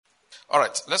All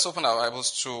right, let's open our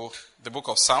Bibles to the book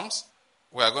of Psalms.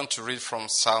 We are going to read from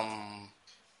Psalm...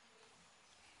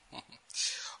 All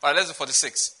right, let's do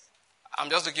 46. I'm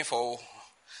just looking for...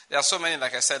 There are so many,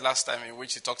 like I said last time, in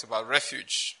which he talked about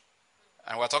refuge.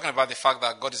 And we're talking about the fact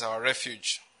that God is our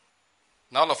refuge.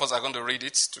 Now all of us are going to read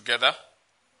it together.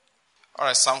 All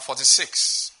right, Psalm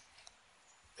 46.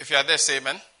 If you are there, say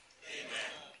amen. Amen.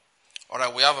 All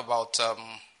right, we have about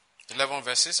 11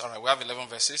 verses. All right, we have 11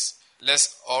 verses.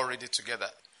 Let's all read it together.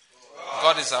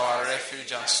 God is our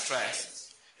refuge and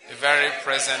strength, a very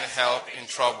present help in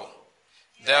trouble.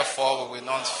 Therefore we will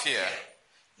not fear,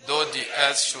 though the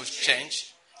earth should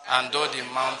change, and though the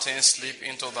mountains slip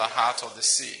into the heart of the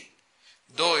sea,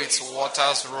 though its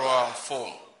waters roar and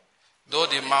foam, though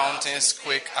the mountains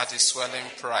quake at its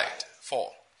swelling pride. 4.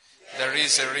 There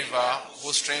is a river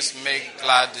whose streams make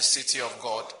glad the city of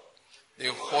God,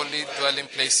 the holy dwelling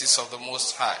places of the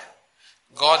Most High.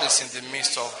 God is in the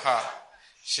midst of her.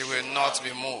 She will not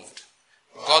be moved.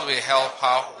 God will help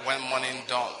her when morning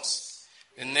dawns.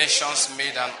 The nations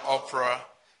made an uproar.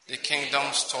 The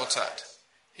kingdoms tottered.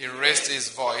 He raised his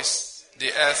voice.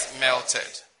 The earth melted.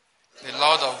 The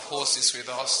Lord of hosts is with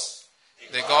us.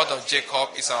 The God of Jacob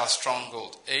is our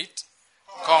stronghold. 8.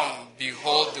 Come,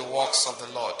 behold the works of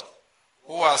the Lord,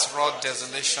 who has wrought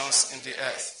desolations in the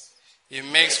earth. He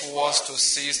makes wars to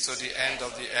cease to the end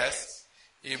of the earth.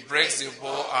 He breaks the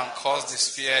bow and cuts the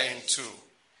spear in two.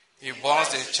 He burns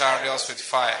the chariots with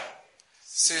fire.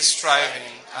 Cease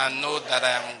striving and know that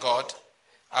I am God.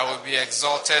 I will be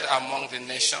exalted among the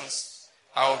nations.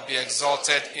 I will be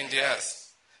exalted in the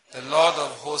earth. The Lord of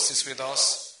hosts is with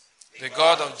us. The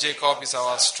God of Jacob is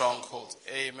our stronghold.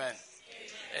 Amen.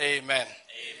 Amen. Amen.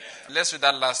 Let's read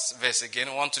that last verse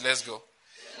again. 1, 2, let's go.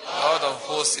 The Lord of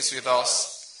hosts is with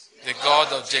us. The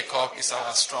God of Jacob is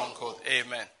our stronghold.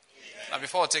 Amen. Now,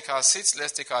 before we take our seats,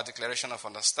 let's take our declaration of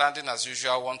understanding. As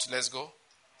usual, 1, 2, let's go.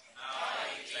 Now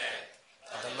I declare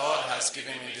that the Lord has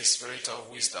given me the spirit of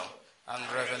wisdom and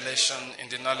revelation in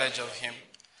the knowledge of Him,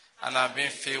 and I've been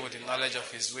filled with the knowledge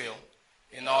of His will,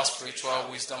 in all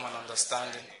spiritual wisdom and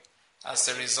understanding. As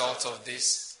a result of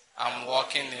this, I'm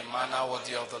walking in a manner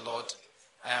worthy of the Lord.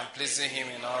 I am pleasing Him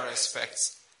in all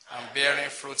respects. I'm bearing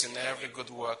fruit in every good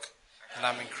work, and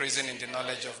I'm increasing in the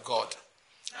knowledge of God.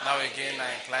 Now again,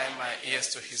 I incline my ears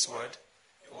to His word.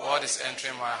 The word is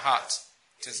entering my heart.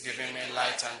 It is giving me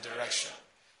light and direction.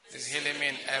 It is healing me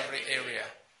in every area,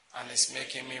 and it's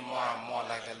making me more and more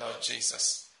like the Lord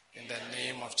Jesus. In the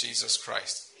name of Jesus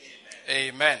Christ.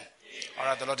 Amen. Amen. All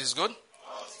right, the Lord is good.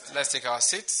 Let's take our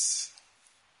seats.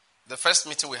 The first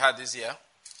meeting we had this year,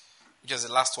 which is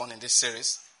the last one in this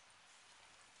series,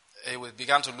 we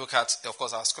began to look at, of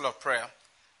course, our school of prayer.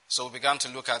 So we began to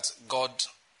look at God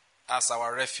as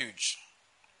our refuge.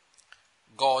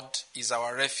 God is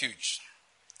our refuge.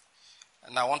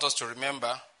 And I want us to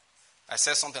remember, I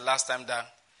said something last time that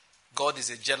God is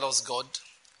a jealous God.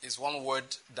 Is one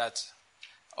word that,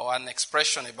 or an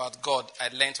expression about God I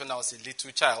learned when I was a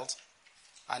little child,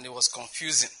 and it was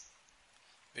confusing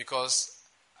because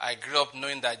I grew up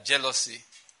knowing that jealousy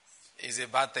is a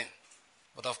bad thing.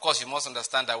 But of course, you must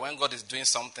understand that when God is doing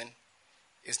something,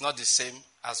 it's not the same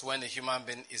as when a human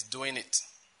being is doing it.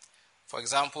 For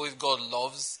example, if God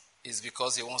loves, it's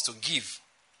because He wants to give.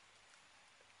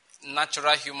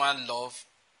 Natural human love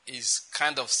is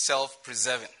kind of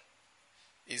self-preserving.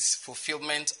 It's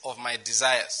fulfillment of my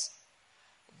desires.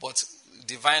 But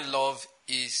divine love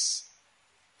is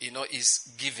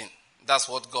giving. That's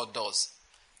what God does.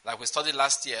 Like we studied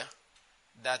last year,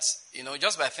 that,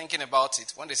 just by thinking about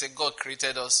it, when they say God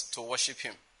created us to worship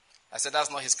Him, I said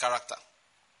that's not His character.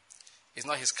 It's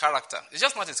not His character. It's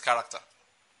just not His character.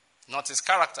 Not His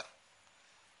character.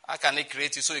 How can He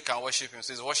create you so you can worship Him?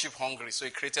 So He's worship hungry, so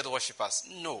He created worshippers.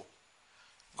 No.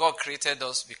 God created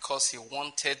us because He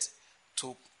wanted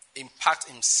to impact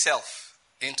Himself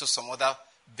into some other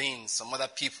beings, some other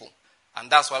people. And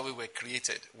that's why we were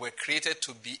created. We're created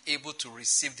to be able to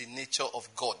receive the nature of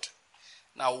God.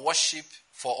 Now, worship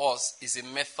for us is a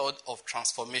method of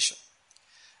transformation.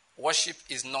 Worship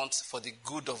is not for the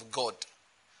good of God.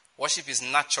 Worship is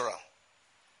natural.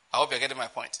 I hope you're getting my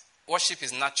point. Worship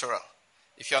is natural.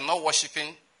 If you're not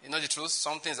worshiping, you know the truth,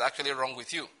 something is actually wrong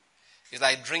with you. It's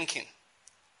like drinking.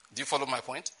 Do you follow my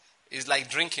point? It's like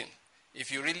drinking.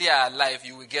 If you really are alive,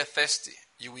 you will get thirsty.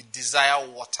 You will desire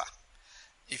water.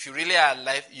 If you really are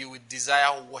alive, you will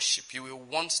desire worship. You will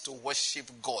want to worship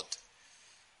God.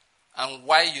 And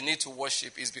why you need to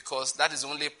worship is because that is the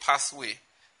only pathway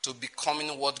to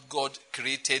becoming what God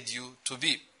created you to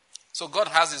be. So God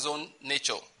has His own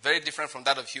nature, very different from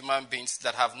that of human beings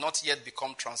that have not yet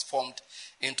become transformed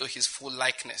into His full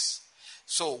likeness.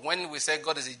 So when we say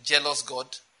God is a jealous God,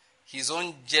 his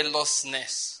own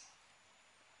jealousness.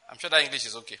 I'm sure that English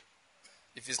is okay.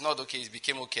 If it's not okay, it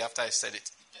became okay after I said it.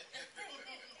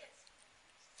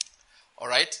 All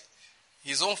right?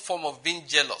 His own form of being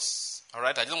jealous. All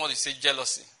right? I don't want to say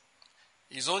jealousy.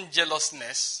 His own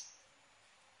jealousness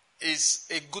is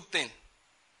a good thing.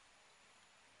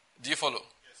 Do you follow?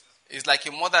 Yes, it's like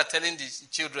a mother telling the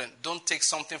children, don't take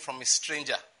something from a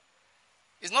stranger.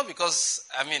 It's not because,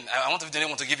 I want to be the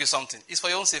only one to give you something. It's for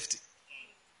your own safety.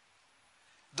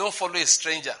 Don't follow a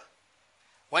stranger.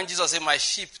 When Jesus said, my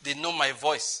sheep, they know my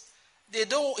voice. He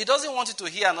doesn't want you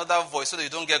to hear another voice so that you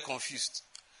don't get confused.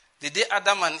 The day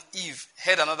Adam and Eve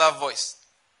heard another voice,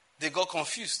 they got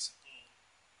confused.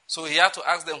 So he had to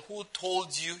ask them, who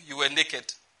told you you were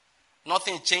naked?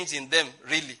 Nothing changed in them,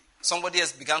 really. Somebody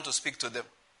else began to speak to them.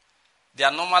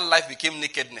 Their normal life became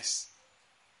nakedness.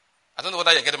 I don't know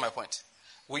whether you're getting my point.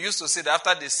 We used to say that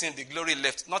after they sinned, the glory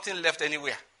left. Nothing left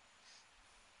anywhere.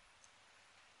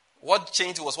 What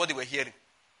changed was what they were hearing.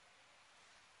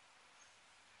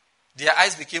 Their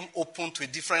eyes became open to a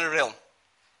different realm,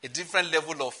 a different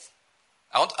level of,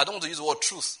 I don't want to use the word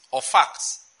truth or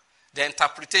facts. Their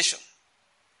interpretation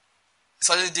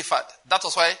suddenly differed. That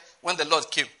was why when the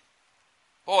Lord came,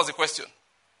 what was the question?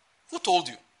 Who told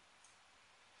you?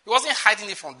 He wasn't hiding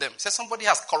it from them. He said somebody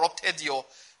has corrupted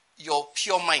your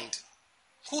pure mind.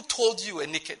 Who told you were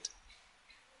naked?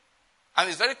 And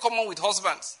it's very common with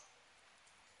husbands.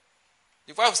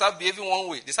 If wife start behaving one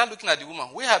way, they start looking at the woman.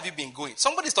 Where have you been going?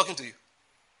 Somebody's talking to you.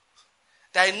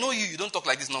 That I know you don't talk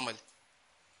like this normally.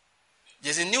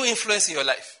 There's a new influence in your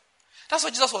life. That's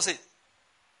what Jesus was saying.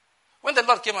 When the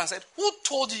Lord came and said, who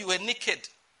told you you were naked?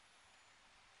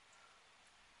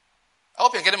 I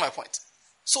hope you're getting my point.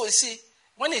 So you see,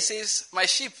 when he says, my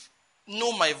sheep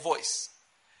know my voice,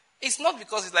 it's not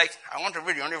because it's like, I want to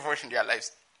be the only voice in their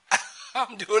lives.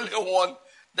 I'm the only one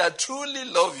that truly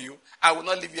love you and will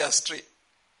not leave you astray.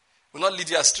 Will not lead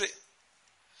you astray.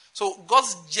 So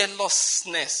God's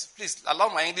jealousness, please allow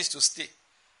my English to stay.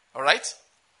 All right?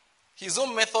 His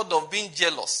own method of being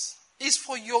jealous is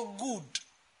for your good.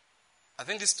 I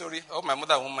think this story, I hope my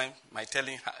mother won't mind my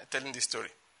telling this story.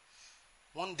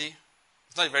 One day,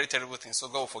 it's not a very terrible thing, so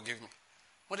God will forgive me.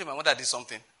 One day my mother did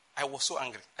something. I was so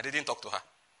angry. I didn't talk to her.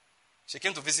 She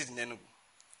came to visit in Enugu.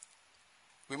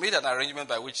 We made an arrangement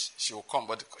by which she will come,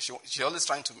 but she's always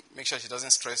trying to make sure she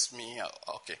doesn't stress me.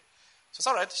 Okay. So it's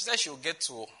all right. She said she will get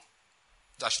to,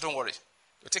 that she don't worry.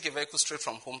 We'll take a vehicle straight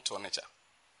from home to Onitsha.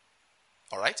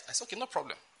 All right? I said, okay, no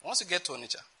problem. Once you get to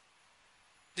Onitsha,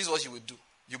 this is what you will do.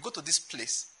 You go to this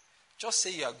place. Just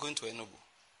say you are going to Enugu.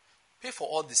 Pay for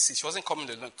all the seats. She wasn't coming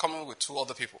alone, coming with 2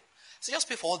 other people. So just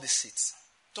pay for all the seats.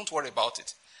 Don't worry about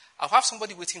it. I'll have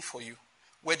somebody waiting for you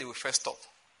where they will first stop.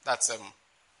 That's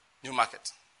New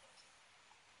Market.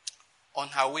 On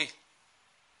her way,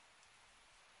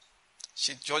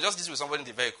 she was just with somebody in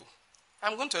the vehicle.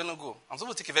 I'm going to Enugu. I'm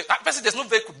supposed to take a vehicle. There's no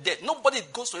vehicle there. Nobody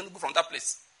goes to Enugu from that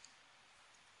place.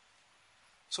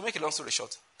 So make a long story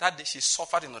short, that day she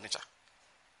suffered in Onitsha.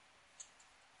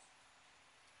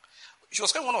 She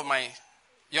was one of my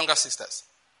younger sisters.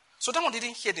 So that one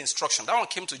didn't hear the instruction. That one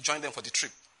came to join them for the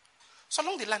trip. So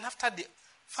along the line, after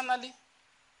finally,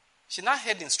 she now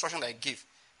heard the instruction that I gave.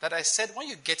 That I said, when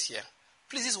you get here,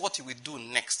 please, this is what you will do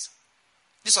next.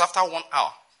 This was after 1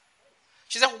 hour.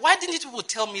 She said, why didn't you people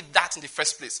tell me that in the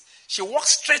first place? She walked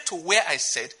straight to where I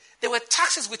said. There were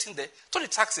taxis waiting there. Told the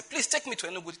taxi, please take me to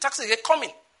Enugu. The taxi said,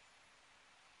 coming.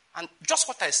 And just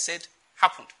what I said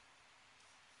happened.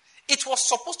 It was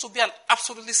supposed to be an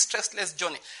absolutely stressless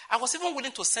journey. I was even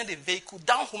willing to send a vehicle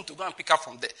down home to go and pick her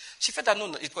from there. She felt that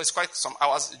no, it was quite some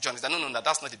hours journey. That no,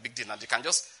 that's not a big deal. Now they can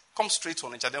just come straight to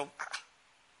Onitsha.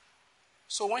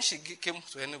 So when she came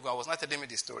to Enugu, I was not telling me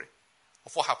the story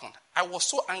of what happened. I was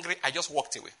so angry, I just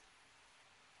walked away.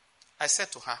 I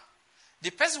said to her, the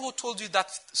person who told you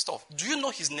that stuff, do you know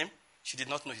his name? She did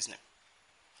not know his name.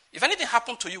 If anything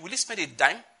happened to you, will he spend a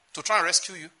dime to try and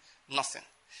rescue you? Nothing.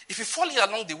 If you fall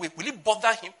along the way, will it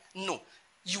bother him? No.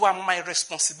 You are my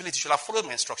responsibility. You should have followed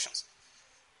my instructions.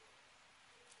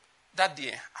 That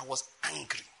day, I was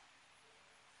angry.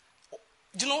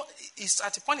 You know, it's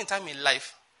at a point in time in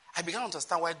life, I began to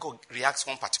understand why God reacts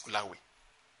one particular way.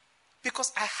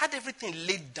 Because I had everything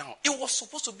laid down. It was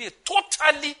supposed to be a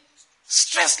totally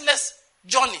stressless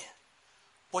journey.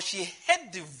 But she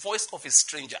heard the voice of a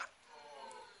stranger.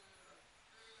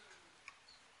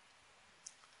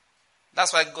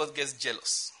 That's why God gets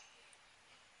jealous.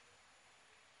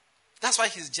 That's why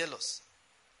he's jealous.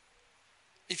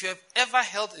 If you have ever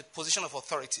held a position of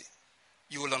authority,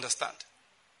 you will understand.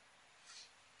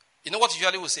 You know what you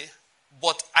usually will say?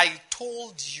 But I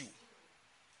told you.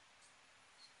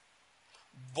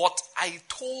 But I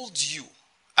told you.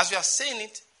 As you are saying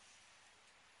it,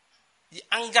 the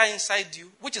anger inside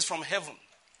you, which is from heaven,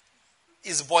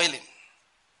 is boiling.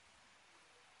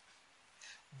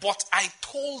 But I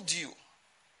told you.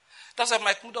 That's why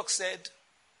Mike Murdoch said,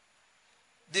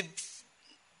 the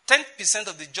 10%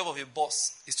 of the job of a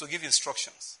boss is to give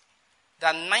instructions.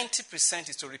 That 90%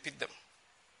 is to repeat them.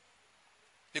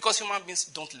 Because human beings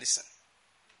don't listen.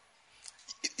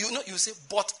 You say,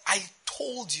 but I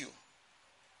told you.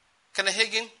 Kenneth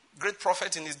Hagin, great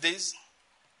prophet in his days,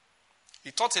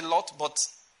 he taught a lot, but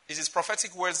it's his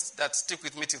prophetic words that stick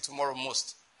with me till tomorrow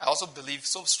most. I also believe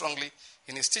so strongly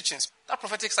in his teachings. That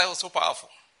prophetic side was so powerful.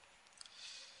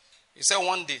 He said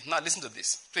one day, now listen to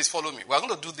this. Please follow me. We're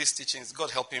going to do these teachings,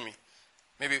 God helping me.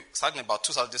 Maybe starting about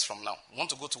 2 Saturdays from now. I want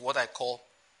to go to what I call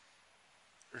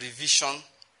revision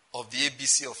of the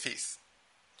ABC of faith.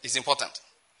 It's important.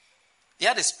 He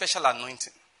had a special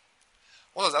anointing.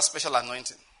 What was that special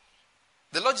anointing?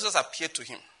 The Lord Jesus appeared to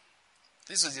him.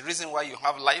 This is the reason why you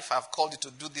have life. I've called you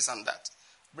to do this and that.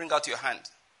 Bring out your hand.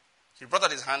 He brought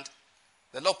out his hand.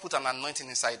 The Lord put an anointing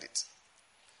inside it.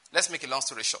 Let's make a long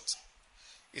story short.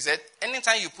 He said,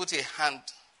 anytime you put a hand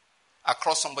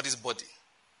across somebody's body,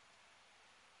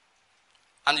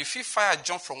 and you feel fire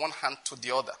jump from one hand to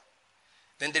the other,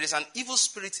 then there is an evil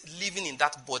spirit living in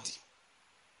that body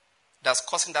that's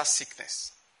causing that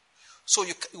sickness. So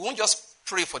you won't just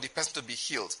pray for the person to be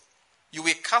healed. You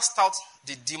will cast out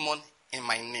the demon in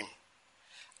my name.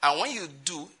 And when you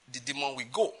do, the demon will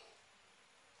go.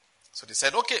 So they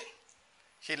said, okay.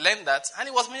 He learned that, and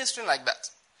he was ministering like that.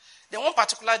 Then one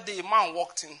particular day, a man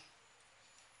walked in.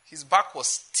 His back was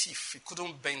stiff. He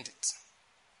couldn't bend it.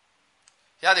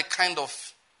 He had a kind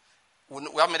of, we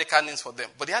have medical names for them,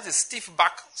 but he had a stiff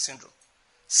back syndrome.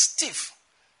 Stiff.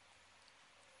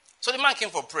 So the man came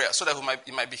for prayer so that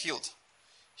he might be healed.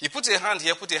 He put a hand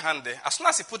here, put a hand there. As soon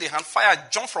as he put a hand, fire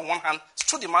jumped from one hand,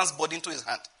 threw the man's body into his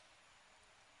hand,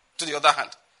 to the other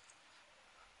hand.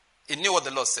 He knew what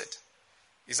the Lord said.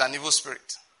 It's an evil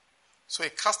spirit. So he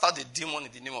cast out the demon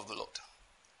in the name of the Lord.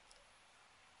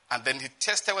 And then he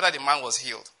tested whether the man was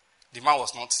healed. The man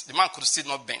was not. The man could still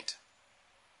not bend.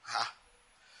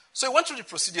 So he went through the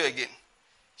procedure again.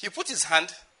 He put his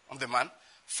hand on the man.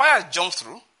 Fire jumped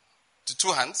through to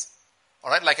 2 hands. All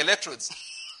right, like electrodes.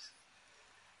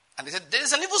 And they said, there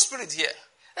is an evil spirit here.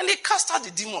 And they cast out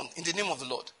the demon in the name of the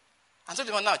Lord. And told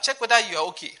the man, now check whether you are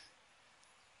okay.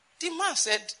 The man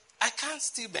said, I can't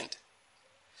still bend.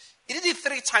 He did it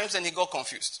 3 times and he got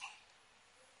confused.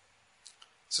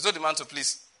 So he told the man to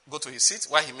please go to his seat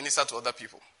while he ministered to other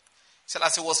people. He said,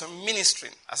 as he was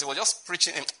ministering, as he was just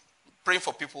preaching and praying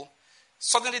for people,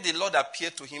 suddenly the Lord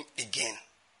appeared to him again.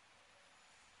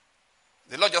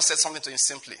 The Lord just said something to him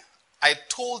simply. I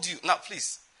told you, now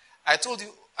please, I told you,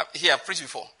 here I preached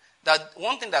before, that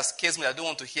one thing that scares me, I don't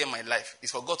want to hear in my life,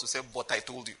 is for God to say, but I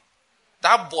told you.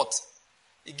 That but,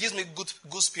 it gives me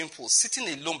goose pimples. Sitting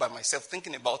alone by myself,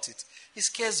 thinking about it, it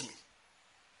scares me.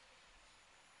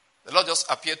 The Lord just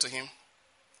appeared to him.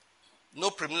 No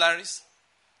preliminaries.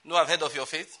 No, I've heard of your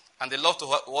faith. And the love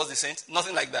towards the saints.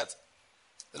 Nothing like that.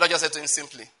 The Lord just said to him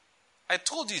simply, I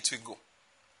told you it will go.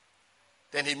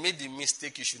 Then he made the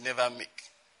mistake you should never make.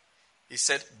 He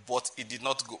said, but it did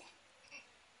not go.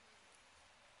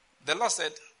 The Lord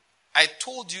said, I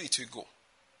told you it will go.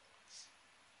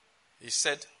 He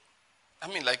said,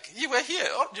 you were here.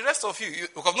 The rest of you,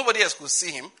 because nobody else could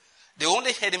see him. They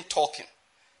only heard him talking.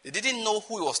 They didn't know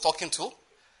who he was talking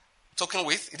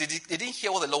with. They didn't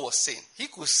hear what the Lord was saying. He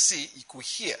could see, he could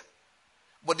hear.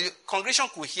 But the congregation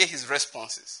could hear his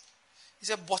responses. He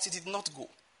said, but it did not go. He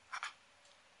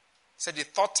said, the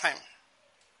 3rd time.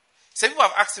 He said, people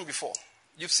have asked him before,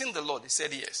 you've seen the Lord? He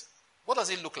said, yes. What does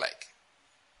he look like?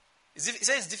 He said,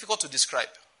 it's difficult to describe.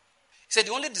 He said,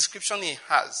 the only description he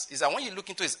has is that when you look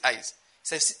into his eyes, he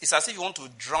says, it's as if you want to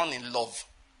drown in love.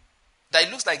 That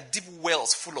it looks like deep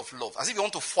wells full of love, as if you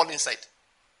want to fall inside.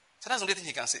 So that's the only thing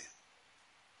he can say.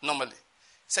 Normally.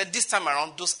 He said, this time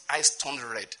around, those eyes turned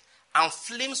red. And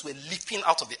flames were leaping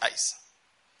out of the eyes.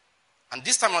 And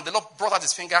this time around, the Lord brought out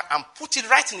his finger and put it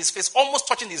right in his face, almost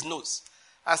touching his nose.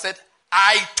 And said,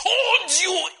 I told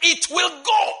you it will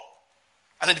go.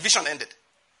 And then the vision ended.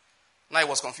 Now he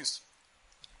was confused.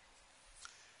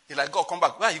 He's like, God, come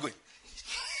back. Where are you going?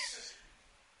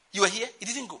 You were here? It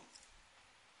didn't go.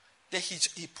 Then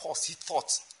he paused. He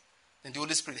thought. Then the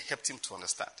Holy Spirit helped him to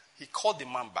understand. He called the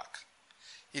man back.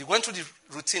 He went through the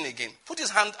routine again. Put his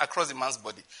hand across the man's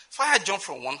body. Fire jumped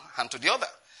from one hand to the other.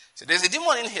 So there's a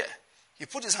demon in here. He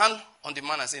put his hand on the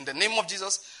man and said, in the name of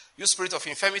Jesus, you spirit of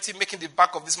infirmity, making the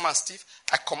back of this man stiff,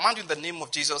 I command you in the name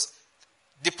of Jesus,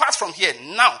 depart from here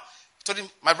now. Told him,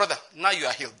 my brother, now you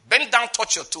are healed. Bend down,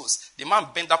 touch your toes. The man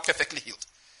bent down, perfectly healed.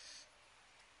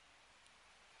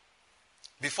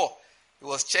 Before, he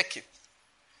was checking.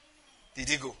 Did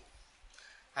he go?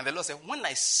 And the Lord said, when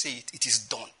I say it, it is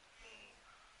done.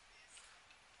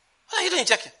 What are you doing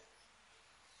checking?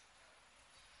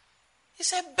 He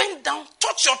said, bend down,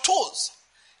 touch your toes.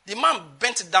 The man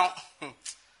bent down.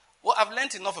 Well, I've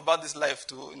learned enough about this life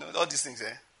to, all these things.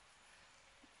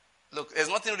 Look, there's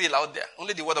nothing real out there.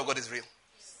 Only the word of God is real.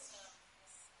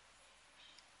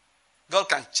 God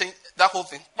can change that whole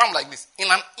thing. Bam, like this. In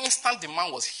an instant, the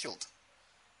man was healed.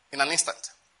 In an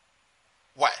instant.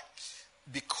 Why?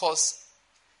 Because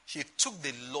he took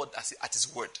the Lord at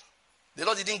his word. The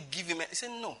Lord didn't give him. He said,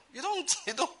 no, you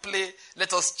don't play.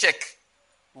 Let us check.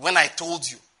 When I told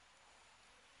you.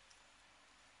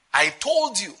 I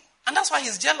told you. And that's why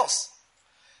he's jealous.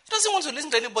 He doesn't want to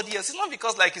listen to anybody else. It's not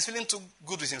because he's feeling too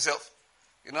good with himself.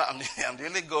 I'm the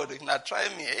only God. Now try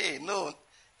me. Hey, no.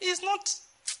 He's not.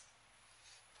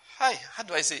 How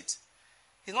do I say it?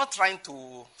 He's not trying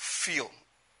to feel.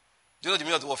 Do you know the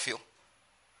meaning of the word feel?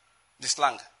 The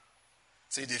slang.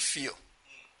 Say they feel.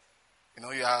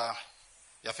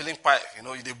 You're feeling pipe.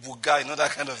 You're the buga,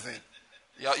 that kind of thing.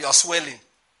 You're swelling.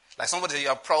 Like somebody you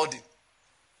are prouding.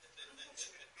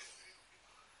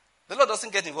 The Lord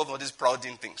doesn't get involved in all these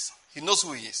prouding things. He knows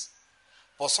who he is.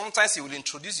 But sometimes he will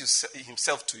introduce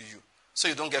himself to you so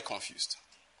you don't get confused.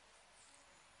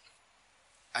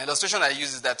 An illustration I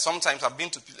use is that sometimes I've been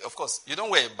to, of course, you don't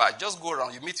wear a badge. Just go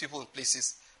around. You meet people in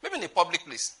places, maybe in a public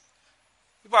place.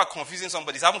 People are confusing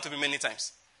somebody. It's happened to me many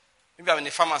times. Maybe I'm in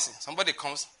a pharmacy. Somebody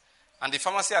comes and the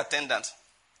pharmacy attendant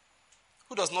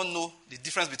who does not know the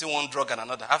difference between one drug and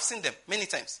another. I've seen them many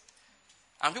times.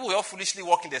 And people will all foolishly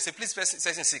walk in there say, please,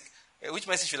 person sick. Which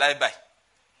medicine should I buy?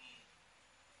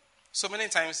 So many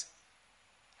times,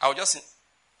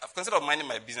 instead of minding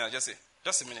my business, I'll just say,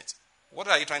 just a minute. What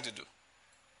are you trying to do?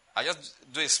 I just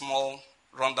do a small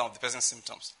rundown of the person's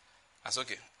symptoms. I say,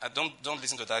 okay, don't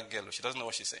listen to that girl. She doesn't know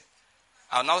what she's saying.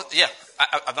 I've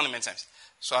done it many times.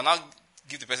 So I'll now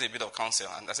give the person a bit of counsel.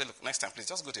 And I say, look, next time, please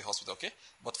just go to the hospital, okay?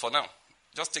 But for now,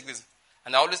 just take this.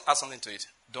 And I always add something to it.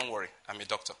 Don't worry, I'm a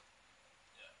doctor.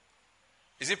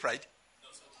 Is it pride?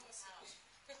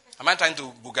 Am I trying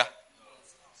to booga?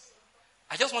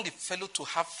 I just want the fellow to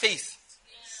have faith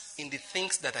in the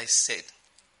things that I said.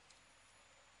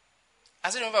 I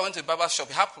still remember I went to a barber's shop.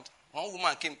 It happened. One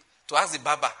woman came to ask the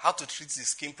barber how to treat the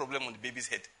skin problem on the baby's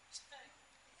head.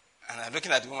 And I'm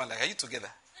looking at the woman like, are you together?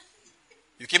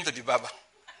 You came to the barber.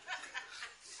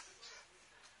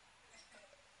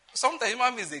 Sometimes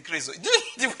human beings are crazy.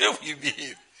 The way we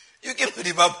behave. You came to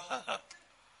the barber.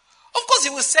 Of course,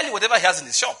 he will sell you whatever he has in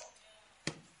his shop.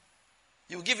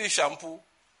 He will give you shampoo,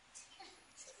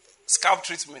 scalp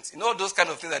treatment, those kind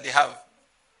of things that they have.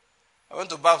 I went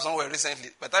to barb somewhere recently.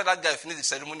 By the time that guy finished the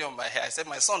ceremony on my hair, I said,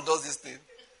 my son does this thing.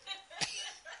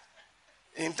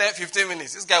 In 10, 15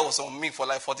 minutes, this guy was on me for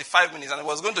like 45 minutes and I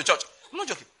was going to church. I'm not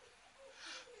joking.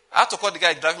 I had to call the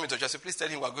guy driving me to church. I said, please tell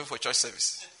him we're going for church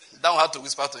service. Then I had to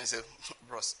whisper to him and say,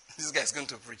 bros, this guy is going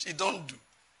to preach. He don't do.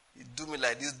 He do me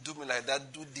like this, do me like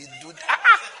that, do this, do that.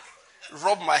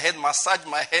 Rub my head, massage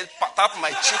my head, tap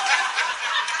my cheek.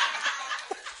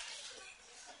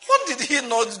 What did he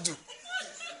not do?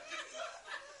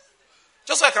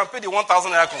 Just so I can pay the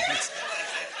 1,000 naira complete.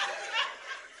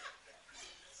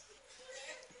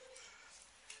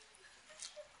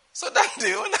 So that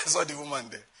day, when I saw the woman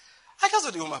there, I just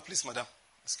told the woman, please, madam,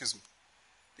 excuse me.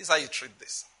 This is how you treat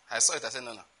this. I saw it, I said,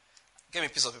 no. Give me a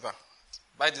piece of paper.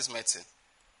 Buy this medicine.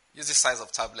 Use this size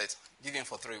of tablet. Give him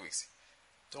for 3 weeks.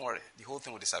 Don't worry, the whole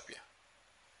thing will disappear.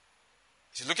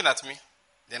 She's looking at me.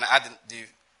 Then I add the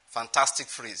fantastic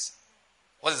phrase.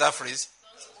 What is that phrase?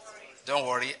 Don't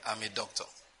worry, I'm a doctor.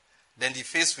 Then the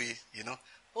face will,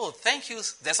 oh, thank you.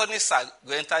 Then suddenly, sir,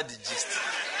 go enter the gist.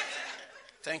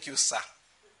 Thank you, sir.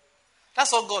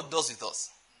 That's what God does with us.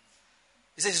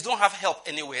 He says, you don't have help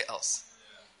anywhere else.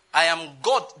 I am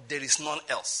God, there is none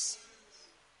else.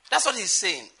 That's what he's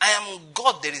saying. I am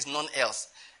God, there is none else.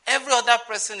 Every other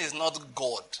person is not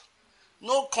God.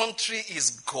 No country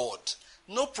is God.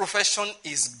 No profession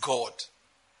is God.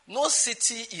 No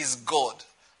city is God.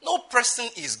 No person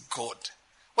is God.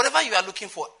 Whatever you are looking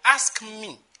for, ask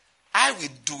me. I will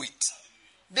do it.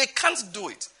 They can't do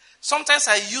it. Sometimes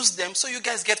I use them so you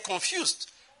guys get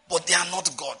confused. But they are not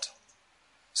God.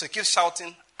 So he keeps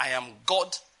shouting, I am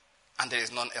God and there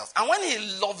is none else. And when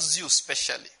he loves you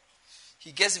specially,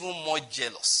 he gets even more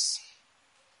jealous.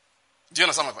 Do you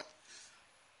understand my point?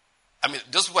 I mean,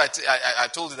 those people I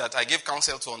told you that I gave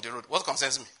counsel to on the road. What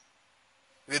concerns me?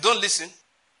 If they don't listen,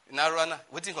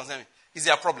 what thing concerns me? Is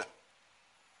their problem.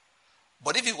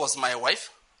 But if it was my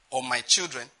wife or my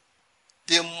children,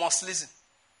 they must listen.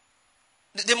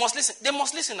 They must listen. They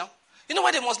must listen now. You know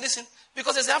why they must listen?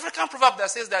 Because there's an African proverb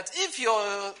that says that if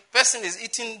your person is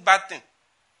eating bad thing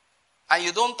and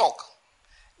you don't talk,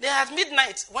 then at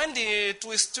midnight, when the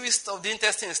twist of the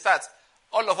intestine starts,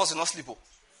 all of us will not sleep.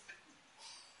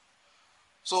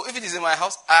 So if it is in my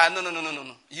house,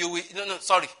 no.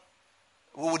 Sorry.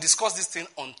 We will discuss this thing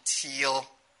until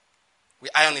we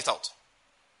iron it out.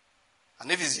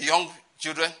 And if it's young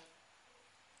children,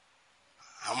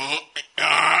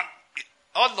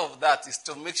 all of that is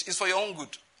to make it's for your own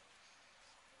good.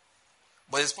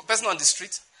 But it's a person on the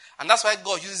street, and that's why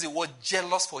God uses the word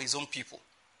jealous for his own people.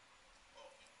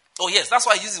 Oh yes, that's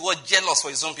why he uses the word jealous for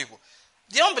his own people.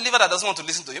 The unbeliever that doesn't want to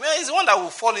listen to him is the one that will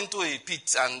fall into a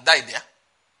pit and die there.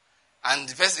 And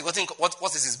the person will think,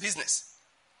 what is his business?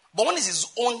 But when it's his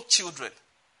own children,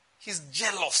 he's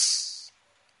jealous.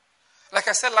 Like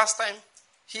I said last time,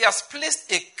 he has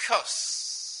placed a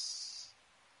curse.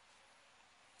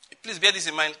 Please bear this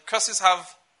in mind. Curses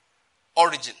have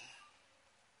origin.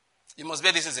 You must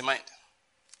bear this in mind.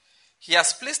 He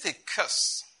has placed a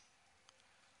curse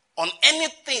on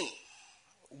anything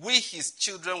we, his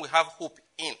children, will have hope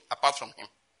in apart from him.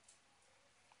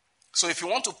 So if you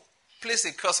want to place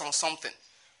a curse on something,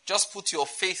 just put your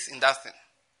faith in that thing.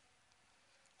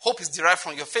 Hope is derived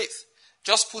from your faith.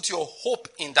 Just put your hope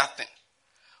in that thing.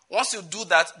 Once you do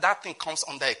that, that thing comes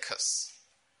under a curse.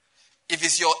 If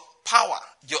it's your power,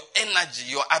 your energy,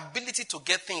 your ability to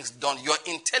get things done, your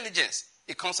intelligence,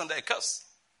 it comes under a curse.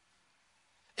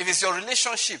 If it's your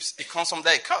relationships, it comes under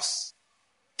a curse.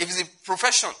 If it's a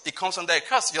profession, it comes under a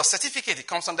curse. Your certificate, it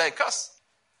comes under a curse.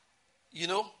 You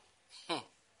know?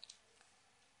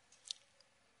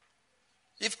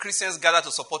 If Christians gather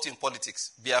to support you in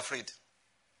politics, be afraid.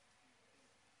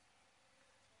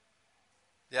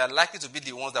 They are likely to be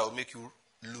the ones that will make you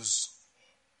lose.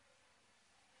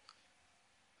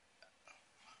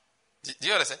 Do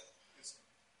you understand?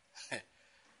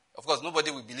 Of course,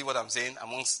 nobody will believe what I'm saying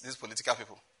amongst these political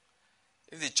people.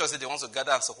 If the church says they want to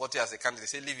gather and support you as a candidate,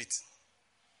 say leave it.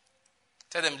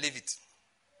 Tell them leave it.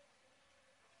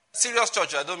 Serious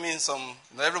church, I don't mean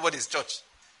everybody's church.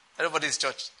 Everybody's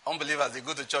church. Unbelievers, they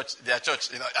go to church, their church.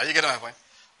 Are you getting my point?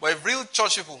 But if real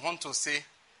church people want to say,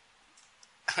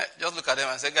 just look at them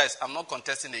and say, guys, I'm not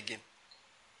contesting again.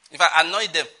 If I annoy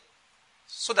them,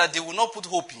 so that they will not put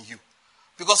hope in you.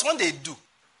 Because when they do,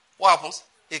 what happens?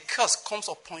 A curse comes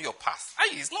upon your path.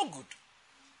 It's not good.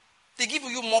 They give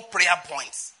you more prayer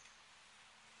points.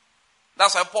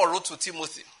 That's why Paul wrote to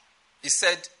Timothy. He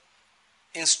said,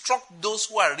 instruct those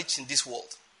who are rich in this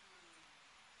world.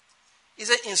 He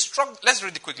said, let's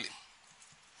read it quickly.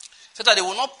 So that they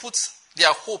will not put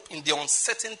their hope in the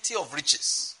uncertainty of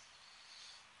riches.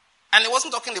 And he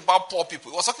wasn't talking about poor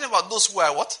people. He was talking about those who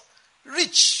are what?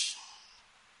 Rich.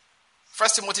 1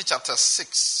 Timothy chapter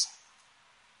 6.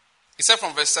 He said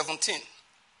from verse 17,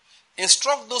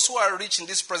 instruct those who are rich in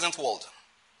this present world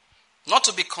not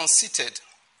to be conceited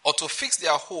or to fix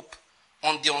their hope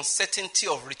on the uncertainty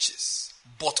of riches,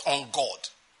 but on God,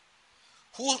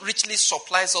 who richly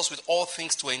supplies us with all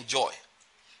things to enjoy.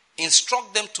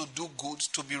 Instruct them to do good,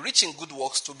 to be rich in good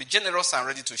works, to be generous and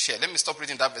ready to share. Let me stop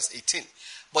reading that verse 18.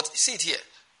 But see it here.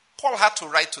 Paul had to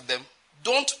write to them,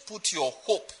 don't put your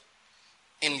hope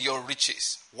in your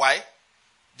riches. Why?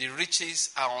 The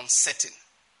riches are uncertain.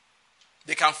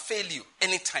 They can fail you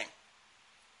anytime.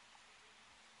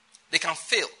 They can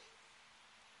fail.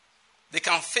 They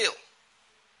can fail.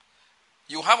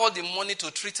 You have all the money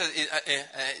to treat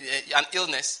an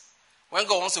illness. When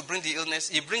God wants to bring the illness,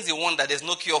 he brings the one that there's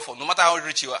no cure for, no matter how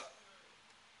rich you are.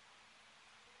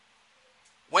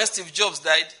 When Steve Jobs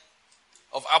died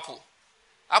of Apple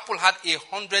had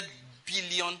 $100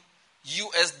 billion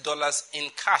in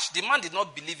cash. The man did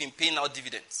not believe in paying out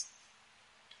dividends.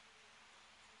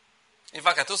 In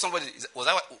fact, I told somebody,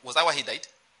 was that why he died?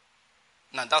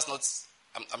 No, that's not.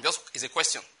 It's a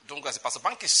question. Don't go as a pastor.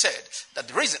 Banky said that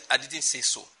the reason I didn't say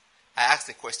so, I asked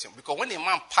the question. Because when a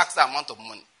man packs that amount of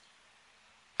money,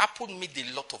 Apple made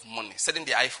a lot of money selling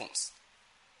the iPhones.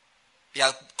 They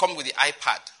had come with the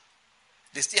iPad.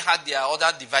 They still had their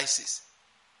other devices,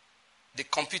 the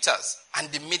computers, and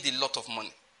they made a lot of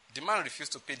money. The man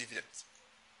refused to pay dividends.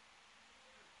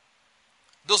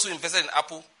 Those who invested in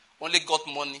Apple only got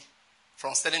money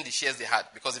from selling the shares they had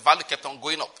because the value kept on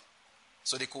going up.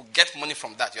 So they could get money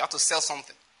from that. You have to sell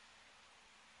something.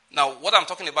 Now, what I'm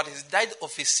talking about is he died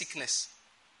of a sickness.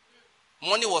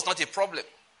 Money was not a problem.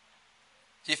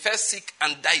 He fell sick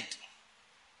and died.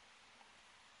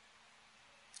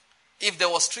 If there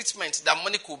was treatment that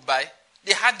money could buy,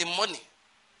 they had the money.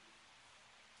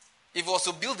 If he was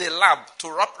to build a lab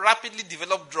to rapidly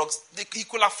develop drugs, he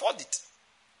could afford it.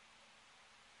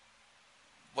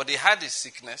 But he had a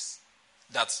sickness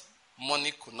that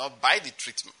money could not buy the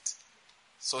treatment.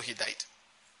 So he died.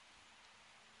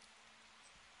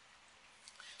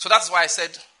 So that's why I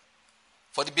said,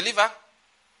 for the believer,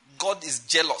 God is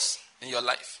jealous in your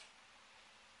life.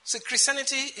 See,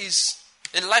 Christianity is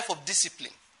a life of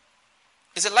discipline.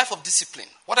 It's a life of discipline.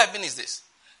 What I mean is this.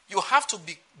 You have to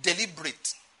be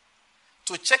deliberate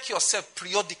to check yourself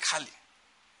periodically.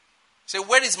 Say,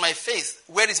 where is my faith?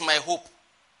 Where is my hope?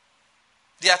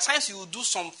 There are times you will do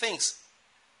some things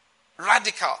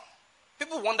radical.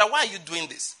 People wonder, why are you doing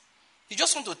this? You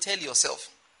just want to tell yourself,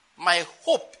 my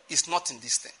hope is not in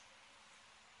this thing.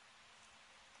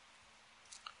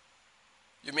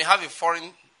 You may have a foreign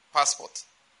passport,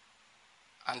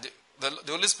 and the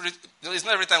Holy Spirit, it's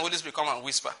not every time the Holy Spirit come and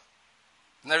whisper.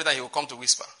 It's not every time he will come to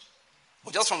whisper.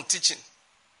 But just from teaching,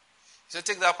 he said,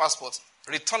 take that passport,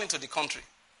 return it to the country.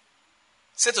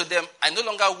 Say to them, I no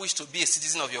longer wish to be a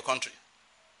citizen of your country.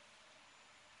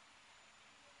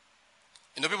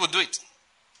 You know, people do it.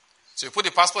 So you put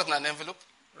the passport in an envelope,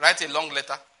 write a long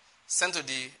letter, send to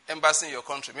the embassy in your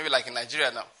country, maybe like in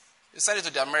Nigeria now. You send it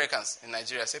to the Americans in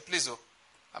Nigeria. Say, please,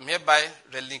 I'm hereby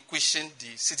relinquishing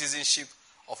the citizenship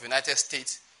of United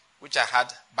States, which I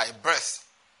had by birth,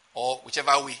 or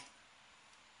whichever way.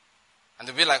 And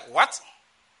they'll be like, what?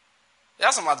 There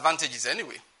are some advantages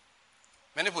anyway.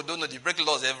 Many people don't know they break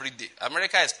laws every day.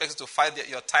 America expects you to file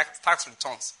your tax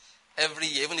returns every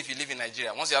year, even if you live in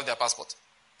Nigeria, once you have their passport.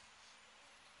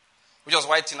 Which was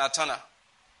why Tina Turner,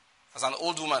 as an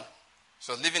old woman,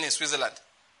 she was living in Switzerland.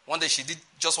 One day she did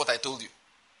just what I told you.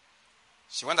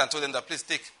 She went and told them that, please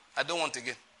take. I don't want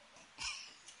again.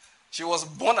 She was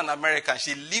born an American.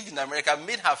 She lived in America,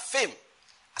 made her fame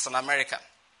as an American.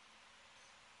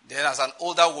 Then as an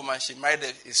older woman, she married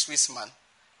a Swiss man,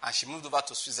 and she moved over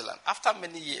to Switzerland. After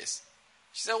many years,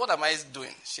 she said, what am I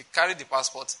doing? She carried the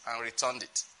passport and returned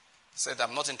it. Said,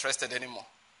 I'm not interested anymore.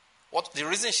 The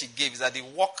reason she gave is that the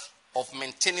work of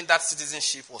maintaining that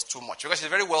citizenship was too much. Because she's a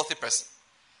very wealthy person.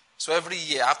 So every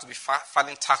year I have to be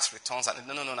filing tax returns. And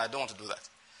no, I don't want to do that.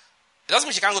 It doesn't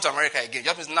mean she can't go to America again. It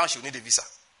just means now she will need a visa.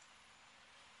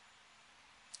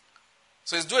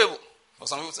 So it's doable. For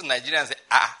some people in Nigeria say,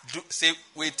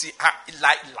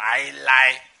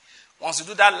 lie. Once you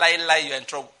do that lie, you're in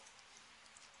trouble.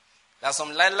 There's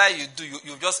some lie you do,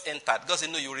 you just entered. God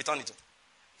said, no, you return it.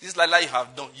 This lie you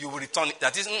have done, you will return it.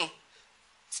 That is, I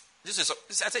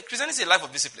say, Christianity is a life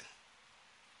of discipline.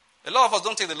 A lot of us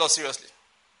don't take the law seriously.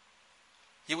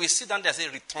 He will sit down there and say,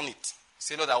 return it.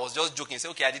 Say, Lord, I was just joking. Say,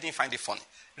 okay, I didn't find it funny.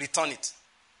 Return it.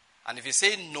 And if you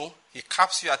say no, he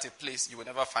caps you at a place you will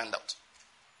never find out.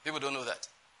 People don't know that.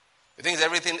 You think it's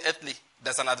everything earthly,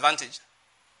 there's an advantage.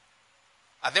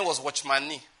 I think it was Watchman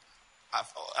Nee,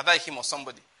 either him or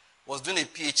somebody, was doing a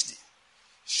PhD.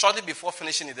 Shortly before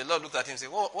finishing it, the Lord looked at him and said,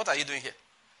 what are you doing here?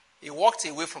 He walked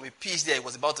away from a PhD he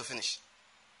was about to finish.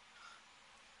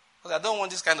 Because I don't want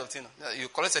this kind of thing. You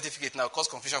collect certificate now, it cause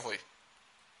confusion for you.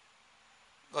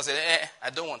 God said,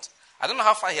 I don't want. I don't know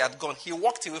how far he had gone. He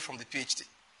walked away from the PhD.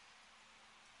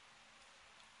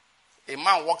 A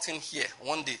man walked in here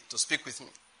one day to speak with me.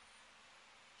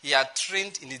 He had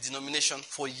trained in the denomination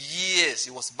for years.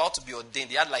 He was about to be ordained.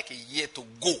 He had like a year to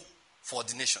go for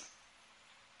ordination.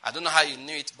 I don't know how he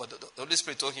knew it, but the Holy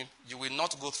Spirit told him, you will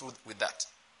not go through with that.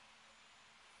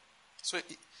 So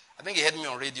I think he heard me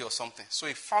on radio or something. So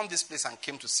he found this place and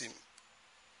came to see me.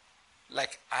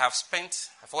 Like I have spent,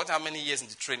 I forgot how many years in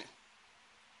the training.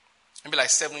 Maybe like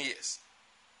 7 years.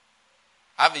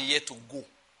 I have a year to go.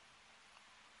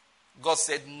 God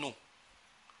said no.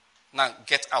 Now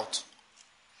get out.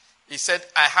 He said,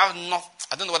 I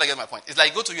don't know what I get my point. It's like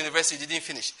you go to university, you didn't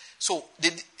finish. So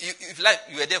if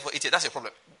you were there for 8 years, that's your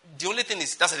problem. The only thing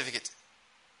is that certificate.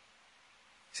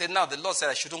 He said, now the Lord said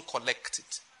I shouldn't collect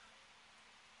it.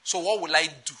 So what will I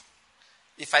do?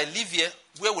 If I live here,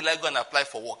 where will I go and apply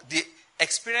for work? The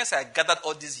experience I gathered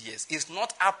all these years is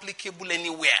not applicable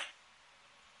anywhere.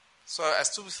 So I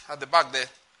stood at the back there,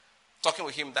 talking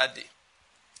with him that day.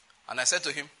 And I said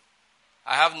to him,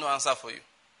 I have no answer for you.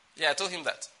 Yeah, I told him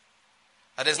that.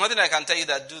 And there's nothing I can tell you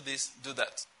that do this, do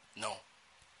that. No.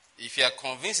 If you are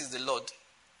convinced it's the Lord,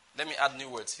 let me add new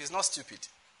words. He's not stupid.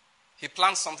 He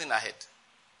plans something ahead.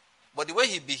 But the way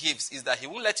he behaves is that he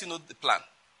won't let you know the plan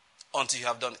until you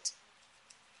have done it.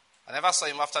 I never saw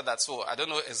him after that, so I don't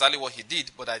know exactly what he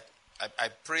did, but I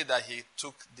pray that he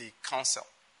took the counsel.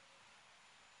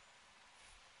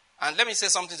 And let me say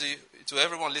something to you, to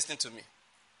everyone listening to me.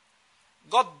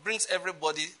 God brings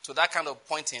everybody to that kind of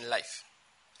point in life.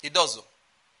 He does so.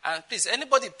 And please,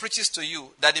 anybody preaches to you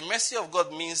that the mercy of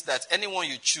God means that anyone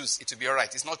you choose, it will be all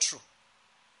right. It's not true.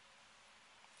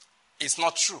 It's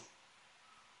not true.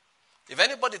 If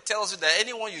anybody tells you that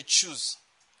anyone you choose,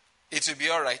 it will be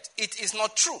all right, it is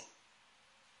not true.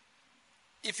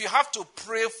 If you have to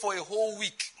pray for a whole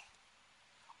week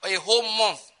or a whole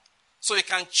month so you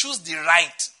can choose the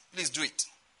right, please do it.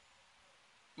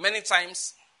 Many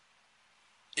times,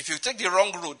 if you take the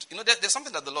wrong road, there's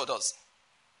something that the Lord does.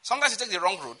 Sometimes you take the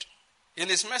wrong road. In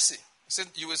His mercy, He said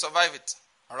you will survive it.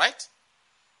 All right?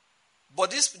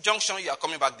 But this junction, you are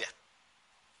coming back there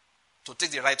to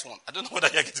take the right one. I don't know whether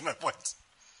you're getting my point. He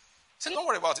said, don't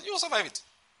worry about it. You will survive it.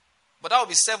 But that will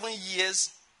be 7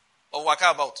 years of waka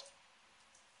about.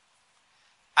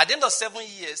 At the end of 7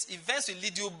 years, events will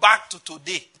lead you back to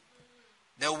today.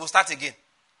 Then we will start again.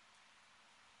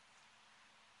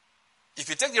 If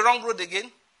you take the wrong road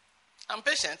again, I'm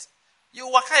patient. You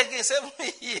work again 7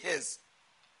 years.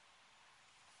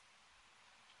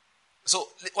 So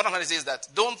what I'm trying to say is that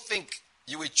don't think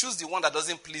you will choose the one that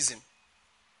doesn't please Him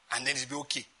and then it'll be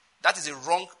okay. That is a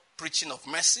wrong preaching of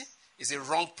mercy. It's a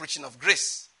wrong preaching of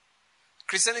grace.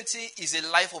 Christianity is a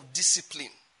life of discipline.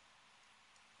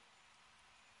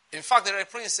 In fact, the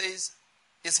reference says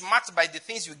it's marked by the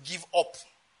things you give up.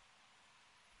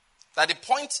 That the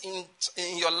point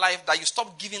in your life that you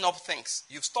stop giving up things,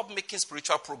 you stop making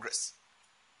spiritual progress.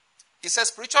 It says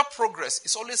spiritual progress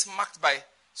is always marked by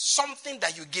something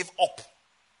that you give up.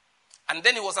 And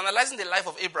then he was analyzing the life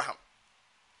of Abraham.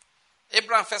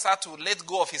 Abraham first had to let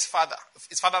go of his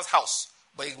father's house,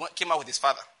 but he came out with his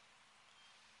father.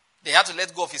 They had to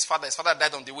let go of his father. His father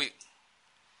died on the way.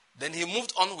 Then he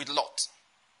moved on with Lot.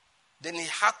 Then he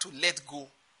had to let go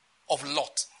of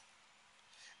Lot.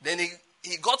 Then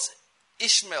he got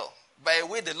Ishmael by a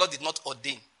way the Lord did not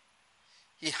ordain.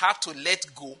 He had to let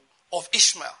go of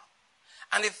Ishmael.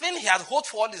 And the thing he had hoped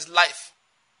for all his life,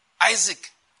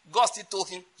 Isaac, God still told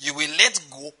him, you will let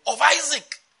go of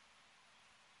Isaac.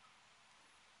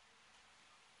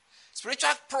 Spiritual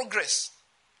progress.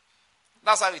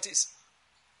 That's how it is.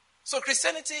 So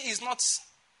Christianity is not,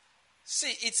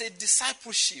 it's a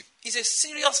discipleship. It's a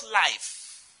serious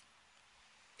life.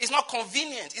 It's not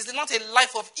convenient. It's not a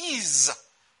life of ease.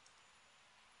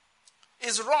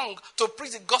 It's wrong to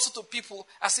preach the gospel to people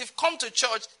as if come to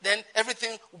church, then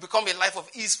everything will become a life of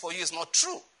ease for you. It's not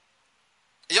true.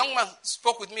 A young man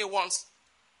spoke with me once,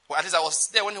 or at least I was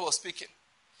there when he was speaking.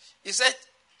 He said,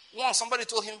 once somebody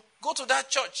told him, go to that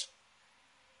church.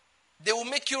 They will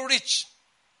make you rich.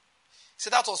 He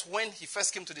said that was when he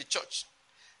first came to the church.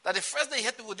 That the first day he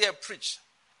heard people there preach,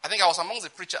 I think I was amongst the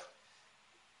preacher.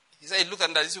 He said he looked at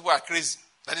them that these people are crazy.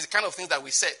 That is the kind of things that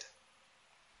we said.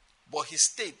 But he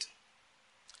stayed.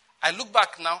 I look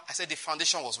back now, I said the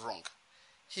foundation was wrong.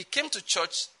 He came to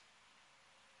church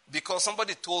because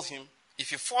somebody told him,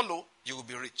 if you follow, you will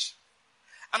be rich.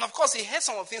 And of course, he heard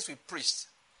some of the things we preached.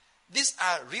 These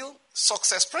are real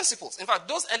success principles. In fact,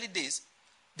 those early days,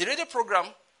 the radio program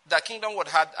that Kingdom Word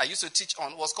had, I used to teach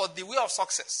on, was called The Way of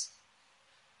Success.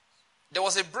 There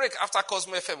was a break after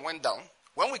Cosmo FM went down.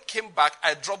 When we came back,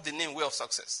 I dropped the name Way of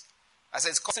Success. I said,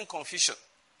 it's causing confusion.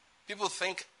 People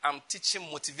think I'm teaching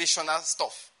motivational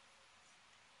stuff.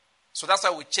 So that's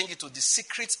why we changed it to the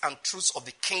secrets and truths of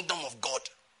the kingdom of God.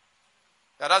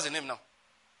 Yeah, that's the name now.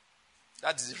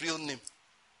 That is the real name.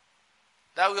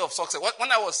 That way of success. When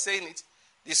I was saying it,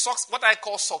 what I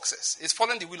call success is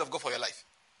following the will of God for your life.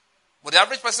 But the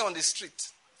average person on the street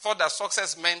thought that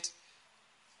success meant,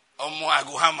 I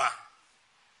go hammer.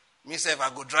 Myself,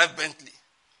 I go drive Bentley.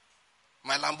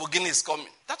 My Lamborghini is coming.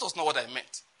 That was not what I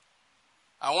meant.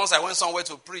 And once I went somewhere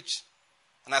to preach,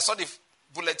 and I saw the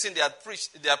bulletin they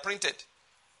had printed.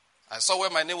 I saw where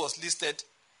my name was listed,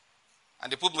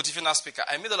 and they put motivational speaker.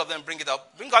 I made all of them bring it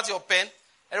up. Bring out your pen.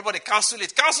 Everybody cancel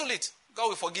it. Cancel it. God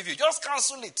will forgive you. Just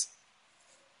cancel it.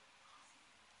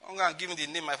 I'm going to give me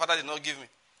the name my father did not give me.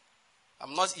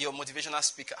 I'm not your motivational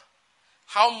speaker.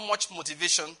 How much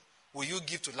motivation will you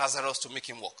give to Lazarus to make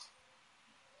him walk?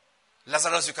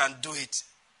 Lazarus, you can do it.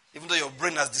 Even though your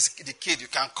brain has decayed, you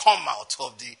can come out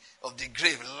of the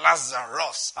grave.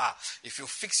 Lazarus, if you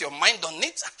fix your mind on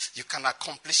it, you can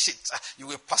accomplish it. You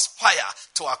will perspire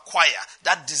to acquire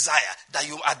that desire that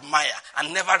you admire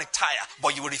and never retire,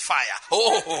 but you will refire.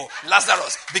 Oh,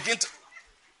 Lazarus, begin to...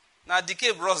 Now,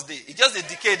 decay bros day. It's just a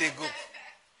decay they go.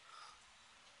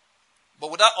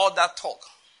 But without all that talk,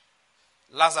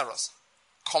 Lazarus,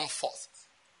 come forth.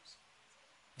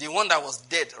 The one that was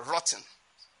dead, rotten,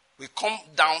 will come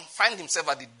down, find himself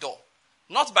at the door.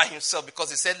 Not by himself,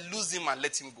 because he said, lose him and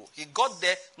let him go. He got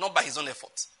there not by his own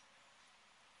effort.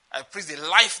 I preach the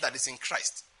life that is in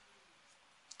Christ.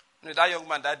 That young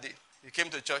man that day, He came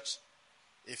to church.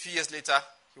 A few years later,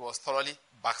 he was thoroughly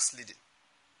backsliding.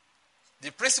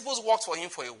 The principles worked for him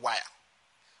for a while,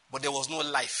 but there was no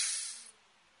life.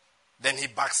 Then he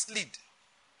backslid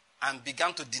and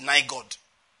began to deny God.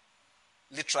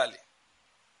 Literally.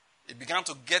 He began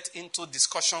to get into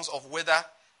discussions of whether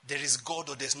there is God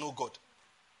or there's no God.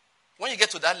 When you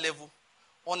get to that level,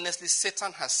 honestly,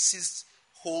 Satan has seized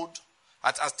hold,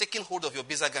 has taken hold of your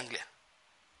basal ganglia,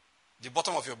 the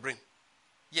bottom of your brain.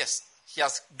 Yes, he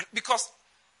has, because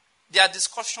there are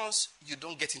discussions you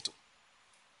don't get into.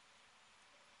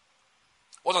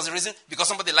 What was the reason? Because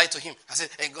somebody lied to him and said,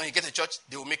 hey, when you get to church,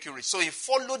 they will make you rich. So he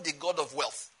followed the God of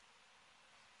wealth.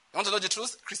 You want to know the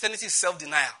truth? Christianity is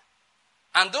self-denial.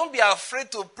 And don't be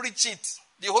afraid to preach it.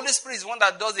 The Holy Spirit is one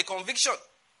that does the conviction.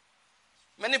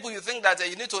 Many people, you think that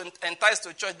you need to entice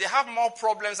to church. They have more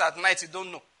problems at night you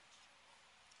don't know.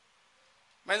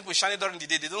 Many people shine during the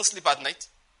day. They don't sleep at night.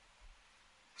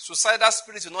 Suicidal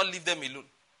spirits will not leave them alone.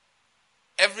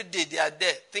 Every day they are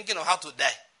there thinking of how to die.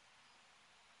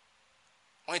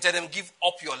 When you tell them, give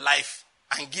up your life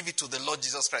and give it to the Lord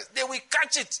Jesus Christ, they will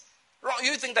catch it.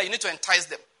 You think that you need to entice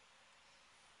them.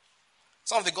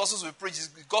 Some of the gospels we preach is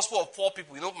the gospel of poor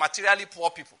people, materially poor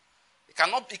people.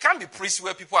 It can't be preached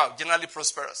where people are generally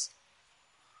prosperous.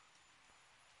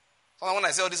 So when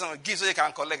I say, this one, give so they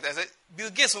can collect, I say, Bill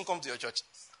Gates won't come to your church.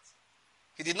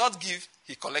 He did not give,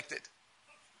 he collected.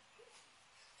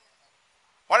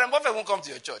 Warren Buffett won't come to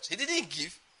your church. He didn't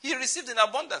give, he received in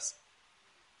abundance.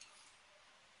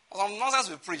 Some nonsense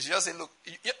we preach, you just say, look,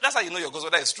 that's how you know your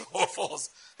gospel, whether it's true or false.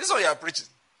 This is what you are preaching.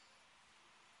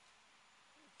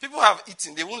 People have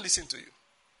eaten, they won't listen to you.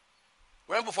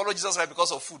 When people follow Jesus right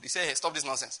because of food, he said, hey, stop this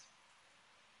nonsense.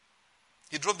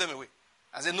 He drove them away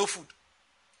and said, no food.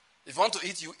 If you want to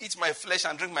eat, you eat my flesh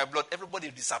and drink my blood. Everybody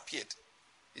disappeared.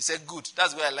 He said, good,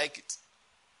 that's where I like it.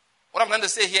 What I'm going to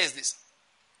say here is this.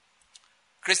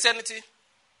 Christianity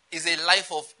is a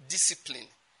life of discipline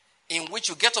in which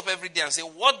you get up every day and say,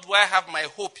 what do I have my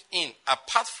hope in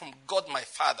apart from God my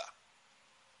Father?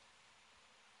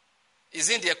 Is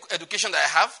it in the education that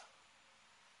I have?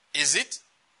 Is it?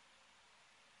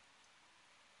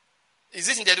 Is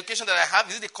it in the education that I have?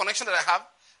 Is it the connection that I have?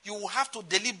 You will have to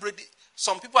deliberate.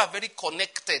 Some people are very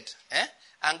connected.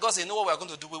 And God says, you know what we are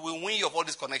going to do? We will win you of all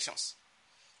these connections.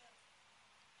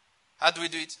 How do we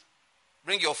do it?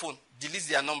 Bring your phone. Delete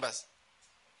their numbers.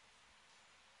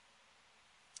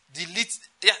 Delete.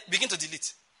 Yeah, begin to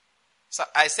delete. So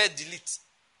I said delete.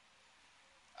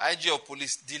 IG of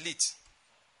police, delete.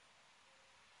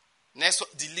 Next one,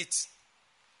 delete.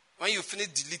 When you finish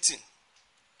deleting,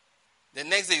 the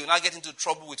next day you now get into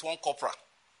trouble with one corporal.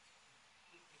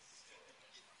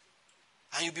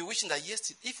 And you'll be wishing that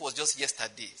if it was just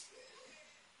yesterday.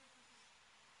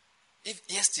 If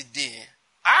yesterday,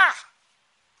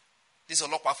 this is a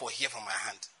lot for hear from my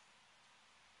hand.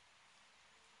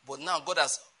 But now God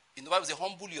has, in the Bible says,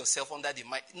 humble yourself under the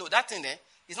might. No, that thing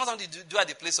it's not something you do at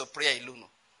the place of prayer alone. No.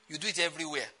 You do it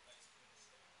everywhere.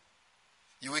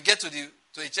 You will get to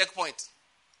a checkpoint.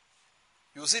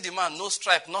 You will see the man, no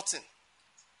stripe, nothing.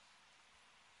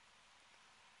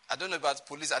 I don't know about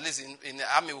police, at least in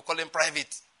the army, we call them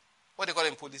private. What do they call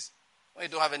them, police? When you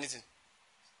don't have anything.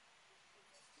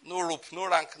 No rope, no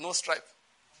rank, no stripe.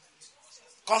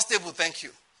 Constable, thank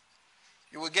you.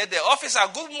 You will get there. Officer,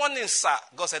 good morning, sir.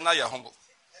 God said, now you are humble.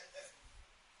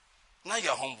 Now you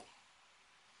are humble.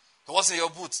 So what's in your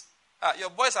boots? Your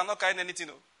boys are not carrying anything.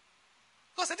 No.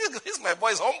 God said, this my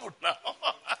boy is humble now.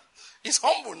 He's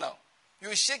humble now.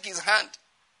 You shake his hand.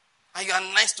 And you are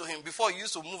nice to him. Before you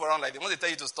used to move around like that. When they tell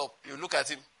you to stop, you look at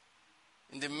him.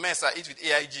 In the mess I eat with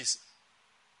AIGs.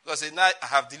 God said, now I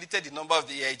have deleted the number of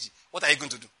the AIG. What are you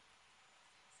going to do?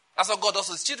 That's what God does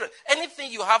with his children.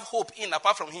 Anything you have hope in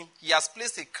apart from him, he has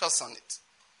placed a curse on it.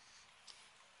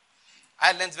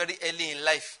 I learned very early in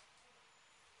life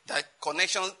that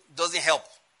connection doesn't help.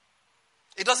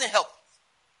 It doesn't help.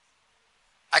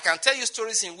 I can tell you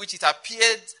stories in which it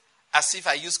appeared as if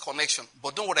I used connection.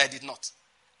 But don't worry, I did not.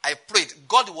 I prayed.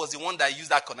 God was the one that used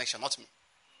that connection, not me.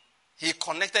 He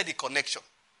connected the connection.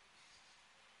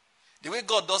 The way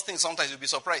God does things, sometimes you'll be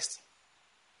surprised.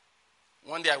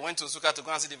 One day I went to Nsukka to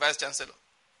go and see the vice chancellor.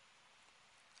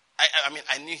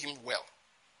 I knew him well.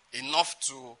 Enough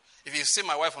to, if you see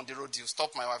my wife on the road, you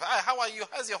stop my wife. Hi, how are you?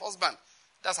 How's your husband?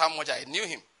 That's how much I knew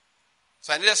him.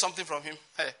 So I needed something from him.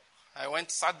 I went,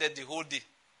 sat there the whole day.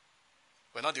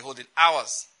 Well, not the whole day,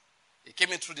 hours. He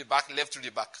came in through the back, left through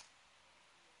the back.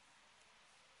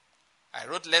 I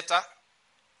wrote letter.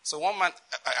 So one man,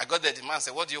 I got there, the man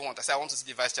said, what do you want? I said, I want to see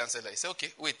the vice chancellor. He said, okay,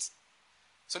 wait.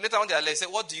 So later on, he said,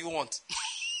 what do you want?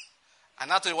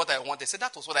 And I told him what I wanted. He said,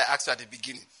 that was what I asked you at the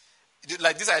beginning.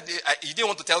 Like this idea, you didn't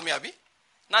want to tell me, Abi?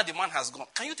 Now the man has gone.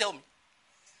 Can you tell me?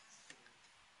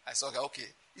 I said, okay,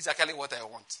 it's actually what I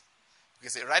want. Okay,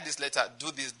 say, write this letter,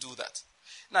 do this, do that.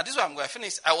 Now, this is where I'm going to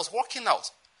finish. I was walking out,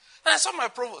 and I saw my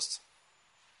provost.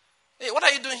 Hey, what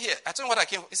are you doing here? I told him what I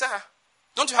came for. He said,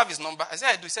 don't you have his number? I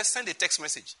said, I do. He said, send a text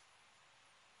message.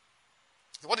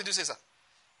 Said, what did you say, sir?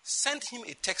 Send him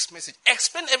a text message.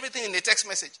 Explain everything in a text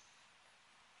message.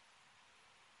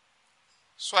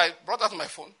 So I brought out my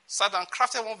phone, sat down,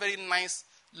 crafted one very nice,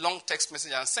 long text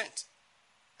message and sent.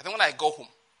 I think when I go home,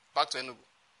 back to Enugu.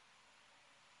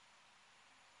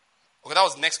 Okay, that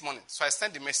was next morning. So I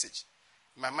sent the message.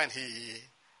 In my mind,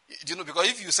 because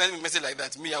if you send me a message like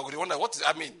that to me, I would wonder,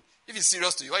 if it's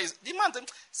serious to you, the man,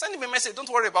 send him a message, don't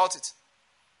worry about it.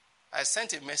 I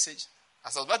sent a message.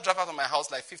 As I was about to drive out of my house,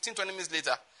 like 15, 20 minutes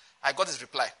later, I got his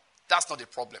reply. That's not the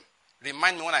problem.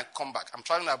 Remind me when I come back. I'm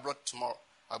traveling abroad tomorrow.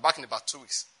 I'll be back in about 2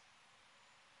 weeks.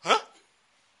 Huh?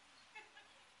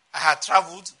 I had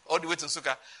traveled all the way to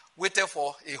Nsukka, waited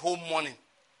for a whole morning.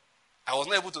 I was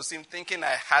not able to see him, thinking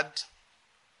I had.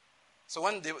 So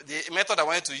when the method I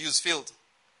wanted to use failed,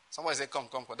 somebody said, come.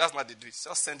 That's not the do it.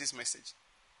 Just send this message.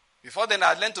 Before then,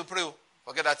 I learned to pray.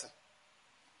 Forget that thing.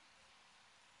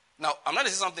 Now, I'm not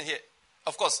going to say something here.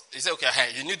 Of course, you say, okay,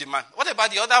 you knew the man. What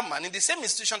about the other man in the same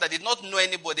institution that did not know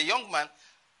anybody, a young man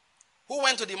who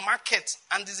went to the market,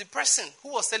 and there's a person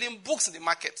who was selling books in the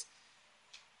market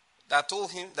that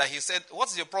told him, that he said,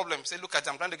 what's your problem? He said, look at it,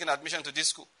 I'm trying to get admission to this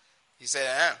school. He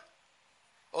said,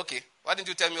 okay, why didn't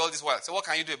you tell me all this while? So what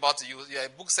can you do about it? You're a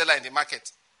bookseller in the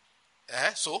market.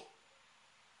 So?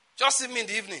 Just see me in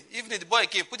the evening. The boy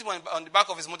came, put him on the back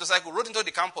of his motorcycle, rode into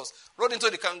the campus, rode into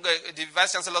the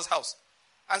vice chancellor's house,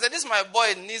 and said, this my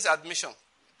boy needs admission.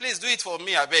 Please do it for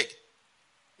me, I beg.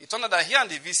 It turned out that he and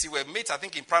the VC were mates, I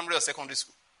think, in primary or secondary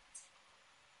school.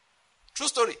 True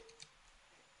story.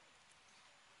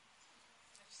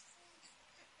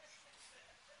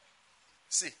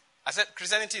 See, I said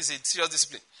Christianity is a serious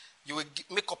discipline. You will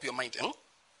make up your mind.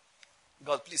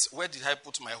 God, please, where did I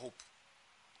put my hope?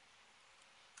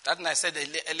 That night I said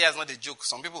earlier is not a joke.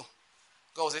 Some people,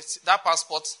 God will say, that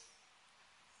passport,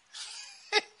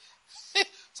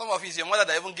 some of it is your mother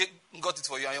that even got it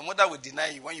for you, and your mother will deny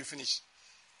you when you finish.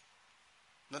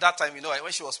 No, that time,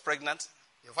 when she was pregnant,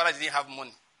 your father didn't have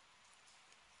money.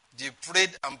 They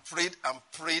prayed and prayed and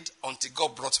prayed until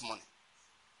God brought money.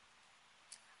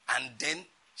 And then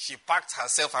she packed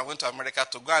herself and went to America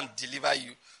to go and deliver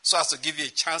you so as to give you a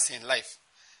chance in life.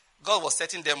 God was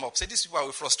setting them up. Say, these people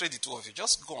will frustrate the two of you.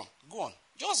 Just go on.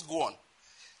 Just go on.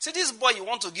 Say, this boy you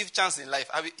want to give chance in life,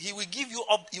 he will give you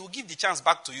up. He will give the chance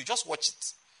back to you. Just watch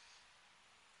it.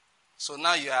 So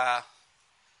now you are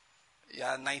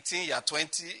 19, you are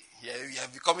 20, you are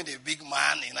becoming a big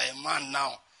man, a man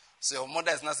now. So your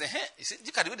mother is now saying, hey, you see,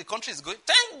 look at the way the country is going.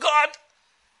 Thank God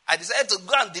I decided to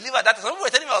go and deliver that. Some people were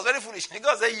telling me I was very foolish. And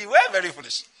God said, you were very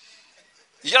foolish.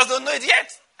 You just don't know it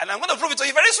yet. And I'm going to prove it to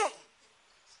you very soon.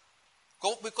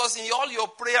 Because in all your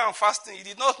prayer and fasting, you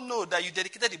did not know that you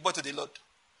dedicated the boy to the Lord.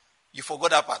 You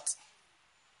forgot that part.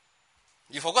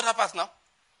 You forgot that part now.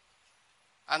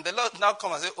 And the Lord now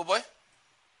comes and says, oh boy,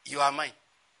 you are mine.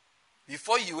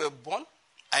 Before you were born,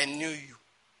 I knew you.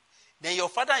 Then your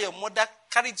father and your mother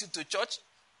carried you to church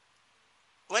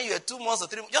when you were 2 months or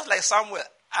 3 months, just like Samuel.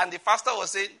 And the pastor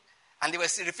was saying, and they were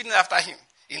repeating after him,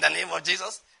 in the name of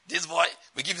Jesus, this boy,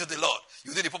 we give you to the Lord.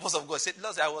 You do the purpose of God. Said,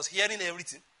 Lord, I was hearing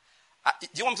everything. Do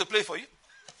you want me to play for you?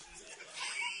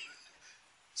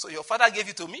 So your father gave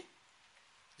you to me.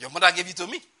 Your mother gave you to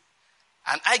me.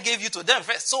 And I gave you to them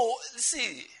first. So,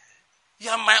 see, you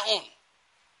are my own.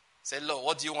 Say, Lord,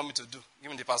 what do you want me to do? Give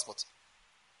me the passport.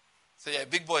 Say, you're a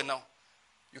big boy now.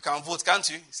 You can vote, can't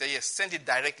you? Say, yes, send it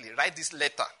directly. Write this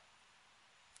letter.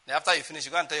 Then after you finish,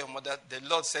 you go and tell your mother, the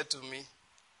Lord said to me,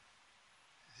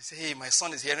 he said, hey, my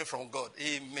son is hearing from God.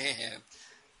 Amen.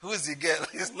 Who is the girl?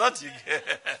 It's not your girl.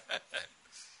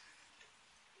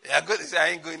 You're going to say, I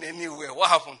ain't going anywhere. What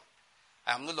happened?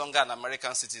 I am no longer an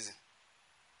American citizen.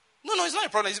 No, it's not a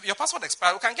problem. Your passport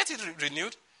expired. We can get it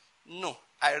renewed. No,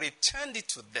 I returned it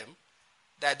to them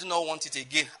that I do not want it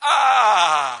again.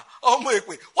 Oh my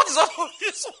God. What is up with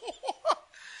this one?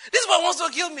 This one wants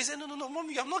to kill me. He said, no,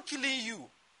 mommy, I'm not killing you.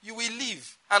 You will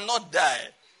live and not die.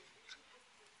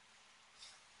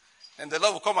 And the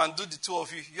Lord will come and do the two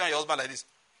of you, you and your husband like this.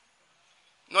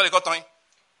 No, they got time.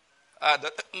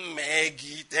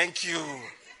 Maggie, thank you.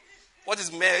 What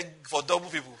is Meg for double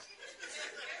people?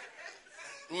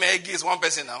 Maggie is one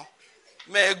person now.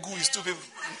 Megu is two people.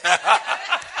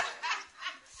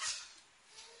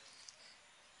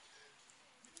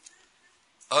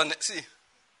 See,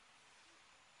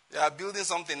 You are building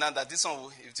something now that this one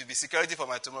will be security for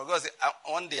my tomorrow. God said,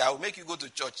 one day I will make you go to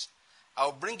church. I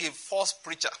will bring a false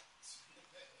preacher.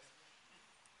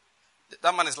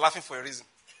 That man is laughing for a reason.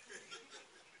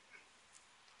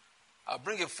 I'll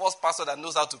bring a false pastor that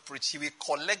knows how to preach. He will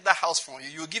collect that house from you.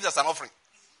 You will give us an offering.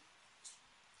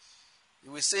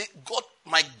 You will say, God,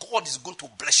 my God is going to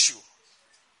bless you.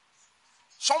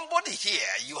 Somebody here,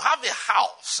 you have a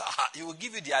house. He will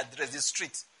give you the address, the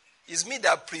street. It's me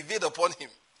that prevailed upon him.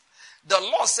 The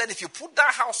Lord said, if you put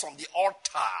that house on the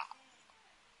altar,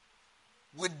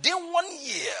 within 1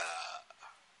 year,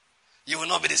 you will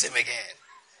not be the same again.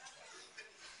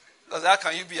 Because how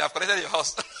can you be? I've collected your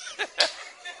house.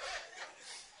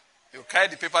 You carry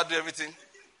the paper, do everything.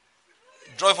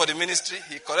 Draw for the ministry.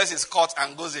 He collects his cut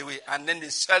and goes away. And then they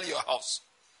sell your house.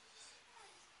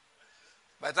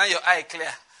 By the time your eye clear,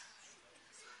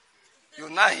 you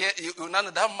now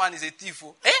know that man is a thief.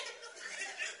 Eh?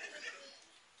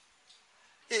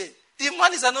 Hey, the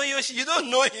man is annoying you. You don't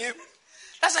know him.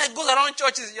 That's why he goes around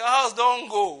churches. Your house don't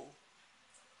go.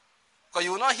 Because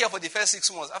you will not hear for the first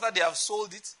 6 months. After they have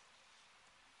sold it,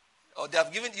 or they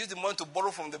have used the money to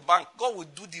borrow from the bank, God will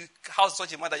do the house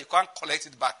such a manner that you can't collect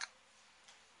it back.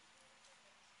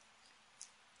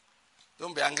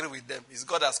 Don't be angry with them. It's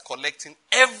God that's collecting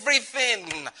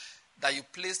everything that you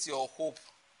placed your hope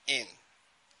in.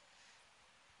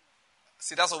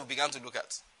 See, that's what we began to look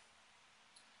at.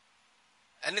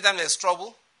 Anytime there's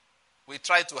trouble, we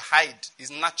try to hide. It's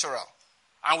natural.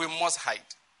 And we must hide.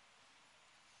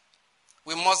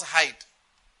 We must hide.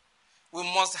 We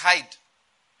must hide.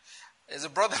 There's a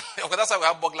brother. Okay, that's why we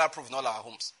have burglar proof in all our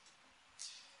homes.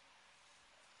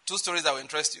 2 stories that will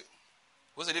interest you.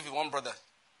 We used to live with one brother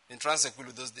in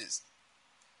Transequilu those days.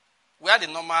 We had a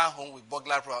normal home with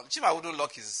burglar proof. Chima wouldn't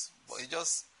lock his, but he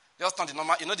just turned the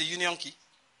normal, the union key,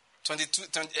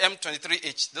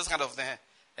 M23H, those kind of thing,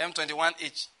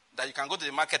 M21H, that you can go to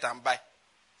the market and buy.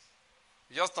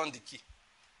 You just turn the key,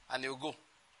 and you go.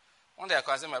 One day I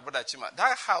can say, my brother Chima,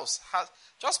 that house has,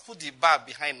 just put the bar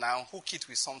behind now and hook it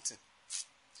with something.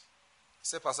 I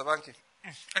say, Pastor Banky,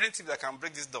 anything that can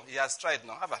break this door, he has tried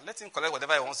now. Let him collect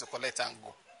whatever he wants to collect and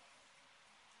go.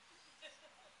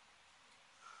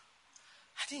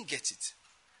 I didn't get it.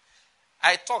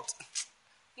 I talked.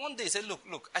 One day he said,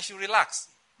 look, I should relax.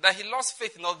 That he lost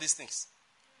faith in all these things.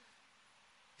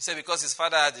 He said because his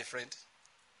father had a friend.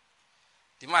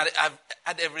 The man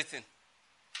had everything.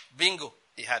 Bingo,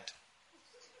 he had.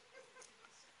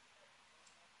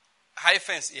 High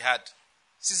fence, he had.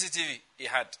 CCTV, he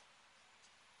had.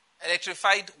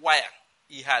 Electrified wire,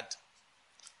 he had.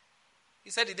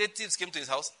 He said the day thieves came to his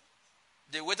house,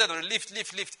 they waited on the lift,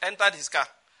 entered his car.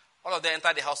 All of them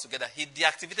entered the house together. He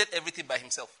deactivated everything by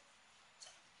himself.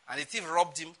 And the thief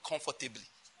robbed him comfortably.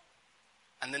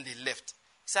 And then they left.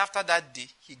 He said after that day,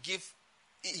 he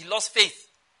lost faith.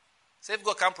 He said if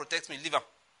God can't protect me, leave him.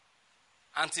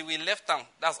 Until we left town,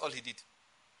 that's all he did.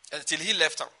 Until he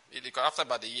left town. After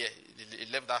about a year,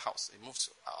 he left that house. He moved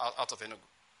out of Enugu.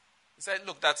 He said,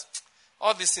 look,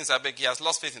 all these things, I beg, he has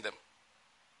lost faith in them.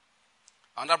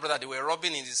 Another brother, they were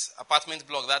robbing in his apartment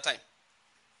block that time.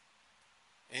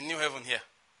 In New Haven here.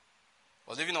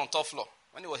 Was living on top floor.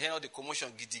 When he was hearing all the commotion,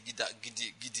 giddy.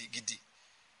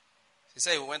 He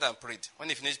said he went and prayed. When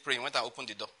he finished praying, he went and opened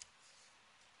the door.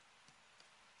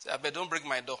 He said, I beg, don't break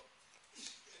my door.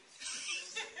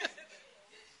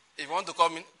 If you want to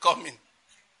come in.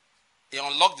 He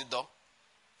unlocked the door,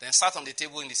 then sat on the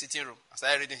table in the sitting room and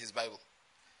started reading his Bible.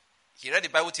 He read the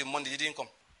Bible till Monday, he didn't come.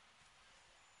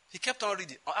 He kept on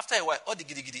reading. After a while, all the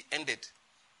giddy ended.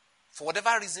 For whatever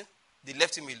reason, they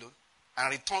left him alone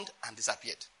and returned and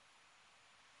disappeared.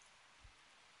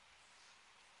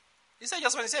 He said,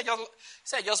 just pray.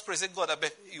 He said, God, I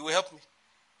beg, you will help me.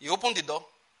 He opened the door,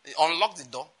 he unlocked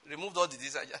the door, removed all the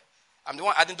desires. I'm the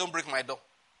one adding, don't break my door.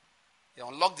 He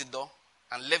unlocked the door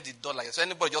and left the door like that. So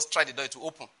anybody just tried the door to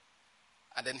open.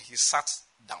 And then he sat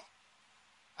down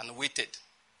and waited.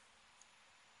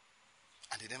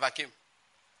 And they never came.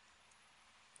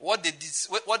 What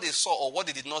they saw or what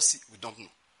they did not see, we don't know.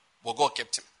 But God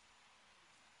kept him.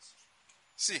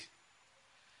 See,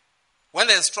 when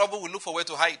there's trouble, we look for where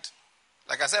to hide.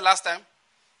 Like I said last time,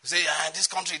 we say, this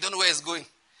country, you don't know where it's going.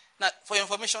 Now, for your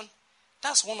information,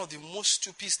 that's one of the most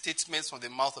stupid statements from the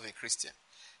mouth of a Christian.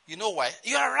 You know why?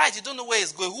 You are right, you don't know where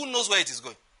it's going. Who knows where it is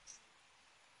going?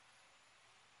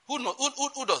 Who knows?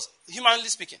 Who does? Humanly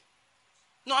speaking.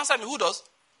 No, answer me, who does?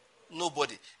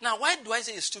 Nobody. Now, why do I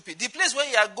say it's stupid? The place where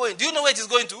you are going, do you know where it is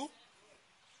going to?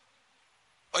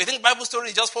 Or you think Bible story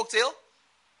is just folktale?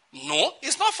 No,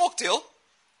 it's not folktale.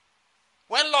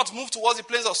 When Lot moved towards the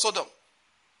plains of Sodom,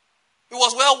 it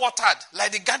was well watered,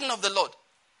 like the garden of the Lord.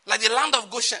 Like the land of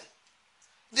Goshen.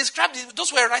 Described it, those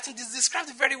who were writing this described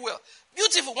it very well.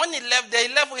 Beautiful. When he left there,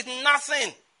 he left with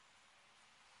nothing.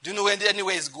 Do you know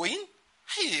anywhere he's going?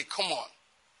 Hey, come on.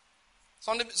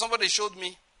 Somebody showed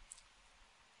me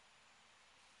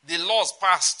the laws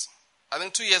passed, I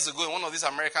think 2 years ago in one of these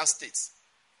American states.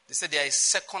 They said there is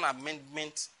Second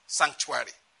Amendment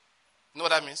sanctuary. You know what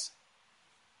that means?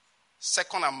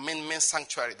 Second Amendment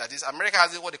sanctuary. That is, America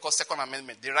has what they call Second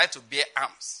Amendment. The right to bear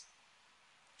arms,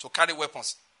 to carry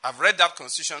weapons. I've read that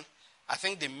constitution. I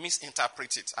think they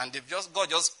misinterpret it. And God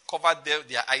just covered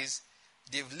their eyes.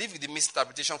 They've lived with the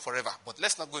misinterpretation forever. But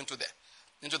let's not go into that.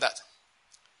 I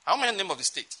don't remember the name of the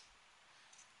state.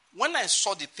 When I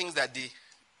saw the things that they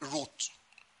wrote,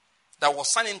 that was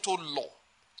signed into law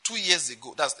 2 years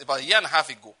ago, that's about a year and a half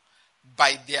ago,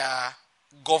 by their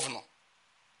governor,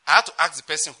 I had to ask the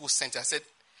person who sent it. I said,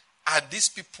 are these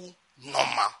people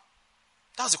normal?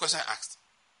 That was the question I asked.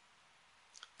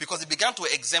 Because they began to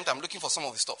exempt, I'm looking for some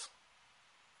of the stuff.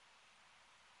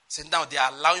 So now they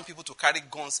are allowing people to carry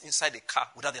guns inside the car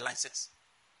without a license.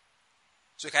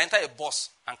 So you can enter a bus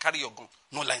and carry your gun,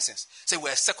 no license. Say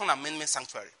we're a Second Amendment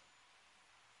sanctuary.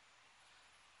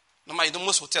 Normally, you know,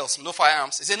 most hotels, no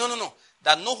firearms. They say, no.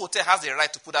 That no hotel has the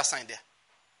right to put that sign there.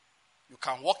 You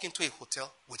can walk into a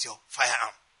hotel with your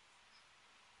firearm.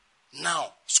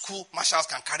 Now, school marshals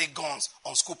can carry guns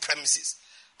on school premises.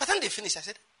 But then they finished. I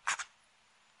said,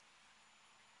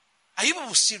 are you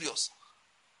people serious?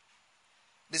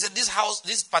 They said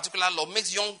this particular law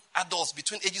makes young adults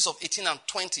between ages of 18 and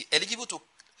 20 eligible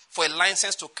for a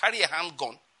license to carry a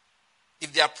handgun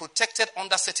if they are protected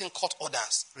under certain court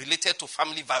orders related to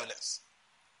family violence.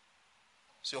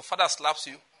 So your father slaps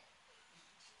you.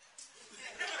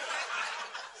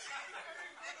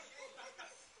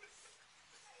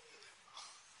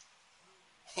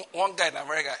 One guy in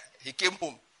America, he came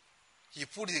home. He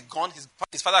put his gun,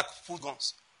 his father pulled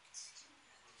guns.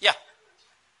 Yeah.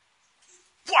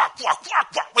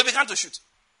 We began to shoot.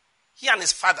 He and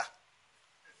his father.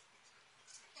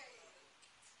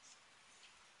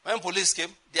 When police came,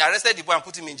 they arrested the boy and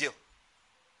put him in jail.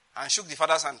 And shook the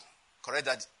father's hand. Correct,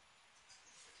 daddy.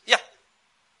 Yeah.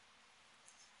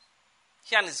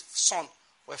 He and his son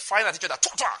were fighting at each other.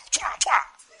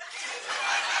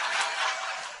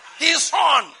 His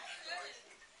son.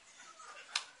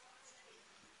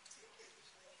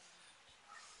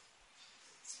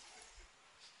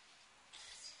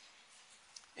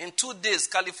 In 2 days,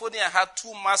 California had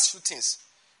 2 mass shootings.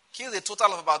 Killed a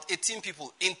total of about 18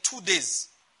 people in 2 days.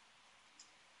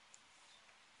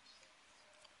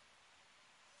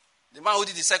 The man who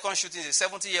did the second shooting is a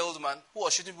 70-year-old man who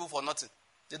was shooting people for nothing.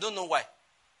 They don't know why.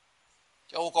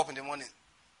 He woke up in the morning.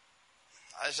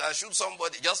 I shall shoot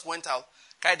somebody. Just went out,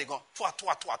 carried the gun. He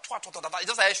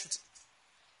just started shooting.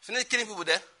 Finished killing people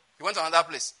there. He went to another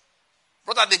place.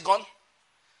 Brought out the gun.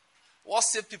 What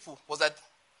saved people was that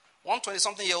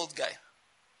 120-something-year-old guy.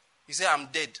 He said, I'm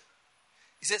dead.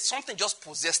 He said something just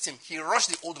possessed him. He rushed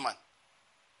the old man.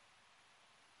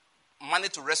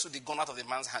 Managed to wrestle the gun out of the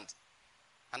man's hand.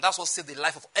 And that's what saved the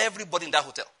life of everybody in that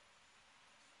hotel.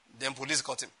 Then police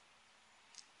caught him.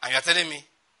 And you're telling me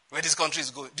where this country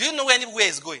is going. Do you know where anywhere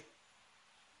is going?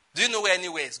 Do you know where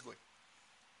anywhere is going?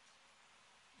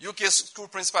 UK school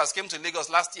principals came to Lagos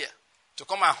last year to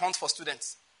come and hunt for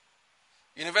students.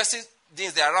 University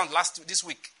deans, they are around this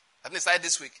week. I think they started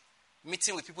this week.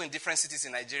 Meeting with people in different cities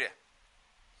in Nigeria.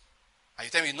 And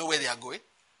you tell me you know where they are going?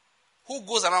 Who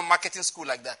goes around marketing school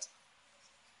like that?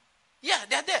 Yeah,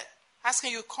 they're there.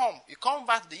 Asking you come. You come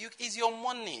back to the UK. It's your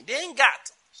money. They ain't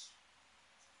got.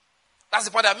 That's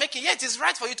the point I'm making. Yeah, it is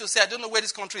right for you to say, I don't know where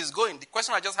this country is going. The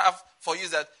question I just have for you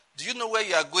is that, do you know where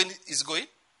you are going is going?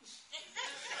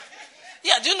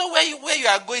 Yeah, do you know where you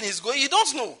are going is going? You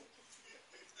don't know.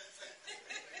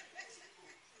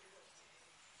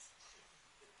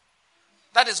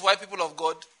 That is why, people of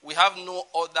God, we have no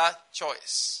other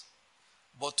choice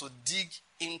but to dig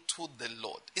into the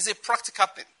Lord. It's a practical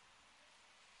thing.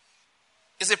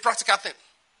 It's a practical thing.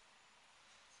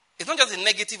 It's not just a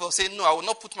negative of saying, no, I will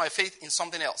not put my faith in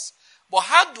something else. But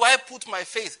how do I put my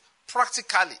faith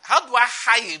practically? How do I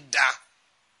hide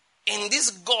in this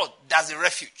God that's a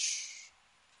refuge?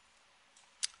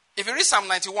 If you read Psalm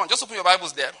 91, just open your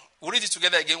Bibles there. We'll read it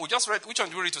together again. We just read, which one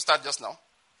did we read to start just now?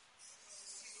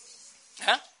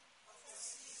 Huh?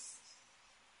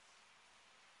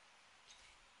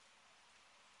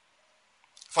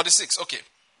 For the 6, okay.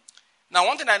 Now,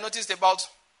 one thing I noticed about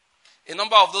a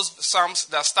number of those psalms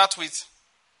that start with,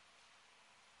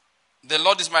 the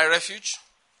Lord is my refuge.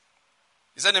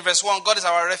 He said in verse 1, God is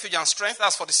our refuge and strength.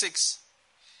 That's 46.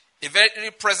 A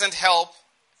very present help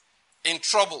in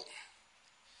trouble.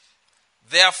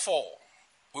 Therefore,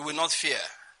 we will not fear,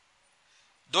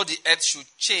 though the earth should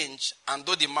change, and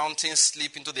though the mountains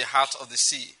slip into the heart of the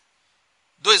sea,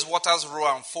 though its waters roar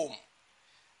and foam.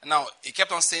 Now, he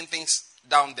kept on saying things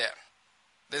down there.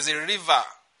 There's a river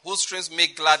whose streams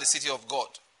make glad the city of God.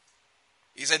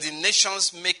 He said, the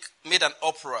nations made an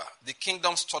uproar, the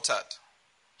kingdoms tottered.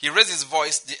 He raised his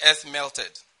voice, the earth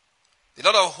melted. The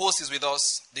Lord of hosts is with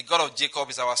us, the God of Jacob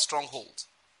is our stronghold.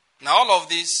 Now all of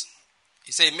this,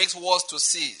 he said, it makes wars to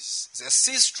cease. He says,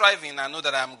 cease striving and know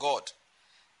that I am God.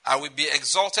 I will be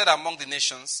exalted among the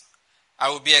nations. I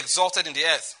will be exalted in the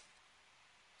earth.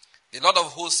 The Lord of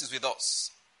hosts is with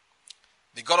us.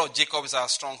 The God of Jacob is our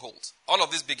stronghold. All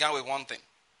of this began with one thing.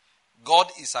 God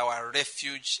is our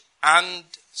refuge and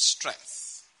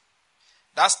strength.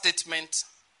 That statement,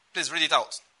 please read it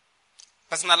out.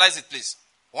 Personalize it, please.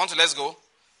 Let's go.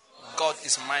 God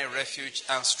is my refuge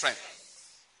and strength.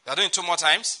 We are doing 2 more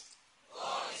times.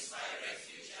 God is my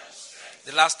refuge and strength.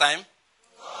 The last time.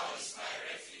 God is my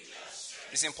refuge and strength.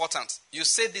 It's important. You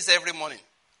say this every morning.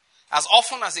 As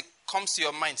often as it comes to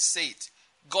your mind, say it.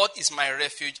 God is my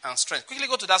refuge and strength. Quickly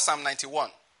go to that Psalm 91.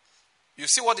 You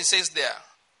see what it says there.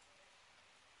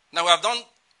 Now we are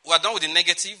done with the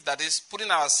negative, that is putting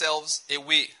ourselves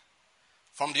away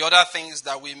from the other things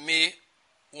that we may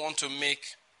want to make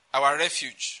our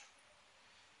refuge.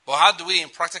 But how do we, in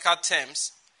practical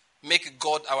terms, make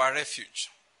God our refuge?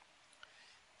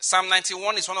 Psalm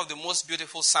 91 is one of the most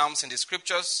beautiful psalms in the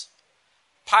scriptures,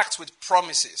 packed with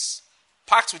promises,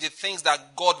 packed with the things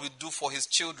that God will do for his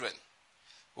children.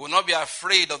 We will not be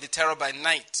afraid of the terror by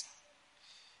night.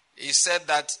 He said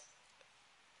that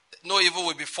no evil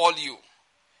will befall you.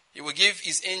 He will give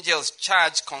his angels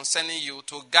charge concerning you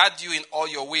to guard you in all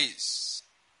your ways.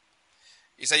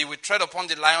 He said you will tread upon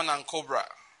the lion and cobra.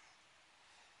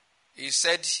 He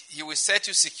said he will set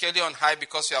you securely on high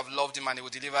because you have loved him, and he will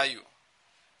deliver you.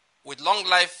 With long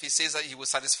life, he says that he will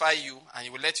satisfy you and he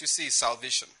will let you see his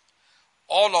salvation.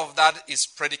 All of that is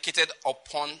predicated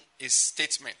upon his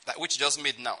statement, that which he just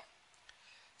made now.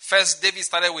 First, David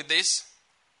started with this.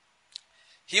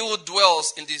 He who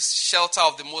dwells in the shelter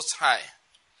of the Most High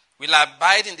will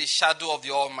abide in the shadow of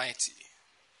the Almighty.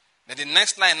 Then the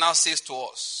next line now says to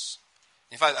us,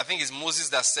 in fact, I think it's Moses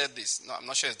that said this. No, I'm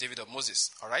not sure it's David or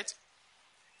Moses. All right?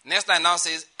 Next line now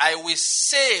says, I will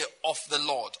say of the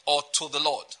Lord, or to the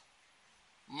Lord,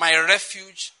 my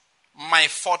refuge, my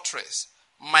fortress,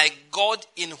 my God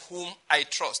in whom I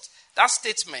trust. That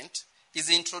statement is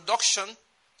the introduction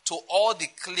to all the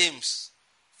claims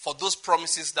for those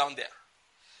promises down there.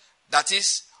 That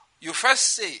is, you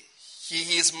first say,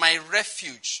 he is my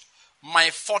refuge, my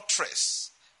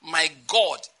fortress, my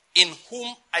God in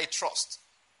whom I trust.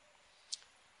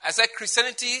 I said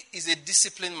Christianity is a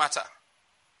discipline matter.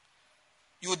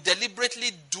 You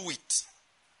deliberately do it.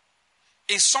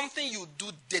 It's something you do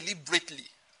deliberately.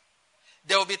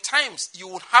 There will be times you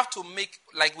would have to make,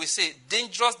 like we say,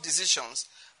 dangerous decisions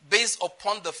based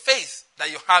upon the faith that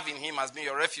you have in him as being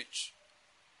your refuge.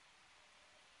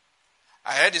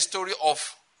 I heard the story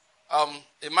of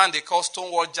a man they call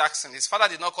Stonewall Jackson. His father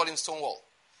did not call him Stonewall.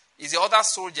 It's the other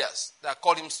soldiers that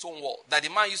called him Stonewall. That the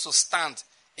man used to stand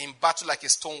in battle like a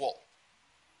Stonewall.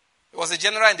 He was a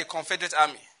general in the Confederate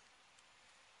Army.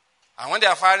 And when they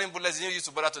are firing bullets, he used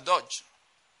to bother to dodge.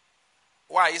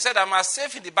 Why? He said, I'm as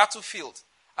safe in the battlefield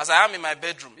as I am in my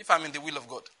bedroom if I'm in the will of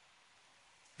God.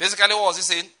 Basically, what was he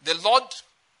saying? The Lord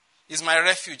is my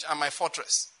refuge and my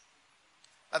fortress.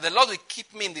 That the Lord will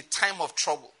keep me in the time of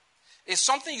trouble. It's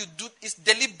something you do, it's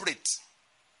deliberate.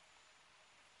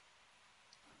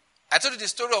 I told you the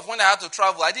story of when I had to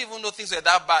travel. I didn't even know things were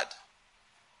that bad.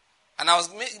 And I was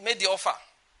made the offer.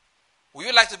 Would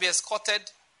you like to be escorted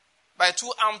by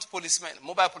 2 armed policemen,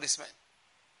 mobile policemen?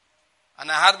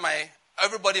 And I had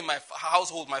everybody in my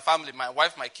household, my family, my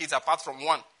wife, my kids, apart from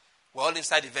one, were all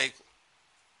inside the vehicle.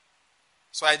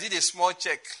 So I did a small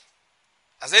check.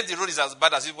 As if the road is as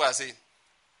bad as people are saying.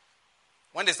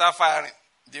 When they start firing,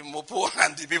 the mopo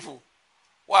and the people,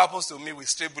 what happens to me with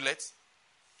stray bullets,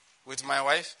 with my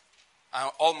wife, and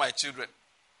all my children?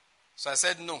 So I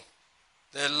said, no.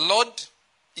 The Lord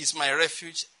is my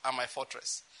refuge and my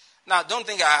fortress. Now, don't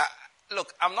think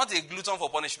look, I'm not a glutton for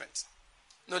punishment.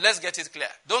 No, let's get it clear.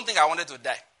 Don't think I wanted to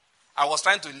die. I was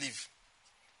trying to live.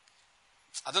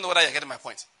 I don't know whether you're getting my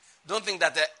point. Don't think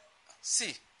that,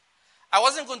 see, I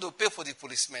wasn't going to pay for the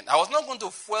policemen. I was not going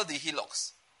to fuel the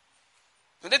Hilux.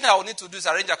 The only thing I would need to do is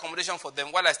arrange accommodation for them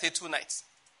while I stay 2 nights.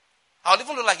 I would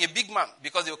even look like a big man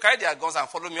because they will carry their guns and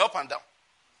follow me up and down.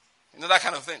 You know, that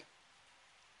kind of thing.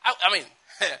 I mean,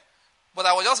 but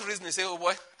I was just reasoning, say, oh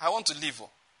boy, I want to live.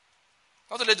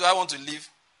 Not only do I want to live,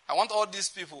 I want all these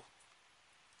people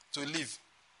to leave.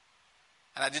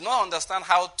 And I did not understand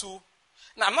how to.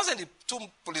 Now, I'm not saying the two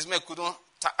policemen couldn't.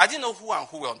 I didn't know who and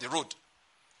who were on the road.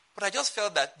 But I just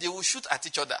felt that they will shoot at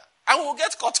each other. And we will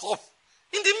get caught up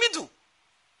in the middle. And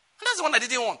that's the one I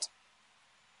didn't want.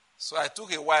 So I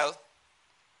took a while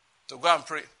to go and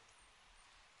pray.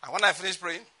 And when I finished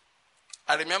praying,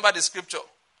 I remember the scripture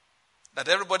that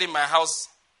everybody in my house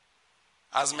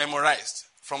has memorized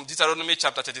from Deuteronomy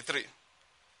chapter 33.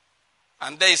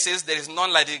 And there it says, there is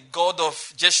none like the God of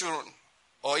Jeshurun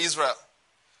or Israel,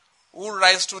 who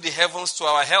rises through the heavens to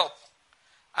our help,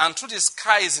 and through the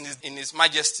skies in his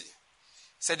majesty.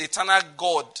 He said, the eternal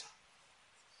God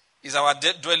is our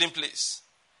dwelling place.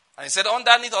 And he said,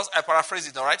 underneath us, I paraphrase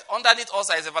it, all right? Underneath us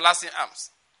are his everlasting arms.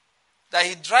 That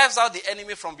he drives out the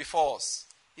enemy from before us.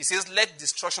 He says, let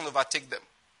destruction overtake them.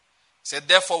 He said,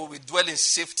 therefore we will dwell in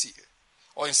safety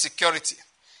or in security.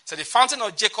 He said, the fountain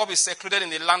of Jacob is secluded in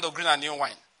the land of green and new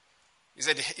wine. He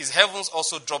said, his heavens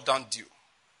also drop down dew.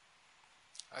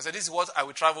 I said, this is what I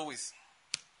will travel with.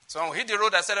 So when we hit the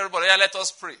road, I said, everybody, yeah, let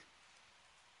us pray.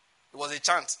 It was a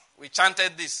chant. We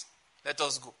chanted this. Let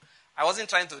us go. I wasn't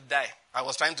trying to die. I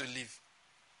was trying to live.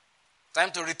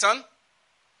 Time to return.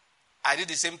 I did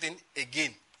the same thing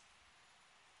again.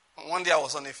 One day I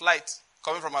was on a flight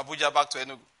coming from Abuja back to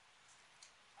Enugu.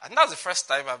 And that was the first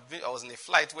time I was in a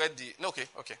flight where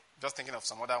okay. Just thinking of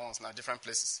some other ones now, different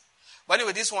places. But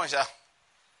anyway, this one,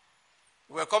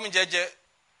 we were coming JJ.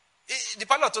 The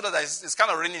pilot told us that it's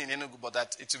kind of raining in Enugu, but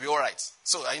that it will be all right.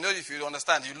 So I know if you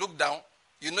understand, you look down,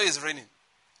 you know it's raining.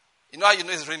 You know how you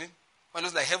know it's raining? When it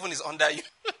looks like heaven is under you.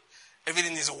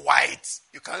 Everything is white.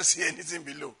 You can't see anything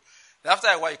below. And after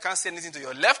a while, you can't see anything to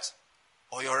your left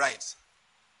or your right.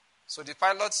 So the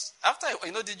pilots, after,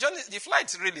 the journey, the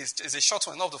flight really is a short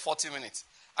one, not up to 40 minutes.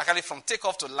 Actually, from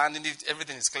takeoff to landing,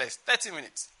 everything is clear. 30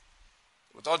 minutes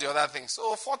with all the other things.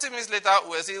 So 40 minutes later,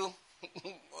 we're still,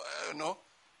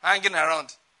 hanging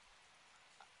around.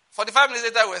 45 minutes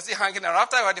later, we're still hanging around.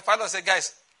 After a while, the pilot said,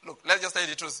 guys, look, let's just tell you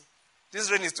the truth. This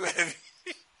rain is too heavy.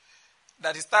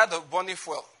 That he's tired of burning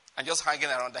fuel and just hanging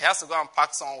around. That he has to go and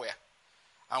park somewhere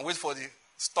and wait for the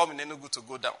storm in Enugu to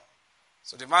go down.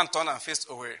 So the man turned and faced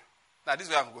Owerri. Now, this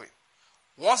is where I'm going.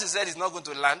 Once he said he's not going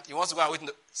to land, he wants to go and wait.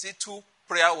 See two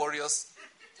prayer warriors.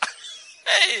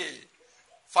 Hey,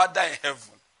 Father in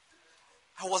heaven.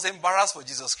 I was embarrassed for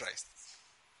Jesus Christ.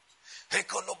 I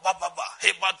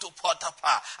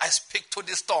speak to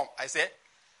the storm. I said,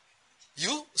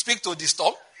 you speak to the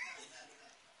storm?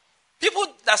 People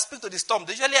that speak to the storm,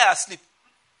 they usually are asleep.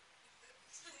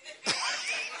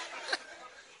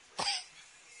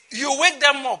 You wake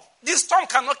them up. This storm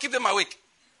cannot keep them awake.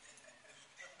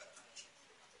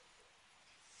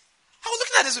 I was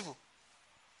looking at these people.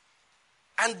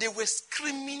 And they were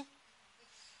screaming.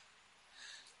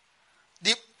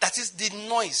 That is the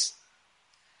noise.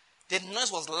 The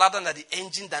noise was louder than the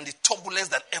engine, than the turbulence,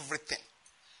 than everything.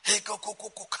 Hey,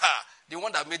 the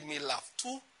one that made me laugh.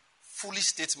 Two foolish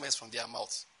statements from their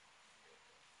mouths.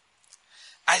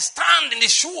 I stand in the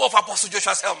shoe of Apostle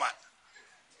Joshua Selman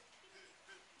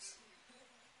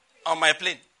on my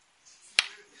plane.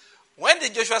 When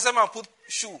did Joshua Selman put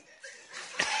shoe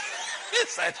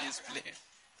inside his plane?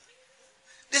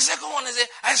 The second one is,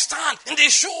 I stand in the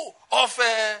shoe of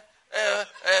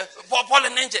Paul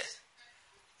Enenche.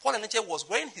 Paul Enenche was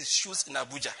wearing his shoes in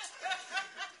Abuja.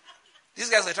 These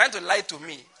guys were trying to lie to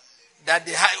me that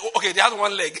they had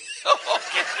one leg.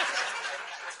 Okay.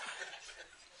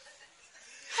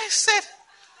 I said,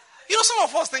 some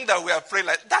of us think that we are praying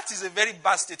like that is a very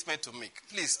bad statement to make.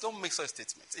 Please don't make such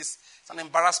statements. It's an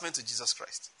embarrassment to Jesus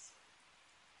Christ.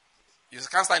 You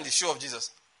can't stand in the shoe of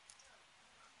Jesus.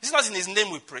 It's not in his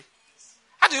name we pray.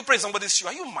 How do you pray in somebody's shoe?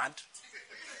 Are you mad?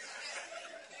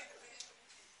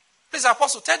 Please,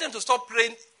 Apostle, tell them to stop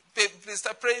praying. Please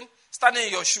start praying, standing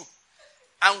in your shoe.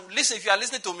 And listen, if you are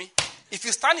listening to me, if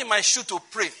you stand in my shoe to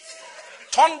pray,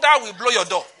 thunder will blow your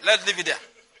door. Let's leave it there.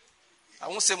 I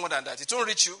won't say more than that. It won't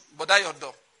reach you, but that's your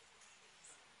door.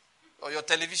 Or your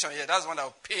television here. That's the one that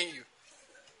will pain you.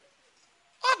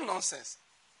 What nonsense.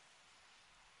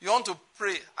 You want to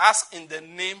pray, ask in the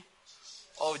name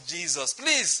of Jesus.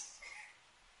 Please.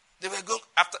 They were going,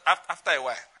 after a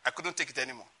while, I couldn't take it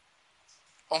anymore.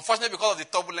 Unfortunately, because of the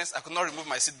turbulence, I could not remove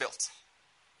my seatbelt.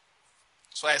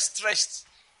 So I stretched.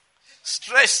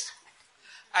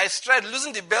 I stretched,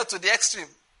 losing the belt to the extreme.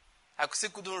 I still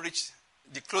couldn't reach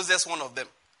the closest one of them.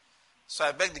 So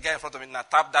I begged the guy in front of me, now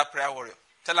tap that prayer warrior.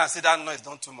 Tell him, see that noise,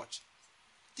 done too much.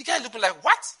 The guy looked like,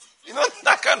 what?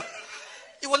 That kind of.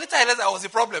 It was later I realized I was the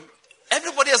problem.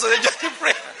 Everybody else was enjoying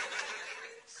prayer.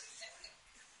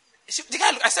 The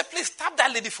guy, I said, please tap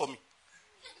that lady for me.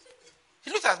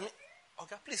 He looked at me.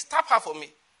 Okay, please tap her for me.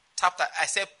 Tapped her. I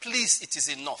said, please, it is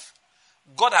enough.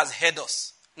 God has heard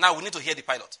us. Now we need to hear the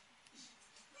pilot.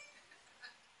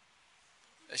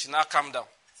 And she now calmed down.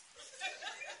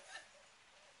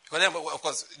 Because then, of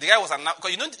course, the guy was announcing,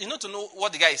 because you know to know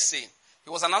what the guy is saying. He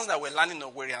was announcing that we're landing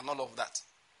on Owerri and all of that.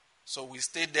 So we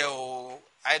stayed there,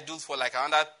 idled for like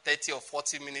another 30 or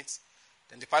 40 minutes.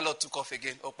 Then the pilot took off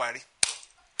again, Opari.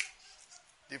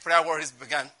 The prayer warriors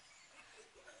began.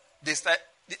 They started,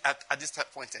 at this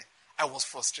point, I was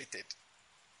frustrated.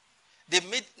 They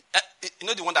made,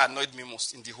 the one that annoyed me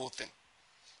most in the whole thing.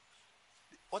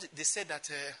 They said that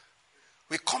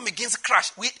we come against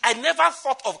crash. I never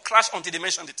thought of crash until they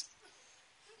mentioned it.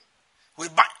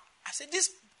 I said, these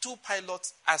two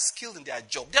pilots are skilled in their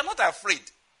job. They are not afraid.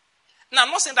 Now,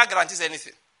 I'm not saying that guarantees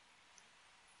anything.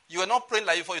 You were not praying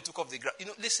like before you took off the ground.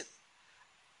 Listen.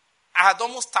 I had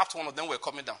almost tapped one of them. Were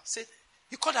coming down. Said,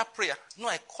 you call that prayer? No,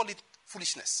 I call it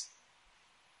foolishness.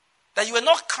 That you were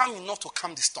not calm enough to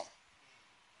calm the storm.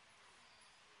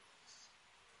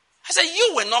 I said,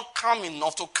 you were not calm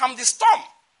enough to calm the storm.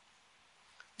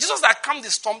 Jesus that calmed the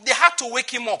storm, they had to wake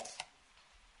him up.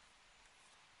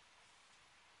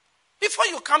 Before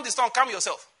you calm the storm, calm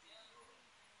yourself.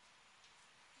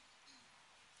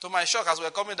 To my shock, as we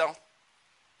were coming down,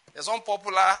 there's one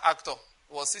popular actor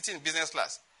who was sitting in business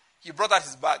class. He brought out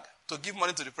his bag to give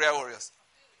money to the prayer warriors.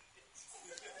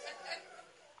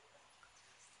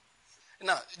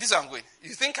 Now, this is where I'm going.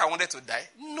 You think I wanted to die?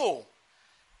 No.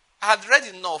 I had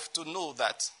read enough to know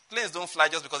that planes don't fly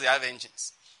just because they have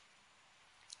engines.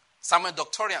 Samuel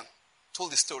Doctorian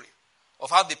told the story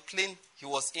of how the plane he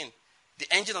was in, the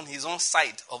engine on his own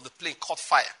side of the plane caught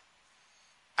fire.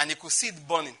 And he could see it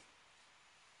burning.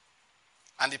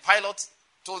 And the pilot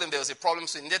told him there was a problem,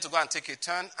 so he needed to go and take a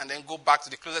turn and then go back to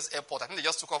the closest airport. I think they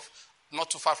just took off not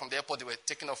too far from the airport they were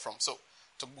taking off from. So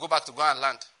to go back to go and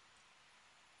land.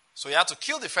 So he had to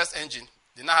kill the first engine.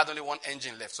 They now had only one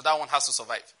engine left. So that one has to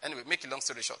survive. Anyway, make a long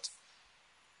story short.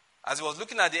 As he was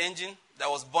looking at the engine that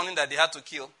was burning that they had to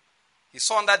kill, he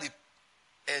saw under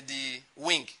the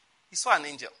wing, he saw an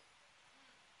angel.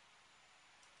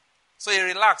 So he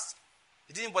relaxed.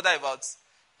 He didn't bother about,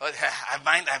 I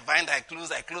bind, I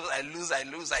close, I lose,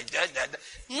 I judge.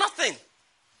 Nothing.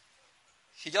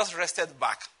 He just rested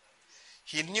back.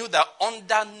 He knew that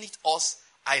underneath us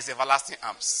are his everlasting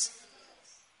arms.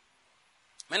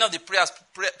 Many of the prayers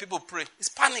people pray, it's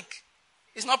panic.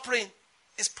 It's not praying.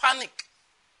 It's panic.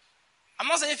 I'm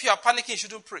not saying if you are panicking, you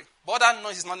shouldn't pray. But that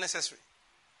noise is not necessary.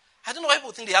 I don't know why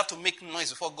people think they have to make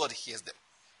noise before God hears them.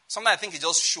 Sometimes I think it's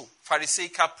just show.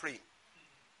 Pharisaical praying.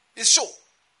 It's show.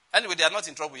 Anyway, they are not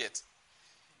in trouble yet.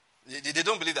 They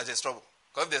don't believe that there's trouble.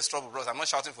 Because if there's trouble, bros, I'm not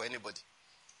shouting for anybody.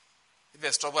 If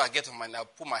there's trouble, I get on I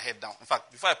put my head down. In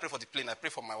fact, before I pray for the plane, I pray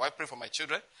for my wife, pray for my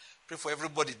children, pray for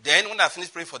everybody. Then when I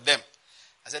finish praying for them,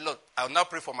 I said, Lord, I will now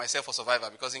pray for myself for survival.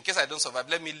 Because in case I don't survive,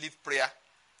 let me leave prayer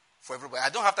for everybody. I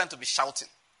don't have time to be shouting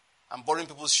and borrowing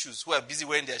people's shoes who are busy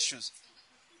wearing their shoes.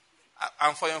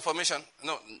 And for your information,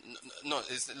 no,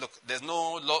 look, there's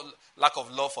no lack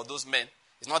of love for those men.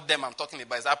 It's not them I'm talking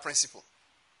about. It's that principle.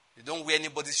 You don't wear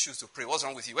anybody's shoes to pray. What's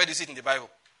wrong with you? Where do you see it in the Bible?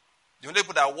 The only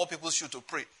people that wore people's shoes to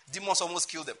pray, demons almost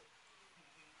killed them.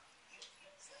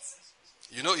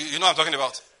 You know what I'm talking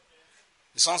about?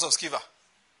 The sons of Sceva.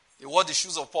 They wore the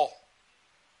shoes of Paul.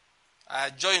 I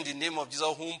join in the name of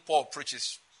Jesus whom Paul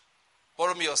preaches.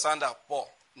 Borrow me your sandal, Paul.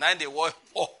 9 they wore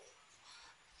Paul.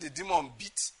 The demon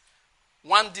beat.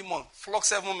 One demon flogged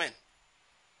 7 men.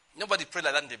 Nobody prayed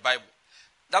like that in the Bible.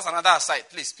 That's another aside.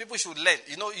 Please, people should learn.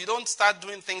 You don't start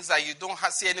doing things that you don't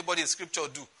see anybody in scripture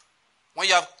do. When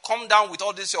you have come down with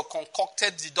all this, your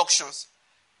concocted deductions,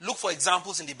 look for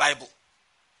examples in the Bible.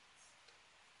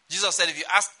 Jesus said, if you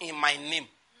ask in my name.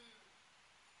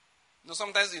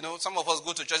 Sometimes, some of us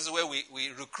go to churches where we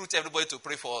recruit everybody to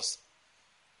pray for us.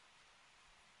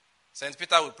 St.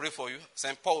 Peter will pray for you.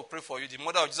 St. Paul will pray for you. The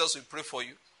mother of Jesus will pray for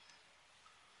you.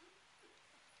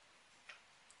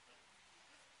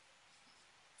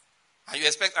 And you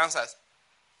expect answers.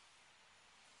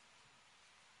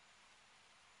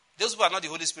 Those people are not the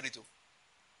Holy Spirit too.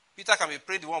 Peter can be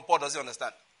prayed the one Paul doesn't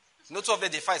understand. Two of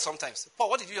them they fight sometimes. Paul,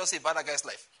 what did you just say about that guy's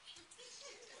life?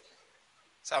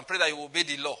 So I'm praying that he will obey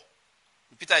the law.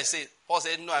 And Peter is saying, Paul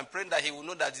said, no, I'm praying that he will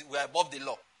know that we are above the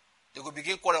law. They will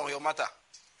begin quarreling on your matter.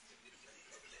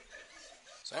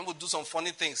 So I'm going to do some funny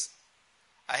things.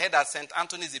 I heard that St.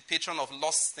 Anthony is the patron of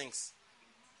lost things.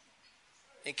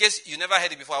 In case you never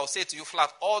heard it before, I will say to you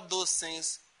flat, all those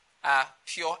things are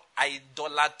pure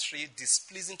idolatry,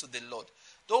 displeasing to the Lord.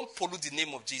 Don't pollute the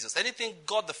name of Jesus. Anything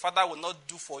God the Father will not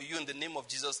do for you in the name of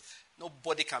Jesus,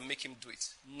 nobody can make him do it.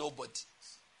 Nobody.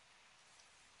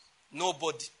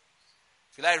 Nobody.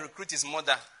 If you like, recruit his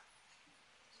mother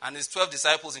and his 12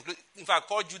 disciples, including, in fact,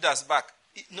 call Judas back.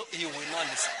 He will not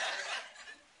listen.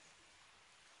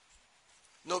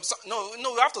 No,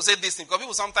 we have to say this thing because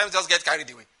people sometimes just get carried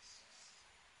away.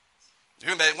 You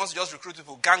think that once you just recruit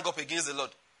people, gang up against the Lord,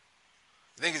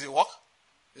 you think it will work?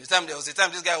 There was a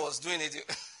time this guy was doing it.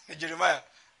 Jeremiah,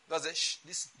 God said, "Shh,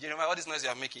 Jeremiah, all this noise you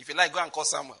are making. If you like, go and call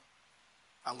Samuel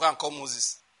and go and call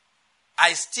Moses.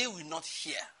 I still will not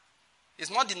hear."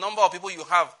 It's not the number of people you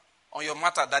have on your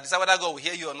matter that decide whether God will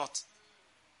hear you or not.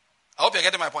 I hope you're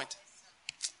getting my point.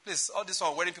 Please, all this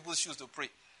one wearing people's shoes to pray.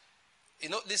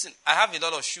 Listen, I have a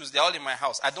lot of shoes. They're all in my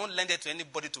house. I don't lend it to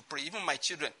anybody to pray. Even my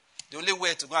children, they only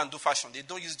wear it to go and do fashion. They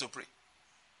don't use it to pray.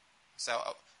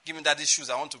 So, give me daddy's shoes.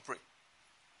 I want to pray.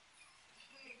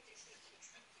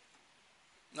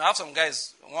 Now, I have some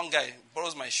guys. One guy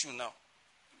borrows my shoe now.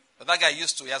 But that guy he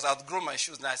has outgrown my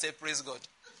shoes. Now I say, praise God.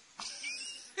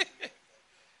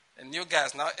 A new guy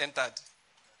has now entered.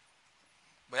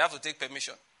 But you have to take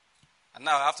permission. And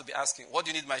now I have to be asking, what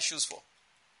do you need my shoes for?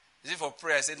 Is it for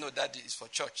prayer? I said, no, daddy, it's for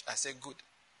church. I said, good.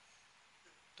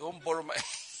 Don't borrow my...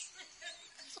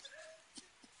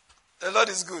 The Lord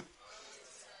is good.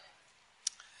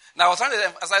 Now, I was trying to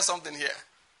emphasize something here.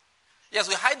 Yes,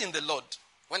 we hide in the Lord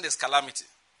when there's calamity.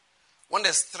 When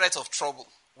there's threat of trouble,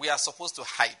 we are supposed to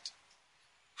hide.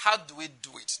 How do we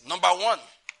do it? Number one,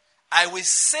 I will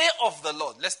say of the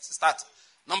Lord. Let's start.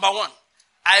 Number one,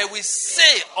 I will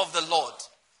say of the Lord.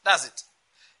 That's it.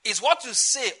 It's what you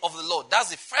say of the Lord. That's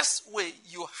the first way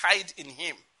you hide in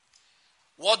him.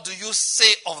 What do you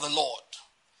say of the Lord?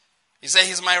 He said,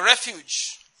 he's my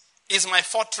refuge. He's my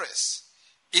fortress.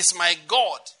 He's my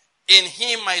God. In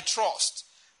him I trust.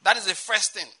 That is the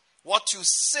first thing. What you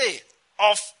say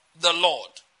of the Lord.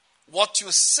 What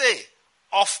you say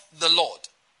of the Lord.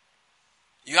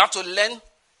 You have to learn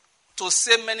to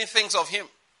say many things of him.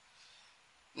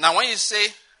 Now, when you say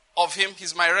of him,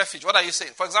 he's my refuge, what are you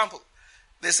saying? For example,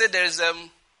 they say there is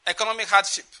economic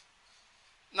hardship.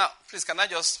 Now, please, can I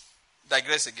just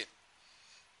digress again?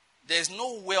 There is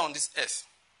nowhere on this earth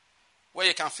where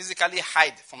you can physically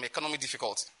hide from economic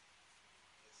difficulty.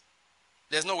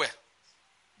 There's nowhere.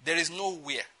 There is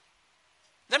nowhere.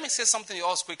 Let me say something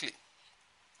else quickly.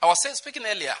 I was speaking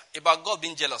earlier about God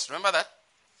being jealous. Remember that?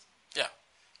 Yeah.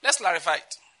 Let's clarify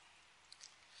it.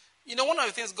 One of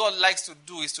the things God likes to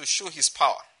do is to show his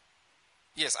power.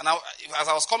 Yes, and as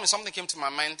I was coming, something came to my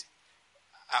mind.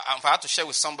 I had to share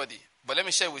with somebody, but let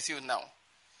me share with you now.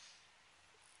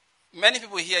 Many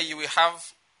people here,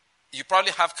 you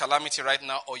probably have calamity right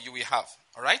now, or you will have.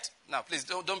 All right? Now, please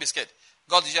don't be scared.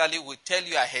 God usually will tell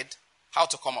you ahead how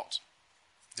to come out.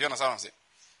 Do you understand what I'm saying?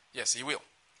 Yes, he will.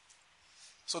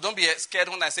 So don't be scared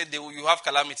when I say you have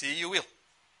calamity. You will.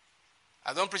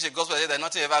 I don't preach a gospel that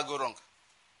nothing ever go wrong.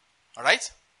 All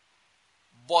right?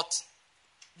 But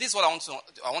this is what I want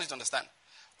you to understand.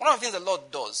 One of the things the Lord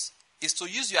does is to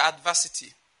use your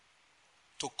adversity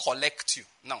to collect you.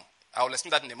 Now, I will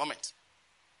explain that in a moment.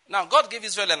 Now, God gave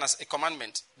Israel a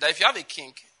commandment that if you have a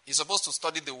king, he's supposed to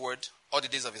study the word all the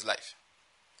days of his life.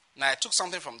 Now, I took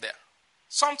something from there.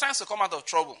 Sometimes to come out of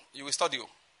trouble, you will study.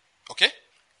 Okay?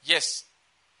 Yes.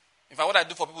 In fact, what I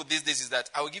do for people these days is that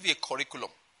I will give you a curriculum.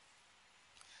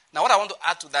 Now, what I want to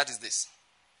add to that is this.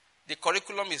 The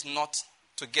curriculum is not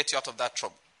to get you out of that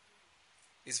trouble.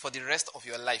 It's for the rest of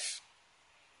your life.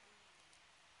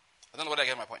 I don't know whether I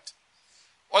get my point.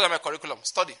 What is my curriculum?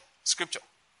 Study. Scripture.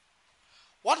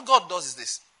 What God does is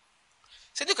this.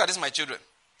 Say, look at this, my children.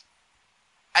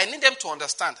 I need them to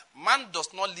understand, man does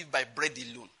not live by bread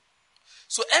alone.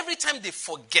 So every time they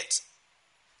forget,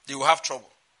 they will have trouble.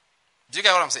 Do you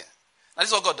get what I'm saying? Now, this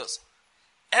is what God does.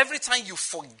 Every time you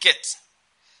forget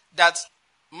that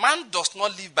man does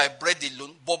not live by bread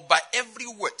alone, but by every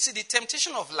word. See, the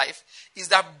temptation of life is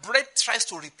that bread tries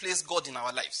to replace God in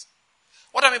our lives.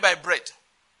 What do I mean by bread?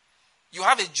 You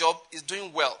have a job, it's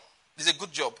doing well. It's a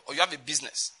good job. Or you have a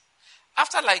business.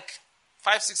 After like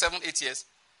 5, 6, 7, 8 years,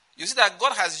 you see that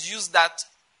God has used that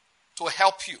to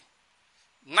help you.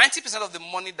 90% of the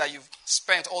money that you've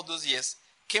spent all those years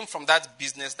came from that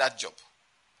business, that job.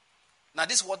 Now,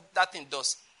 this is what that thing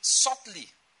does. Subtly,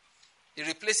 it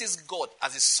replaces God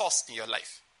as a source in your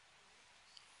life.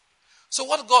 So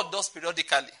what God does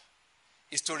periodically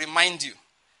is to remind you,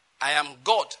 I am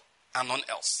God and none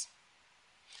else.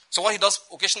 So what he does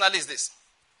occasionally is this.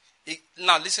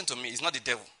 Now listen to me, he's not the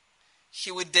devil.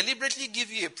 He will deliberately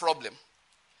give you a problem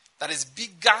that is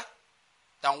bigger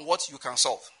than what you can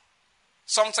solve.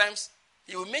 Sometimes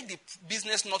he will make the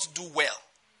business not do well.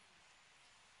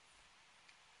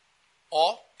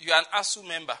 Or you are an ASU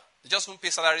member. They just won't pay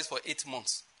salaries for 8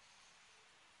 months.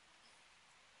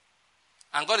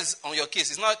 And God is on your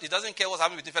case. He doesn't care what's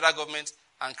happening with the federal government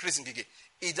and Chris Ngige.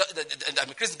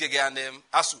 Chris Ngige and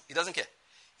ASU. He doesn't care.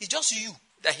 It's just you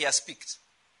that he has picked.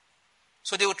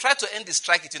 So they will try to end the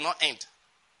strike. It will not end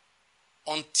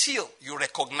until you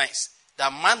recognize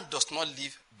that man does not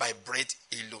live by bread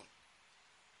alone.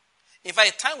 In fact,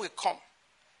 a time will come,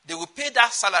 they will pay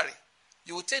that salary.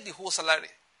 You will take the whole salary.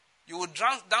 You will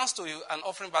dance to you an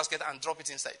offering basket and drop it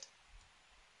inside.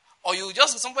 Or you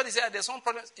just, somebody say, there's some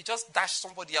problem, you just dash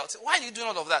somebody out. Say, why are you doing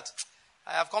all of that?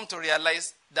 I have come to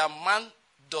realize that man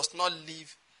does not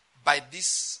live by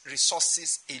these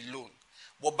resources alone,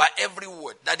 but by every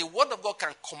word. That the word of God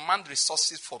can command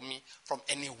resources for me from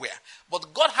anywhere.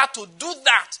 But God had to do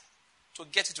that to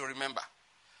get you to remember.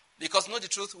 Because know the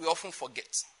truth, we often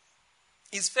forget.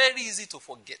 It's very easy to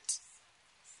forget.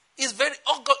 It's very,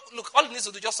 all you need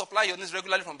to do is just supply your needs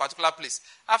regularly from a particular place.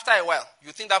 After a while,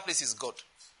 you think that place is God.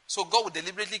 So God will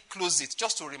deliberately close it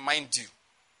just to remind you.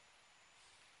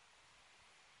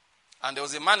 And there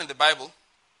was a man in the Bible,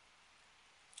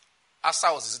 Asa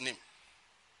was his name.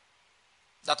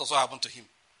 That also happened to him.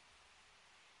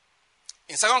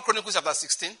 In 2 Chronicles chapter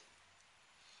 16,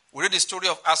 we read the story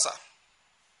of Asa.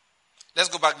 Let's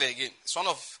go back there again. It's one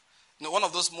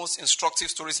of those most instructive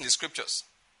stories in the scriptures.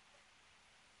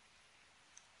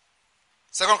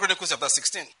 2 Chronicles chapter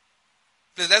 16.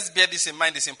 Please, let's bear this in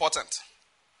mind. It's important.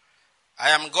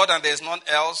 I am God and there is none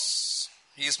else.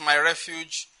 He is my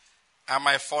refuge and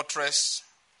my fortress.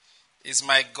 He is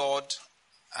my God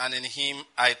and in him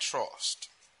I trust.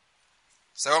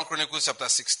 2 Chronicles chapter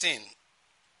 16.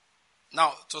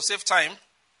 Now, to save time,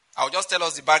 I'll just tell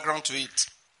us the background to it.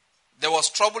 There was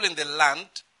trouble in the land.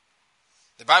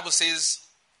 The Bible says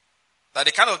that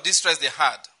the kind of distress they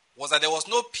had was that there was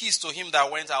no peace to him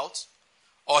that went out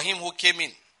or him who came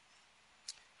in.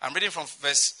 I'm reading from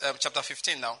chapter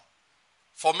 15 now.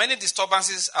 For many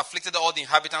disturbances afflicted all the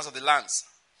inhabitants of the lands.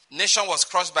 Nation was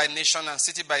crushed by nation and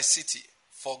city by city,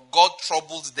 for God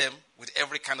troubled them with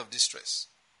every kind of distress.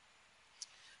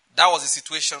 That was the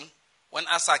situation when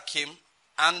Asa came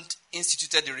and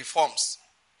instituted the reforms.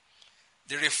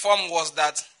 The reform was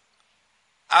that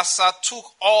Asa took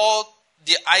all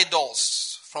the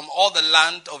idols from all the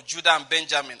land of Judah and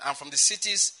Benjamin and from the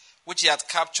cities which he had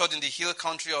captured in the hill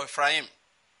country of Ephraim.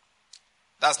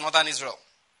 That's northern Israel.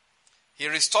 He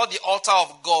restored the altar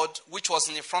of God which was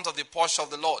in the front of the porch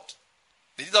of the Lord.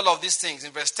 They did all of these things.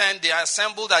 In verse 10, they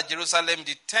assembled at Jerusalem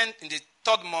in the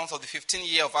third month of the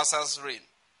 15th year of Asa's reign.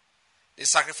 They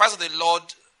sacrificed to the Lord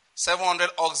 700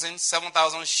 oxen,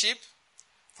 7,000 sheep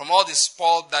from all the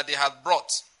spoil that they had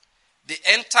brought. They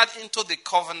entered into the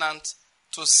covenant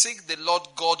to seek the Lord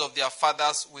God of their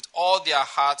fathers with all their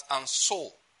heart and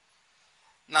soul.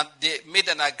 Now, they made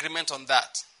an agreement on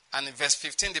that. And in verse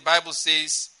 15, the Bible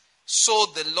says, so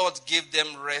the Lord gave them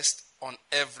rest on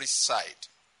every side.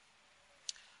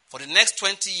 For the next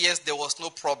 20 years, there was no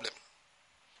problem.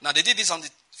 Now, they did this in the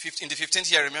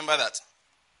 15th year, remember that.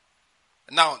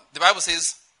 Now, the Bible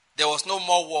says there was no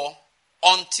more war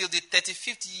until the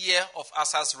 35th year of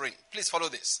Asa's reign. Please follow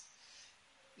this.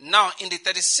 Now, in the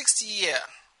 36th year,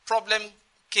 problem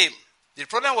came. The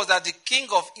problem was that the king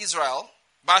of Israel,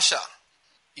 Baasha,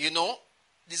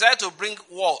 decided to bring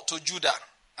war to Judah.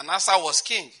 And Asa was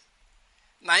king.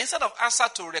 Now, instead of Asa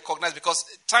to recognize, because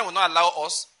time will not allow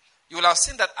us, you will have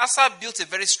seen that Asa built a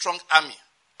very strong army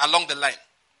along the line.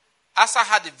 Asa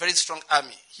had a very strong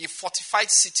army. He fortified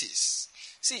cities.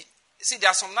 See, there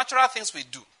are some natural things we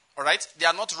do, all right? They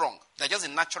are not wrong. They are just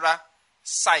the natural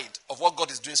side of what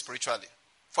God is doing spiritually.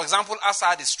 For example, Asa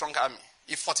had a strong army.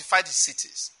 He fortified his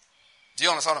cities. Do you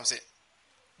understand what I'm saying?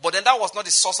 But then that was not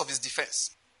the source of his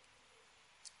defense.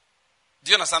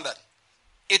 Do you understand that?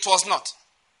 It was not.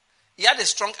 He had a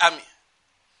strong army.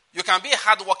 You can be a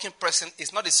hard-working person.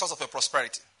 It's not the source of your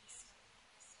prosperity.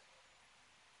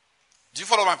 Do you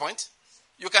follow my point?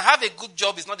 You can have a good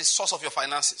job. It's not the source of your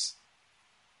finances.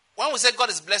 When we say God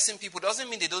is blessing people, it doesn't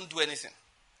mean they don't do anything.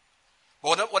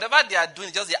 But whatever they are doing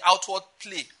is just the outward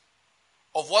play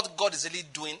of what God is really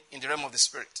doing in the realm of the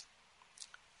spirit.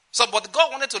 So, but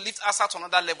God wanted to lift us out to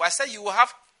another level. I said you will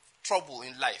have trouble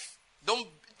in life. The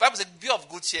Bible says, be of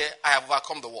good cheer, I have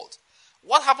overcome the world.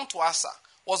 What happened to Asa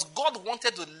was God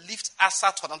wanted to lift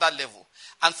Asa to another level.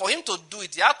 And for him to do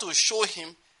it, he had to show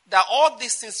him that all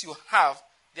these things you have,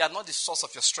 they are not the source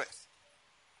of your strength.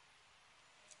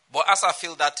 But Asa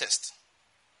failed that test.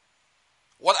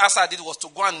 What Asa did was to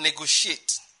go and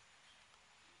negotiate.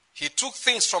 He took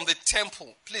things from the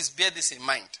temple. Please bear this in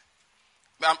mind.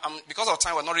 Because of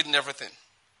time, we're not reading everything.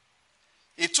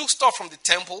 He took stuff from the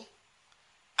temple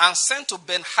and sent to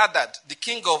Ben-Hadad, the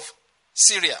king of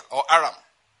Syria or Aram.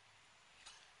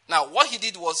 Now, what he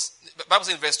did was, the Bible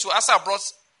says in verse 2, Asa brought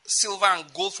silver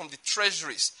and gold from the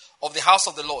treasuries of the house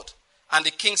of the Lord and the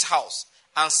king's house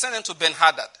and sent them to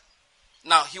Ben-Hadad.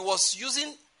 Now, he was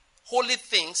using holy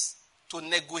things to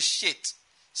negotiate.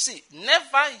 See,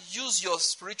 never use your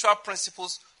spiritual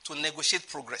principles to negotiate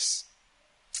progress.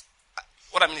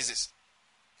 What I mean is this.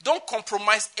 Don't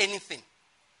compromise anything.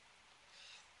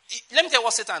 Let me tell you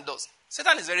what Satan does.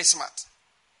 Satan is very smart.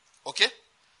 Okay?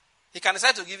 He can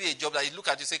decide to give you a job that you look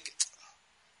at you say,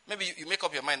 maybe you make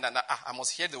up your mind that I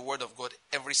must hear the word of God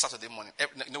every Saturday morning.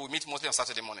 We meet mostly on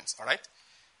Saturday mornings, all right?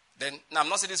 Then, now I'm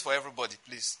not saying this for everybody,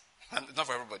 please. Not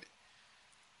for everybody.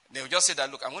 They will just say that,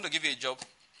 look, I'm going to give you a job.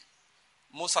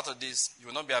 Most Saturdays, you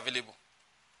will not be available.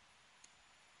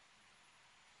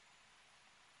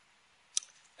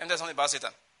 And there's something about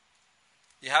Satan.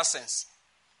 He has sense.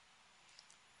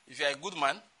 If you are a good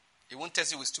man, he won't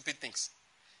test you with stupid things.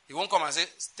 He won't come and say,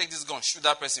 take this gun, shoot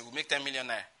that person, we'll make 10 million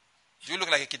naira. Do you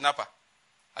look like a kidnapper?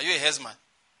 Are you a herdsman?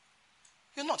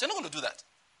 You're not. You're not going to do that.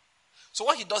 So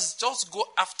what he does is just go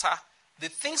after the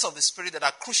things of the spirit that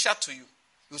are crucial to you.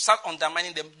 You start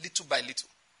undermining them little by little.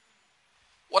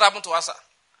 What happened to Asa?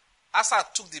 Asa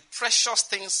took the precious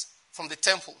things from the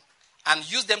temple and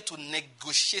used them to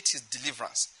negotiate his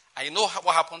deliverance. And you know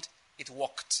what happened? It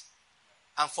worked.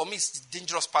 And for me, it's the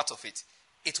dangerous part of it.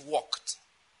 It worked.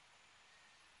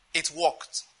 It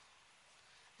worked.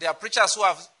 There are preachers who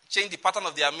have changed the pattern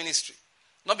of their ministry.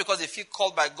 Not because they feel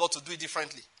called by God to do it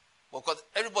differently. But because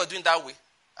everybody doing that way.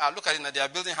 Look at it now. They are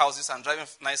building houses and driving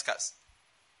nice cars.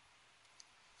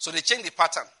 So they change the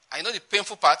pattern. And you know the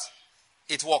painful part?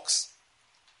 It works.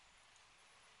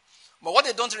 But what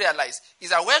they don't realize is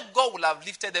that where God will have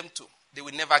lifted them to, they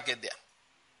will never get there.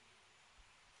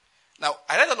 Now,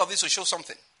 I read all of this to show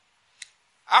something.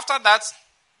 After that,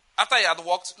 after he had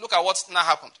walked, look at what now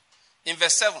happened. In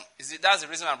verse 7, that's the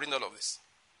reason I'm reading all of this.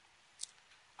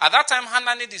 At that time,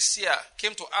 Hanani the seer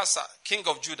came to Asa, king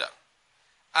of Judah,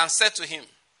 and said to him,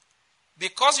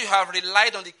 because you have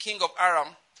relied on the king of Aram,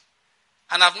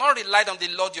 and have not relied on the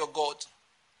Lord your God,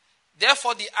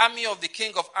 therefore the army of the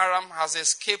king of Aram has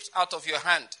escaped out of your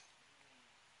hand.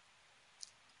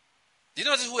 Did you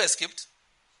notice who escaped?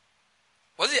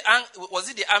 Was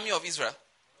it the army of Israel?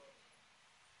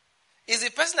 It's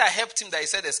the person that helped him that he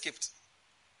said escaped.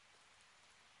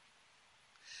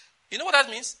 You know what that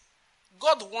means?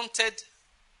 God wanted,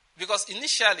 because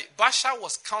initially Baasha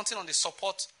was counting on the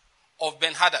support of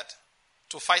Ben-Hadad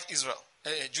to fight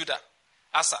Judah,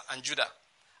 Asa and Judah.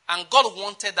 And God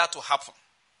wanted that to happen.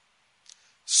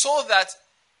 So that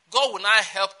God will now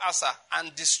help Asa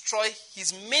and destroy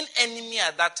his main enemy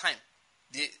at that time,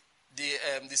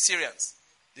 the Syrians,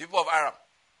 the people of Aram,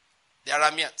 the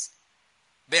Arameans.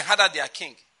 Ben-Hadad, their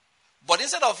king. But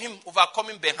instead of him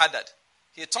overcoming Ben-Hadad,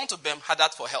 he turned to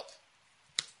Ben-Hadad for help.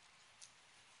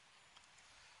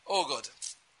 Oh God.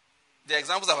 The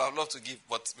examples I would love to give,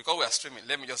 but because we are streaming,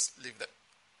 let me just leave them.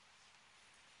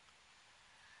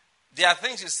 There are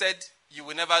things you said you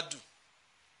will never do.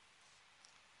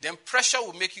 Then pressure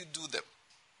will make you do them.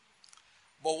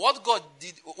 But what God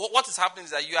did, what is happening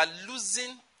is that you are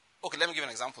losing. Okay, let me give an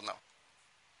example now.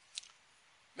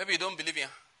 Maybe you don't believe in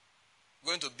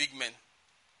going to big men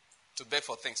to beg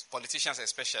for things, politicians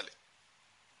especially.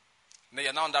 Then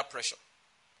you're now under pressure.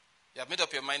 You have made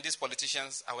up your mind, these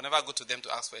politicians, I will never go to them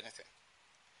to ask for anything.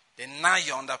 Then now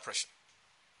you're under pressure.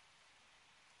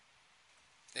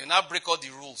 They will now break all the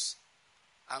rules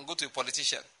and go to a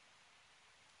politician.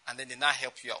 And then they now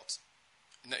help you out.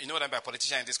 You know what I mean by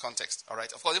politician in this context, all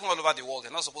right? Of course, even all over the world,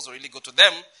 you're not supposed to really go to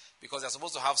them because they're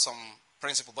supposed to have some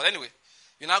principle. But anyway,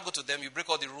 you now go to them, you break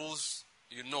all the rules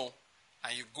you know,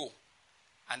 and you go.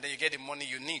 And then you get the money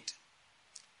you need.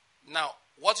 Now,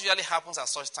 what usually happens at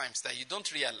such times that you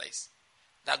don't realize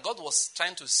that God was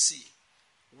trying to see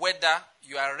whether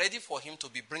you are ready for him to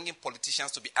be bringing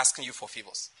politicians to be asking you for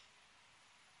favors.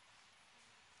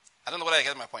 I don't know whether I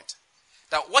get my point.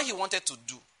 That what he wanted to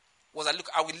do was that, look,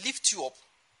 I will lift you up.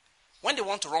 When they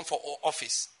want to run for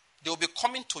office, they will be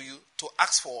coming to you to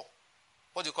ask for,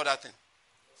 what do you call that thing?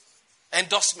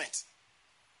 Endorsement.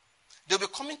 They'll be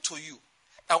coming to you.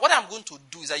 Now, what I'm going to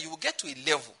do is that you will get to a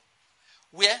level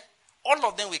where all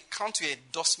of them will count your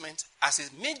endorsement as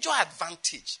a major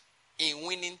advantage in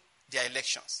winning their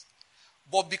elections.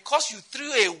 But because you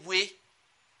threw away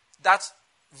that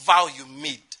vow you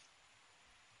made,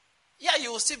 yeah,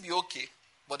 you will still be okay.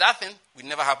 But that thing will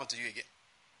never happen to you again.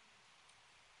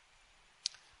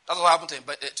 That's what happened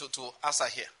to Asa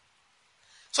here.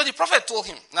 So the prophet told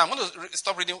him, now I'm going to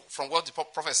stop reading from what the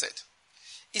prophet said.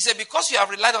 He said, because you have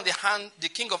relied on the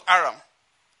king of Aram,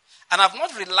 and have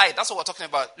not relied, that's what we're talking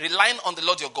about, relying on the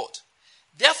Lord your God.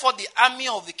 Therefore, the army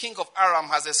of the king of Aram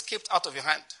has escaped out of your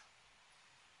hand.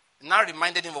 Now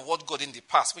reminded him of what God did in the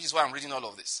past, which is why I'm reading all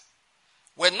of this.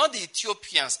 Were not the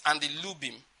Ethiopians and the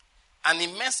Lubim an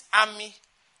immense army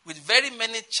with very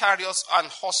many chariots and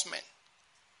horsemen?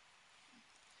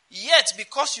 Yet,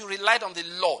 because you relied on the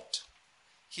Lord,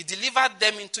 he delivered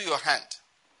them into your hand.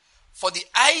 For the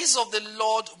eyes of the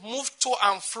Lord move to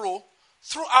and fro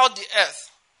throughout the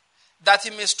earth, that he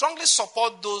may strongly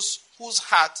support those whose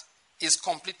heart is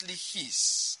completely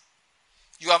his.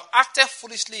 You have acted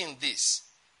foolishly in this.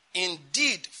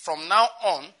 Indeed, from now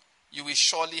on, you will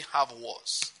surely have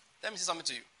wars. Let me say something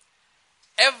to you.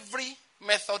 Every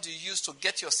method you use to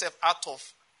get yourself out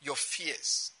of your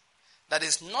fears, that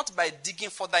is not by digging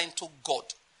further into God,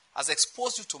 has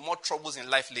exposed you to more troubles in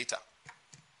life later.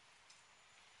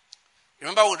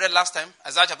 Remember we read last time,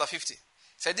 Isaiah chapter 50. It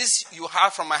said, this you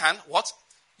have from my hand, what?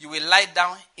 You will lie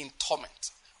down in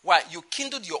torment. Why? You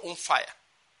kindled your own fire.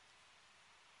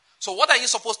 So what are you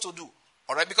supposed to do?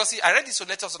 All right, because I read this to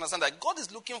let us understand that God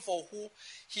is looking for who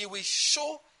he will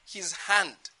show his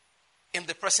hand in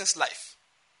the person's life.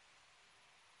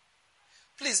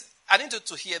 Please, I need you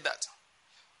to hear that.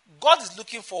 God is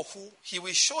looking for who he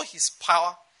will show his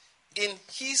power in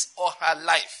his or her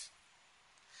life.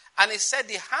 And he said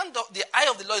the eye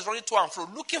of the Lord is running to and fro,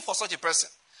 looking for such a person.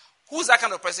 Who is that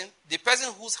kind of person? The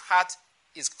person whose heart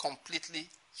is completely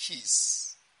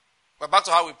his. We're back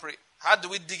to how we pray. How do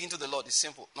we dig into the Lord? It's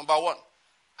simple. Number one,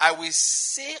 I will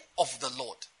say of the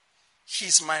Lord, he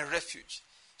is my refuge.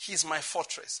 He is my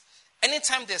fortress.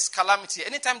 Anytime there's calamity,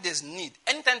 anytime there's need,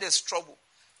 anytime there's trouble,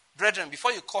 brethren,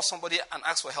 before you call somebody and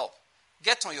ask for help,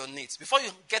 get on your knees. Before you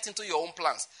get into your own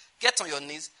plans, get on your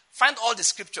knees, find all the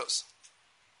scriptures,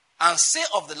 and say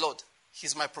of the Lord,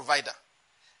 he's my provider.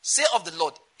 Say of the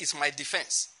Lord, is my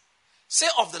defense. Say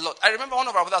of the Lord. I remember one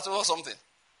of our brothers told us something.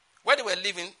 Where they were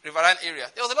living, Riverine area,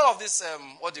 there was a lot of this,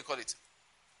 what do you call it?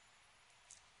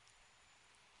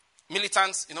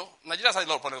 Militants, Nigeria's had a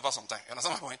lot of problems over some time. You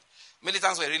understand my point?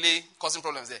 Militants were really causing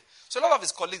problems there. So a lot of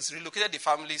his colleagues relocated the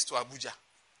families to Abuja.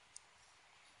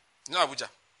 You know Abuja?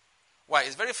 Why?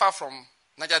 It's very far from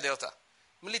Niger Delta.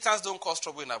 Militants don't cause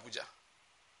trouble in Abuja.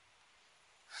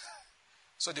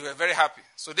 So they were very happy.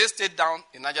 So they stayed down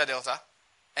in Niger Delta,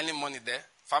 earning money there.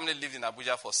 Family lived in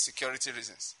Abuja for security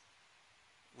reasons.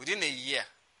 Within a year,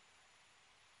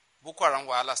 Boko Haram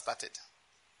Wahala started.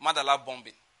 Madala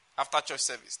bombing. After church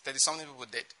service, 30-something people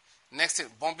dead. Next thing,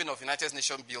 bombing of United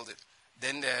Nations building.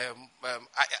 Then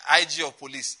IG of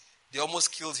police, they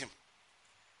almost killed him.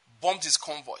 Bombed his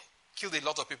convoy. Killed a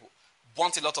lot of people.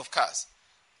 Burnt a lot of cars.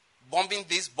 Bombing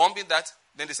this, bombing that.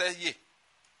 Then they said, yeah.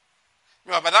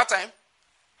 By that time,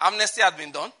 amnesty had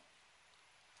been done.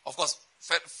 Of course,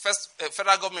 first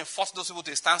federal government forced those people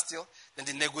to a standstill. Then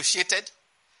they negotiated.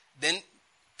 Then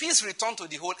peace returned to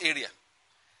the whole area.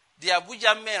 The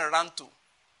Abuja men ran to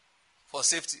for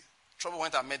safety. Trouble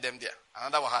went and met them there.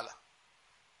 Another wahala.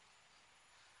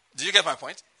 Do you get my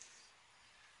point?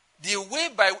 The way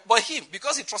but him,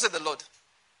 because he trusted the Lord,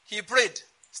 he prayed,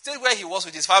 stayed where he was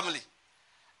with his family.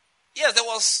 Yes, there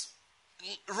was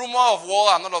rumor of war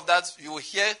and all of that. You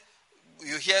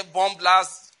hear bomb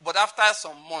blasts, but after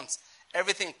some months,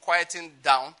 everything quietened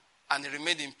down and he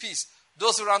remained in peace.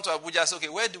 Those who ran to Abuja said, okay,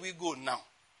 where do we go now?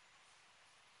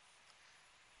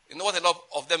 You know what a lot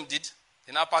of them did?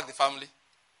 They now packed the family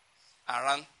and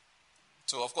ran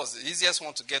to, of course, the easiest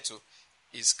one to get to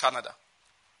is Canada.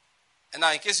 And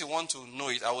now, in case you want to know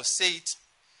it, I will say it.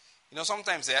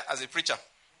 Sometimes as a preacher,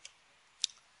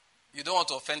 you don't want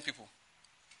to offend people.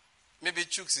 Maybe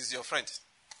Chooks is your friend.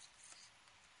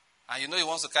 And he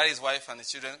wants to carry his wife and his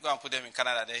children, go and put them in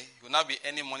Canada. He will not be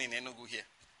any money in Enugu here.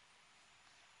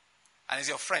 And he's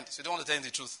your friend, so you don't want to tell him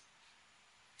the truth.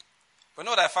 But you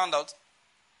know what I found out?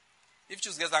 If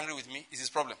Chooks gets angry with me, it's his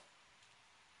problem.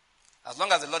 As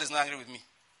long as the Lord is not angry with me.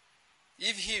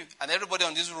 If he and everybody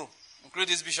on this room,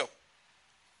 including this bishop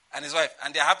and his wife,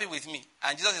 and they're happy with me,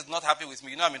 and Jesus is not happy with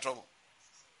me, I'm in trouble.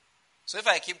 So if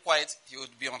I keep quiet, he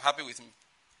would be unhappy with me.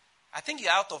 I think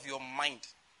you're out of your mind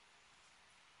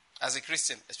as a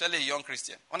Christian, especially a young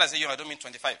Christian. When I say young, I don't mean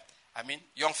 25. I mean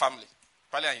young family,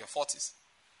 probably in your 40s.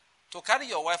 To carry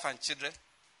your wife and children,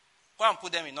 go and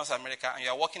put them in North America, and you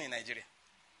are working in Nigeria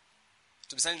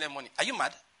to be sending them money. Are you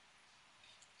mad?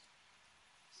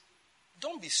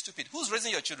 Don't be stupid. Who's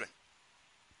raising your children?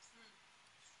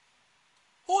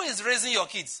 Who is raising your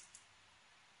kids?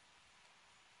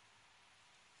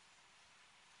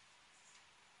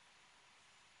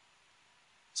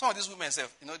 Some of these women,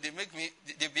 they make me,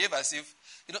 they behave as if,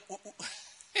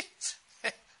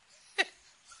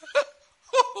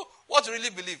 what you really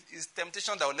believe is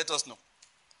temptation that will let us know.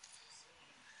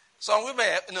 Some women,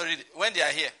 really, when they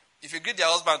are here, if you greet their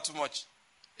husband too much,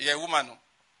 you're a woman. No?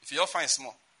 If your fine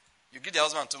small, you greet their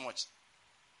husband too much.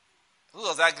 Who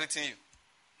was that greeting you?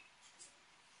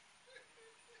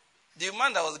 The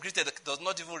man that was greeted does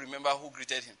not even remember who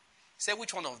greeted him. He said,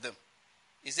 which one of them?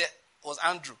 He said, it was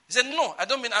Andrew. He said, no, I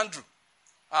don't mean Andrew.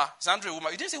 Is Andrew a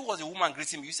woman? You didn't say who was the woman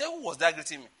greeting me. You said, who was that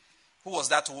greeting me? Who was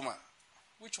that woman?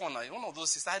 Which one? One of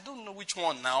those sisters. I don't know which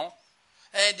one now.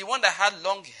 The one that had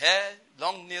long hair,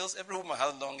 long nails. Every woman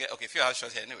has long hair. Okay, few have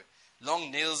short hair anyway. Long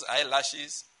nails,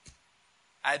 eyelashes.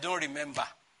 I don't remember.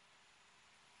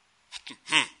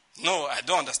 No, I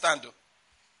don't understand though.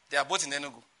 They are both in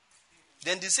Enugu.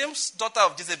 Then the same daughter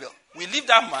of Jezebel. We leave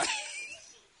that man.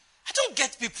 I don't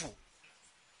get people.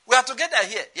 We are together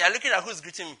here. You are looking at who's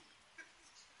greeting me.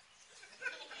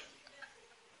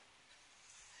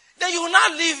 Then you will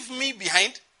not leave me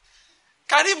behind.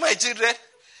 Carry my children.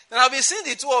 Then I'll be seeing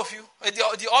the two of you,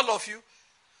 the all of you,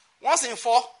 once in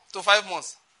 4 to 5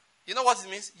 months. You know what it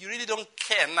means? You really don't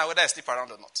care now whether I sleep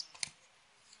around or not.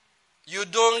 You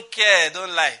don't care,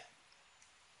 don't lie.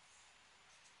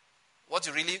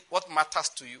 What matters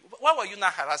to you? Why were you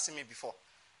not harassing me before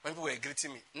when people were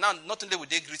greeting me? Now, not only will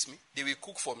they greet me, they will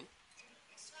cook for me.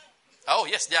 Oh,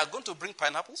 yes, they are going to bring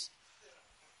pineapples.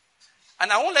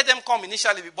 And I won't let them come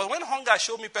initially, but when hunger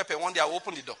showed me pepper one day, I'll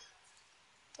open the door.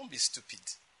 Don't be stupid.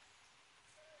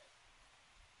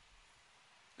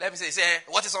 Let me say,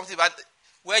 what is something bad?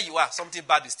 Where you are, something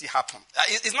bad will still happen.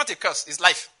 It's not a curse, it's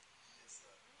life.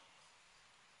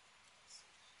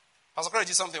 Pastor Corey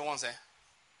did something once.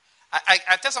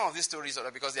 I tell some of these stories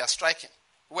because they are striking.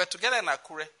 We were together in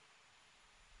Akure.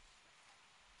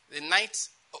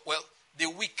 The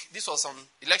week,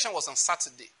 election was on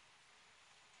Saturday.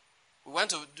 We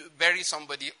went to bury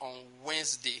somebody on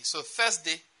Wednesday. So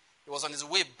Thursday, he was on his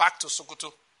way back to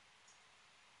Sokoto.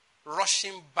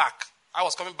 Rushing back. I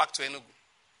was coming back to Enugu.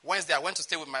 Wednesday, I went to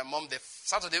stay with my mom.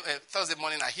 Thursday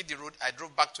morning, I hit the road. I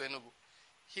drove back to Enugu.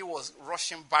 He was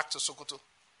rushing back to Sokoto.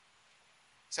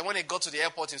 So when he got to the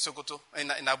airport in Sokoto, in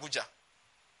Abuja,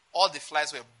 all the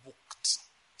flights were booked.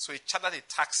 So he chartered a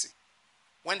taxi.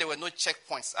 When there were no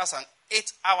checkpoints, that's an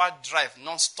 8-hour drive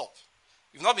non-stop.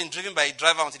 You've not been driven by a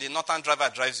driver until the northern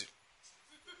driver drives you.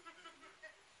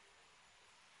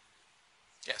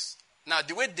 Yes. Now,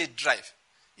 the way they drive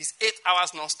is 8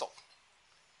 hours non-stop.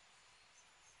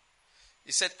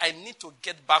 He said, I need to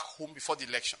get back home before the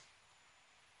election.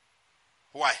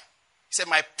 Why? He said,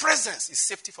 my presence is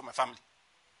safety for my family.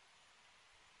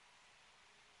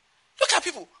 Look at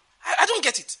people. I don't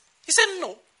get it. He said,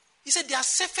 no. He said, they are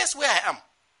safest where I am.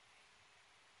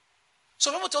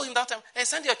 So people told him that time, hey,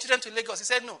 send your children to Lagos. He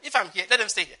said, no, if I'm here, let them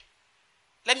stay here.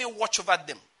 Let me watch over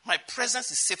them. My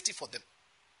presence is safety for them.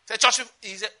 He said, church,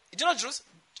 he said, do you know Jews?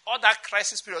 All that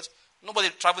crisis period, nobody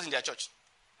travels in their church.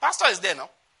 Pastor is there now.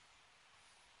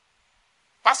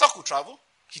 Pastor could travel.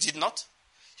 He did not.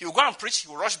 He will go and preach. He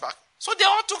will rush back. So they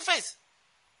all took faith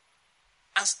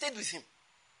and stayed with him.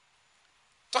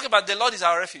 Talk about the Lord is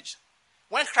our refuge.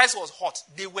 When Christ was hot,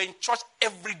 they were in church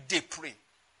every day praying.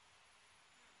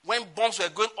 When bombs were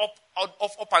going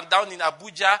up and down in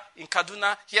Abuja, in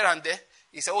Kaduna, here and there,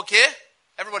 he said, okay,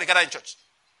 everybody gather in church.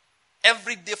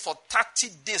 Every day for 30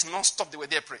 days non-stop, they were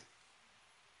there praying.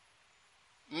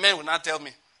 Men will not tell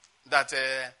me that,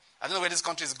 I don't know where this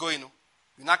country is going.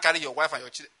 You now carry your wife and your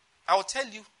children. I will tell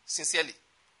you sincerely.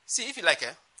 See, if you like,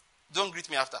 don't greet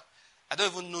me after. I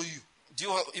don't even know you.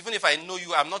 Even if I know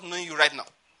you, I'm not knowing you right now.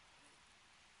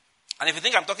 And if you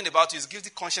think I'm talking about you, it's guilty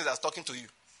conscience that's talking to you.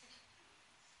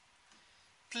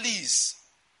 Please,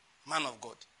 man of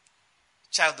God,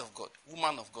 child of God,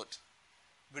 woman of God,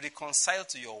 be reconciled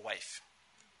to your wife.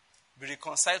 Be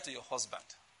reconciled to your husband.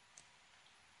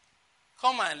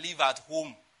 Come and live at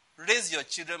home. Raise your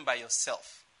children by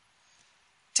yourself.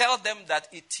 Tell them that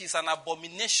it is an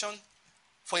abomination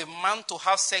for a man to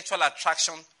have sexual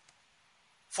attraction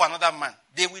for another man.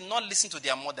 They will not listen to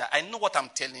their mother. I know what I'm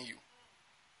telling you.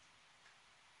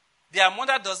 Their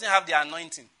mother doesn't have the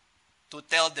anointing to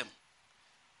tell them.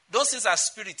 Those things are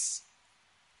spirits.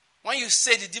 When you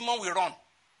say the demon will run,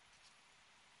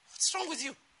 what's wrong with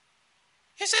you?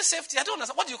 He says safety. I don't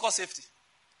understand. What do you call safety?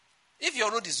 If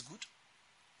your road is good,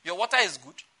 your water is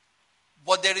good,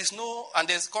 but there is no, and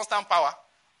there's constant power,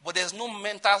 but there's no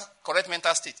correct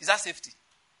mental state. Is that safety?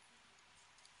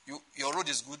 Your road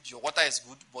is good, your water is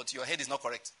good, but your head is not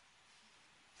correct.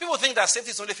 People think that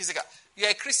safety is only physical. You're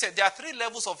a Christian. There are 3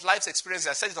 levels of life's experience.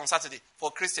 I said it on Saturday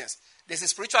for Christians. There's a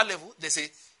spiritual level, there's a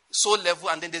soul level,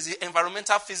 and then there's the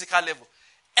environmental, physical level.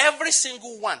 Every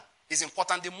single one is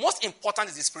important. The most important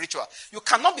is the spiritual. You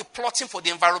cannot be plotting for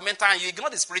the environmental and you ignore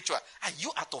the spiritual. Are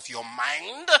you out of your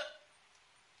mind?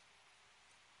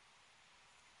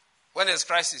 When there's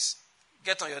crisis,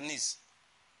 get on your knees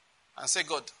and say,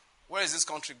 God, where is this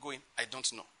country going? I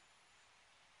don't know.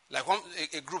 Like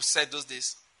a group said those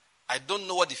days, I don't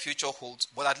know what the future holds,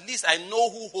 but at least I know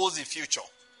who holds the future.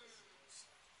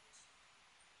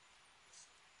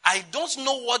 I don't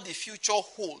know what the future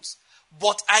holds,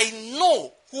 but I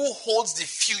know who holds the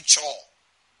future.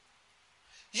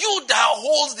 You that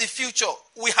holds the future,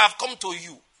 we have come to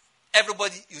you.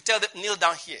 Everybody, you tell them, kneel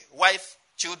down here. Wife,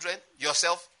 children,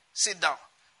 yourself, sit down.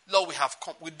 Lord, we have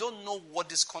come. We don't know what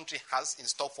this country has in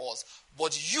store for us.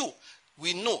 But you,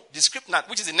 we know the script now,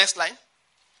 which is the next line.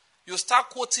 You start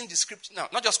quoting the script now,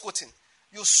 not just quoting.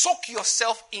 You soak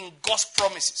yourself in God's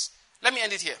promises. Let me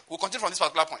end it here. We'll continue from this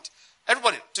particular point.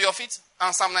 Everybody, to your feet,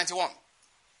 and Psalm 91.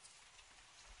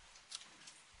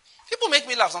 People make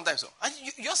me laugh sometimes. So. And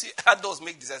you just see adults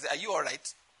make this. I say, are you all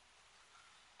right?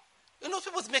 You know,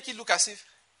 people make it look as if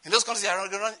in those countries they are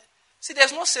running. See,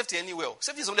 there's no safety anywhere.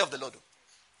 Safety is only of the Lord.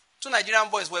 2 Nigerian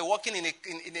boys were walking in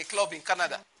a club in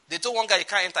Canada. They told one guy he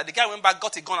can't enter. The guy went back,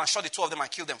 got a gun, and shot the 2 of them and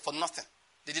killed them for nothing.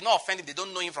 They did not offend him. They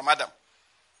don't know him from Adam.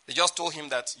 They just told him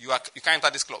that you can't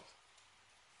enter this club.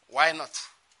 Why not?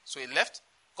 So he left,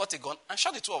 got a gun, and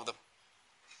shot the 2 of them.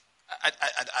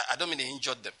 I don't mean he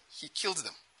injured them. He killed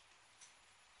them.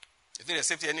 You think there's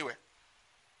safety anywhere?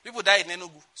 People die in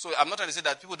Enugu. So I'm not trying to say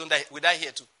that people don't die. We die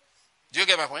here too. Do you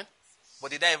get my point?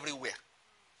 But they die everywhere.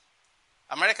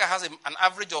 America has an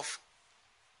average of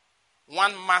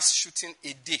 1 mass shooting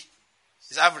a day.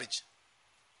 It's average.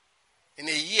 In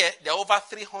a year, there are over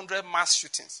 300 mass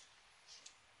shootings.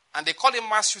 And they call it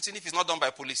mass shooting if it's not done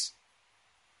by police.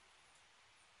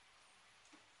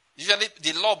 Usually,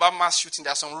 the law about mass shooting,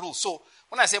 there are some rules. So,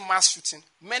 when I say mass shooting,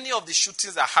 many of the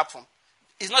shootings that happen,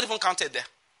 it's not even counted there.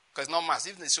 Because it's not mass.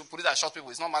 Even the police that shot people,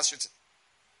 it's not mass shooting.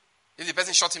 If the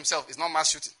person shot himself, it's not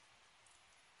mass shooting.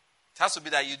 It has to be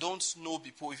that you don't know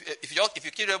people. If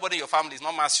you kill everybody in your family, it's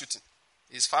not mass shooting.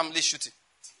 It's family shooting.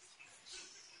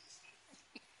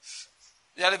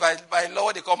 Usually by law,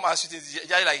 what they call mass shooting is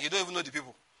usually like you don't even know the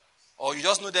people. Or you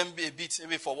just know them a bit,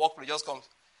 maybe for work, but it just comes.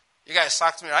 You guys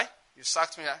sacked me, right? You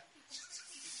sacked me, right?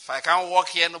 If I can't walk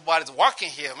here, nobody's walking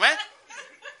here, man.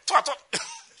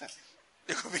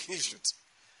 They could be issues.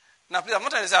 Now, please, I'm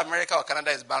not trying to say America or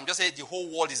Canada is bad. I'm just saying the whole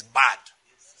world is bad.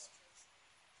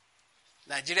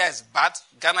 Nigeria is bad.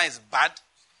 Ghana is bad.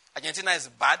 Argentina is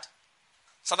bad.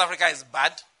 South Africa is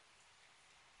bad.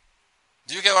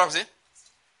 Do you get what I'm saying?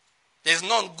 There's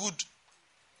none good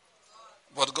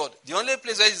but God. The only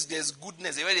place where there's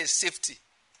goodness, where there's safety,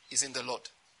 is in the Lord.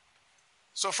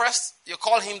 So first, you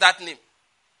call him that name.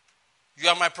 You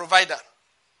are my provider.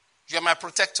 You are my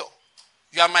protector.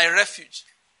 You are my refuge.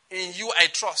 In you I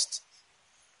trust.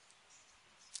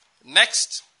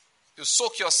 Next, you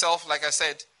soak yourself, like I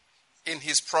said, in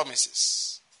his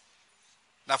promises.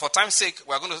 Now, for time's sake,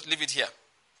 we're going to leave it here.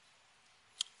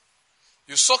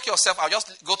 You soak yourself. I'll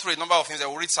just go through a number of things. I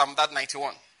will read Psalm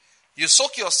 91. You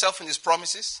soak yourself in his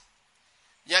promises.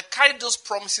 You carry those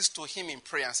promises to him in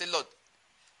prayer and say, Lord,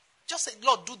 just say,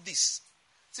 Lord, do this.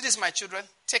 See, this, my children,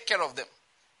 take care of them.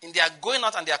 In their going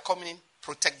out and their coming in,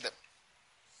 protect them.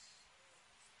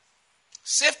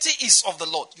 Safety is of the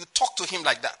Lord. You talk to him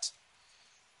like that.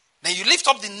 Then you lift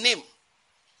up the name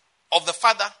of the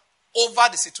Father over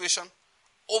the situation.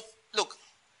 Oh, look,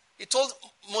 he told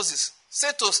Moses, say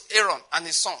to Aaron and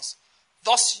his sons,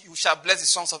 thus you shall bless the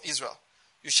sons of Israel.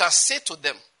 You shall say to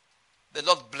them, the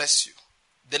Lord bless you.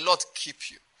 The Lord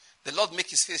keep you. The Lord make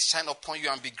his face shine upon you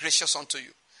and be gracious unto you.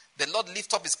 The Lord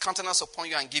lift up his countenance upon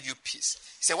you and give you peace.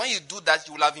 He said, when you do that,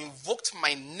 you will have invoked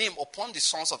my name upon the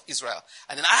sons of Israel.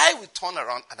 And then I will turn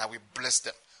around and I will bless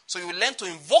them. So you will learn to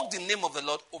invoke the name of the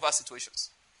Lord over situations.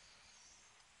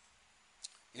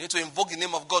 You need to invoke the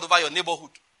name of God over your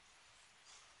neighborhood.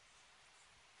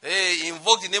 Hey,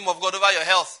 invoke the name of God over your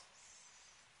health.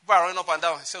 People are running up and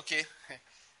down. I say, okay.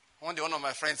 One day one of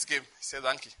my friends came. He said,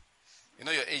 Anki, you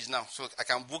know your age now, so I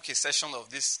can book a session of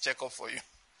this checkup for you.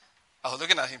 I was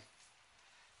looking at him.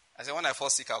 I said, when I fall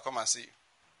sick, I'll come and see you.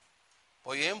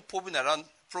 But you ain't probing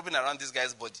around this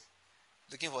guy's body,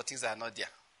 looking for things that are not there.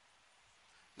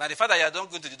 Now, the fact that you are not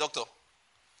going to the doctor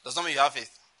does not mean you have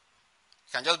faith.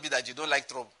 It can just be that you don't like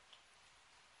trouble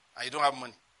and you don't have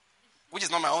money, which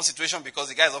is not my own situation because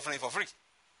the guy is offering it for free.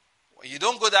 When you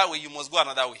don't go that way, you must go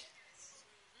another way.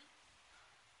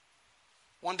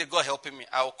 One day, God helping me,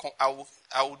 I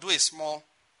will do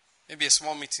maybe a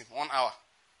small meeting, 1 hour.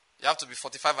 You have to be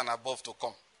 45 and above to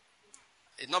come.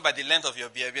 It's not by the length of your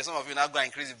behavior. Some of you now go and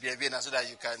increase the behavior so that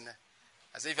you can.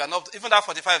 I say if you're not, even that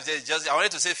 45 is just, I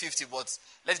wanted to say 50, but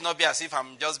let it not be as if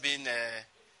I'm just being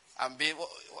I'm being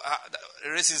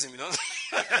racism, you know.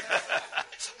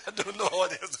 I don't know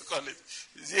what else to call it.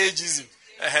 It's ageism.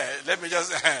 Let me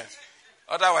just.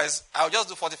 Otherwise, I'll just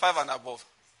do 45 and above.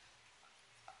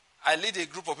 I lead a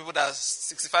group of people that are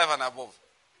 65 and above.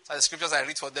 So the scriptures I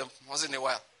read for them once in a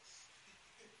while.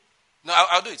 No,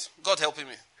 I'll do it. God helping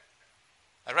me.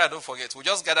 I rather don't forget. We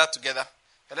just gather together.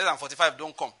 Less than 45,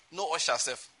 don't come. No usher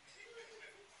self.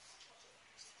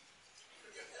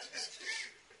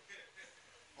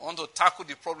 I want to tackle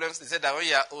the problems. They said that when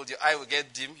you are old, your eye will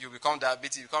get dim, you become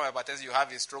diabetic, you become hypertensive, you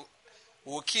have a stroke.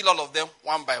 We will kill all of them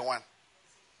one by one.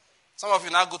 Some of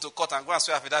you now go to court and go and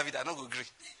swear affidavit. I don't agree.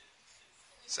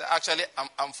 So actually,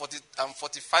 I'm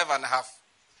 45 and a half.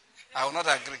 I will not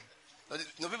agree.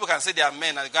 No, people can say they are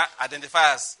men and they can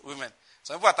identify as women.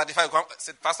 Some people are 35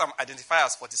 say, Pastor, I'm identify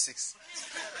as 46.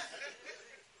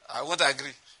 I won't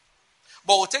agree.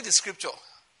 But we'll take the scripture,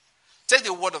 take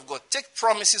the word of God, take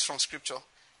promises from scripture,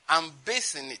 and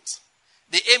base in it.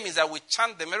 The aim is that we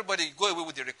chant them, everybody go away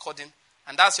with the recording,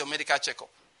 and that's your medical checkup.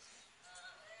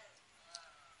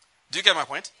 Do you get my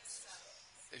point?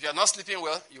 If you are not sleeping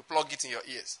well, you plug it in your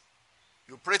ears.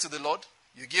 You pray to the Lord,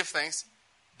 you give thanks,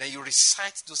 then you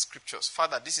recite those scriptures.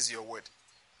 Father, this is your word.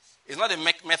 It's not a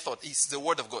method, it's the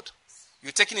word of God.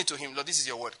 You're taking it to him. Lord, this is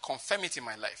your word. Confirm it in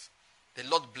my life. The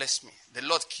Lord bless me. The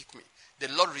Lord keep me. The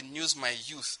Lord renews my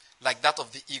youth like that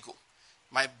of the eagle.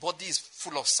 My body is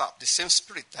full of sap. The same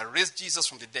spirit that raised Jesus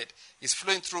from the dead is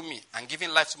flowing through me and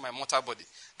giving life to my mortal body.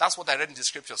 That's what I read in the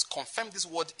scriptures. Confirm this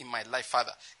word in my life,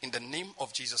 Father, in the name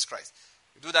of Jesus Christ.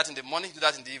 You do that in the morning, do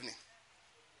that in the evening.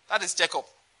 That is checkup.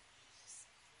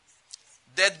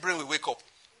 Dead brain will wake up.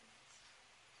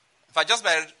 If I just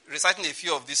by reciting a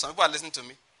few of these, some people are listening to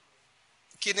me.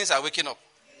 Kidneys are waking up.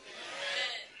 Amen.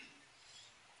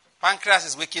 Pancreas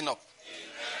is waking up.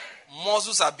 Amen.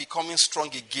 Muscles are becoming strong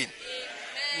again.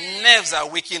 Amen. Nerves are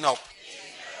waking up.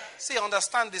 Amen. See,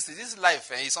 understand this. This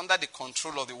life is under the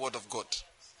control of the word of God.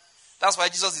 That's why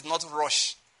Jesus did not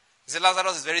rush. He said,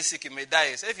 Lazarus is very sick. He may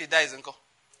die. He said, if he dies, uncle.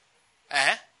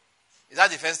 Is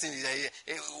that the first thing?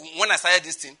 When I started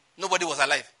this thing, nobody was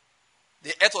alive.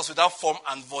 The earth was without form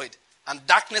and void. And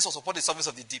darkness was upon the surface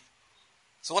of the deep.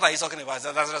 So what are you talking about?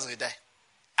 Lazarus will die.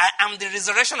 I am the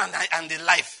resurrection and the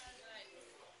life.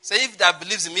 Say, if that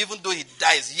believes him, even though he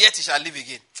dies, yet he shall live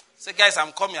again. Say, guys,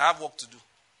 I'm coming. I have work to do.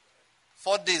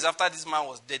 4 days after this man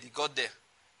was dead, he got there.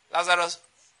 Lazarus,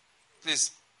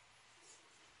 please.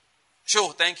 Show,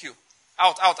 thank you.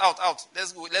 Out.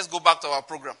 Let's go back to our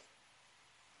program.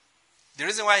 The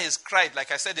reason why he's cried,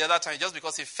 like I said the other time, is just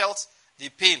because he felt the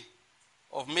pain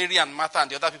of Mary and Martha and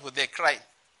the other people there crying.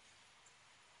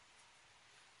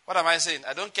 What am I saying?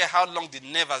 I don't care how long the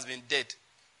nerve has been dead.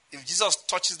 If Jesus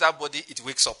touches that body, it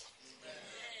wakes up. Amen.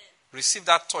 Receive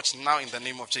that touch now in the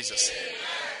name of Jesus. Amen.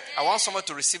 I want someone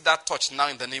to receive that touch now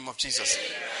in the name of Jesus.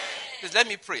 Amen. Please let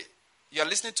me pray. You are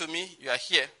listening to me. You are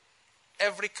here.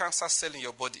 Every cancer cell in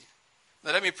your body.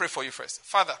 Now let me pray for you first.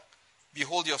 Father,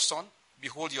 behold your son.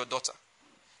 Behold your daughter.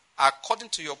 According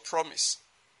to your promise,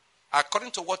 according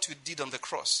to what you did on the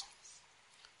cross,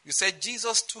 you said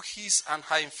Jesus took his and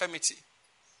her infirmity,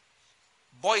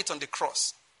 bore it on the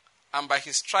cross, and by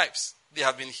his stripes they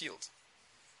have been healed.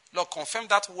 Lord, confirm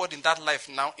that word in that life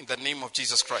now in the name of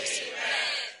Jesus Christ. Amen.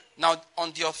 Now,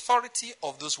 on the authority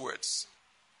of those words,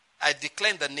 I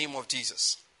declare in the name of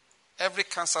Jesus, every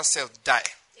cancer cell die.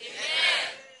 Amen.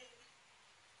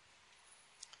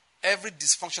 Every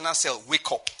dysfunctional cell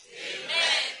wake up. Amen.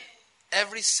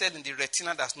 Every cell in the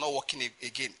retina that's not working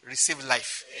again, receive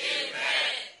life.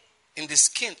 Amen. In the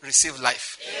skin, receive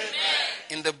life.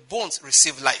 Amen. In the bones,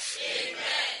 receive life. Amen.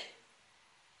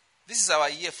 This is our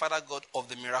year, Father God, of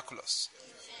the miraculous,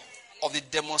 of the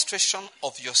demonstration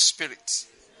of your spirit.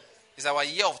 It's our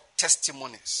year of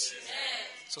testimonies. Amen.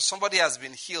 So somebody has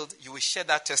been healed, you will share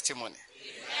that testimony.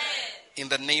 Amen. In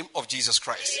the name of Jesus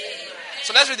Christ. Amen.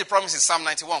 So let's read the promises, Psalm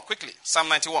 91, quickly. Psalm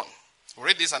 91. We'll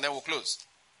read this and then we'll close.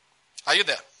 Are you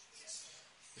there?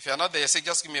 If you are not there, say,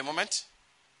 just give me a moment.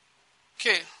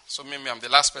 Okay, so maybe I'm the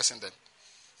last person then.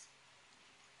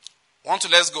 1, 2,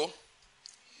 let's go.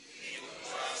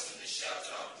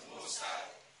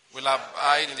 Will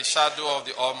abide in the shadow of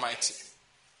the Almighty.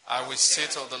 I will say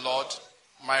to the Lord,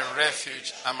 my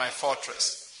refuge and my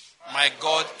fortress, my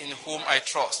God in whom I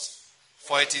trust.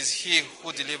 For it is he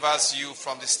who delivers you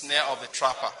from the snare of the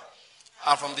trapper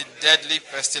and from the deadly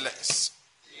pestilence.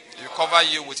 He will cover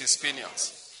you with his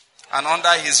pinions, and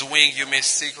under his wing you may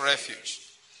seek refuge.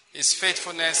 His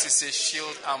faithfulness is a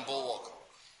shield and bulwark.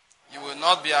 You will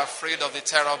not be afraid of the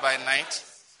terror by night,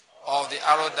 or of the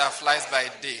arrow that flies by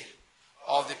day,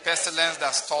 or of the pestilence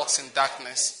that stalks in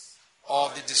darkness,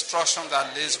 of the destruction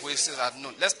that lays waste at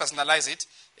noon. Let's personalize it.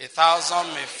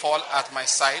 1,000 may fall at my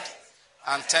side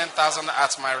and 10,000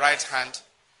 at my right hand,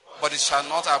 but it shall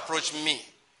not approach me.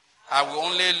 I will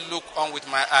only look on with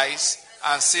my eyes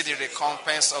and see the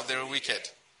recompense of the wicked.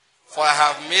 For I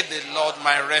have made the Lord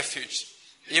my refuge,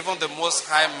 even the Most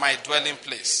High my dwelling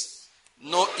place.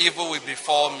 No evil will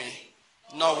befall me,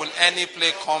 nor will any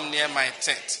plague come near my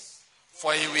tent.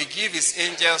 For he will give his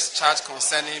angels charge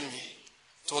concerning me,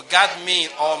 to guard me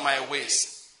in all my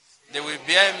ways. They will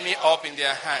bear me up in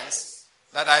their hands,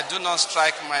 that I do not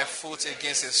strike my foot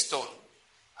against a stone.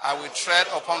 I will tread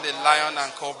upon the lion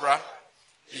and cobra,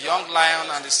 the young lion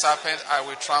and the serpent I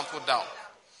will trample down.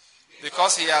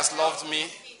 Because he has loved me,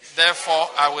 therefore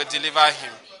I will deliver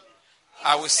him.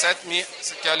 I will set me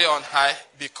securely on high,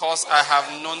 because I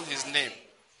have known his name.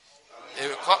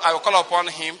 I will call upon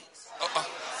him.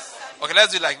 Okay,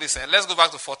 let's do it like this. Let's go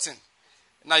back to 14.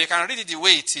 Now you can read it the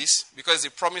way it is, because it's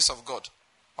the promise of God.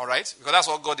 All right? Because that's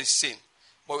what God is saying.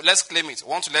 But let's claim it.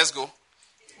 1, 2, let's go.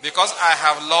 Because I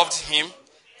have loved him,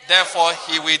 therefore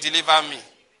he will deliver me.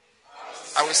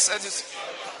 I will set it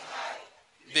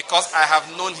because I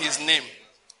have known his name.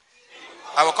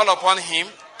 I will call upon him,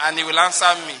 and he will answer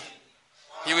me.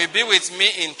 He will be with me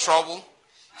in trouble.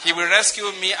 He will rescue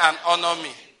me and honor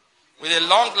me. With a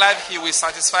long life he will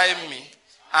satisfy me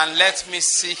and let me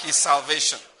see his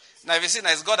salvation. Now if you see,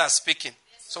 now it's God that's speaking.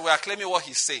 So we are claiming what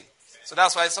he's saying. So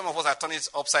that's why some of us are turning it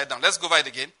upside down. Let's go over it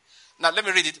again. Now let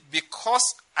me read it.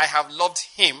 Because I have loved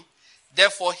him,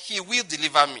 therefore he will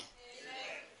deliver me.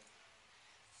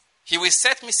 He will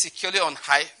set me securely on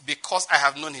high, because I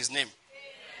have known his name.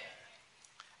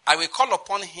 I will call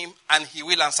upon him, and he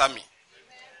will answer me.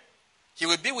 He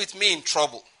will be with me in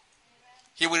trouble.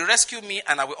 He will rescue me,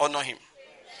 and I will honor him.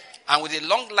 And with a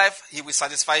long life, he will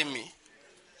satisfy me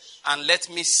and let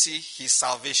me see his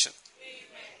salvation.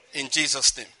 In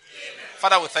Jesus' name.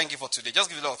 Father, we thank you for today. Just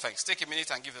give the Lord thanks. Take a minute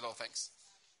and give the Lord thanks.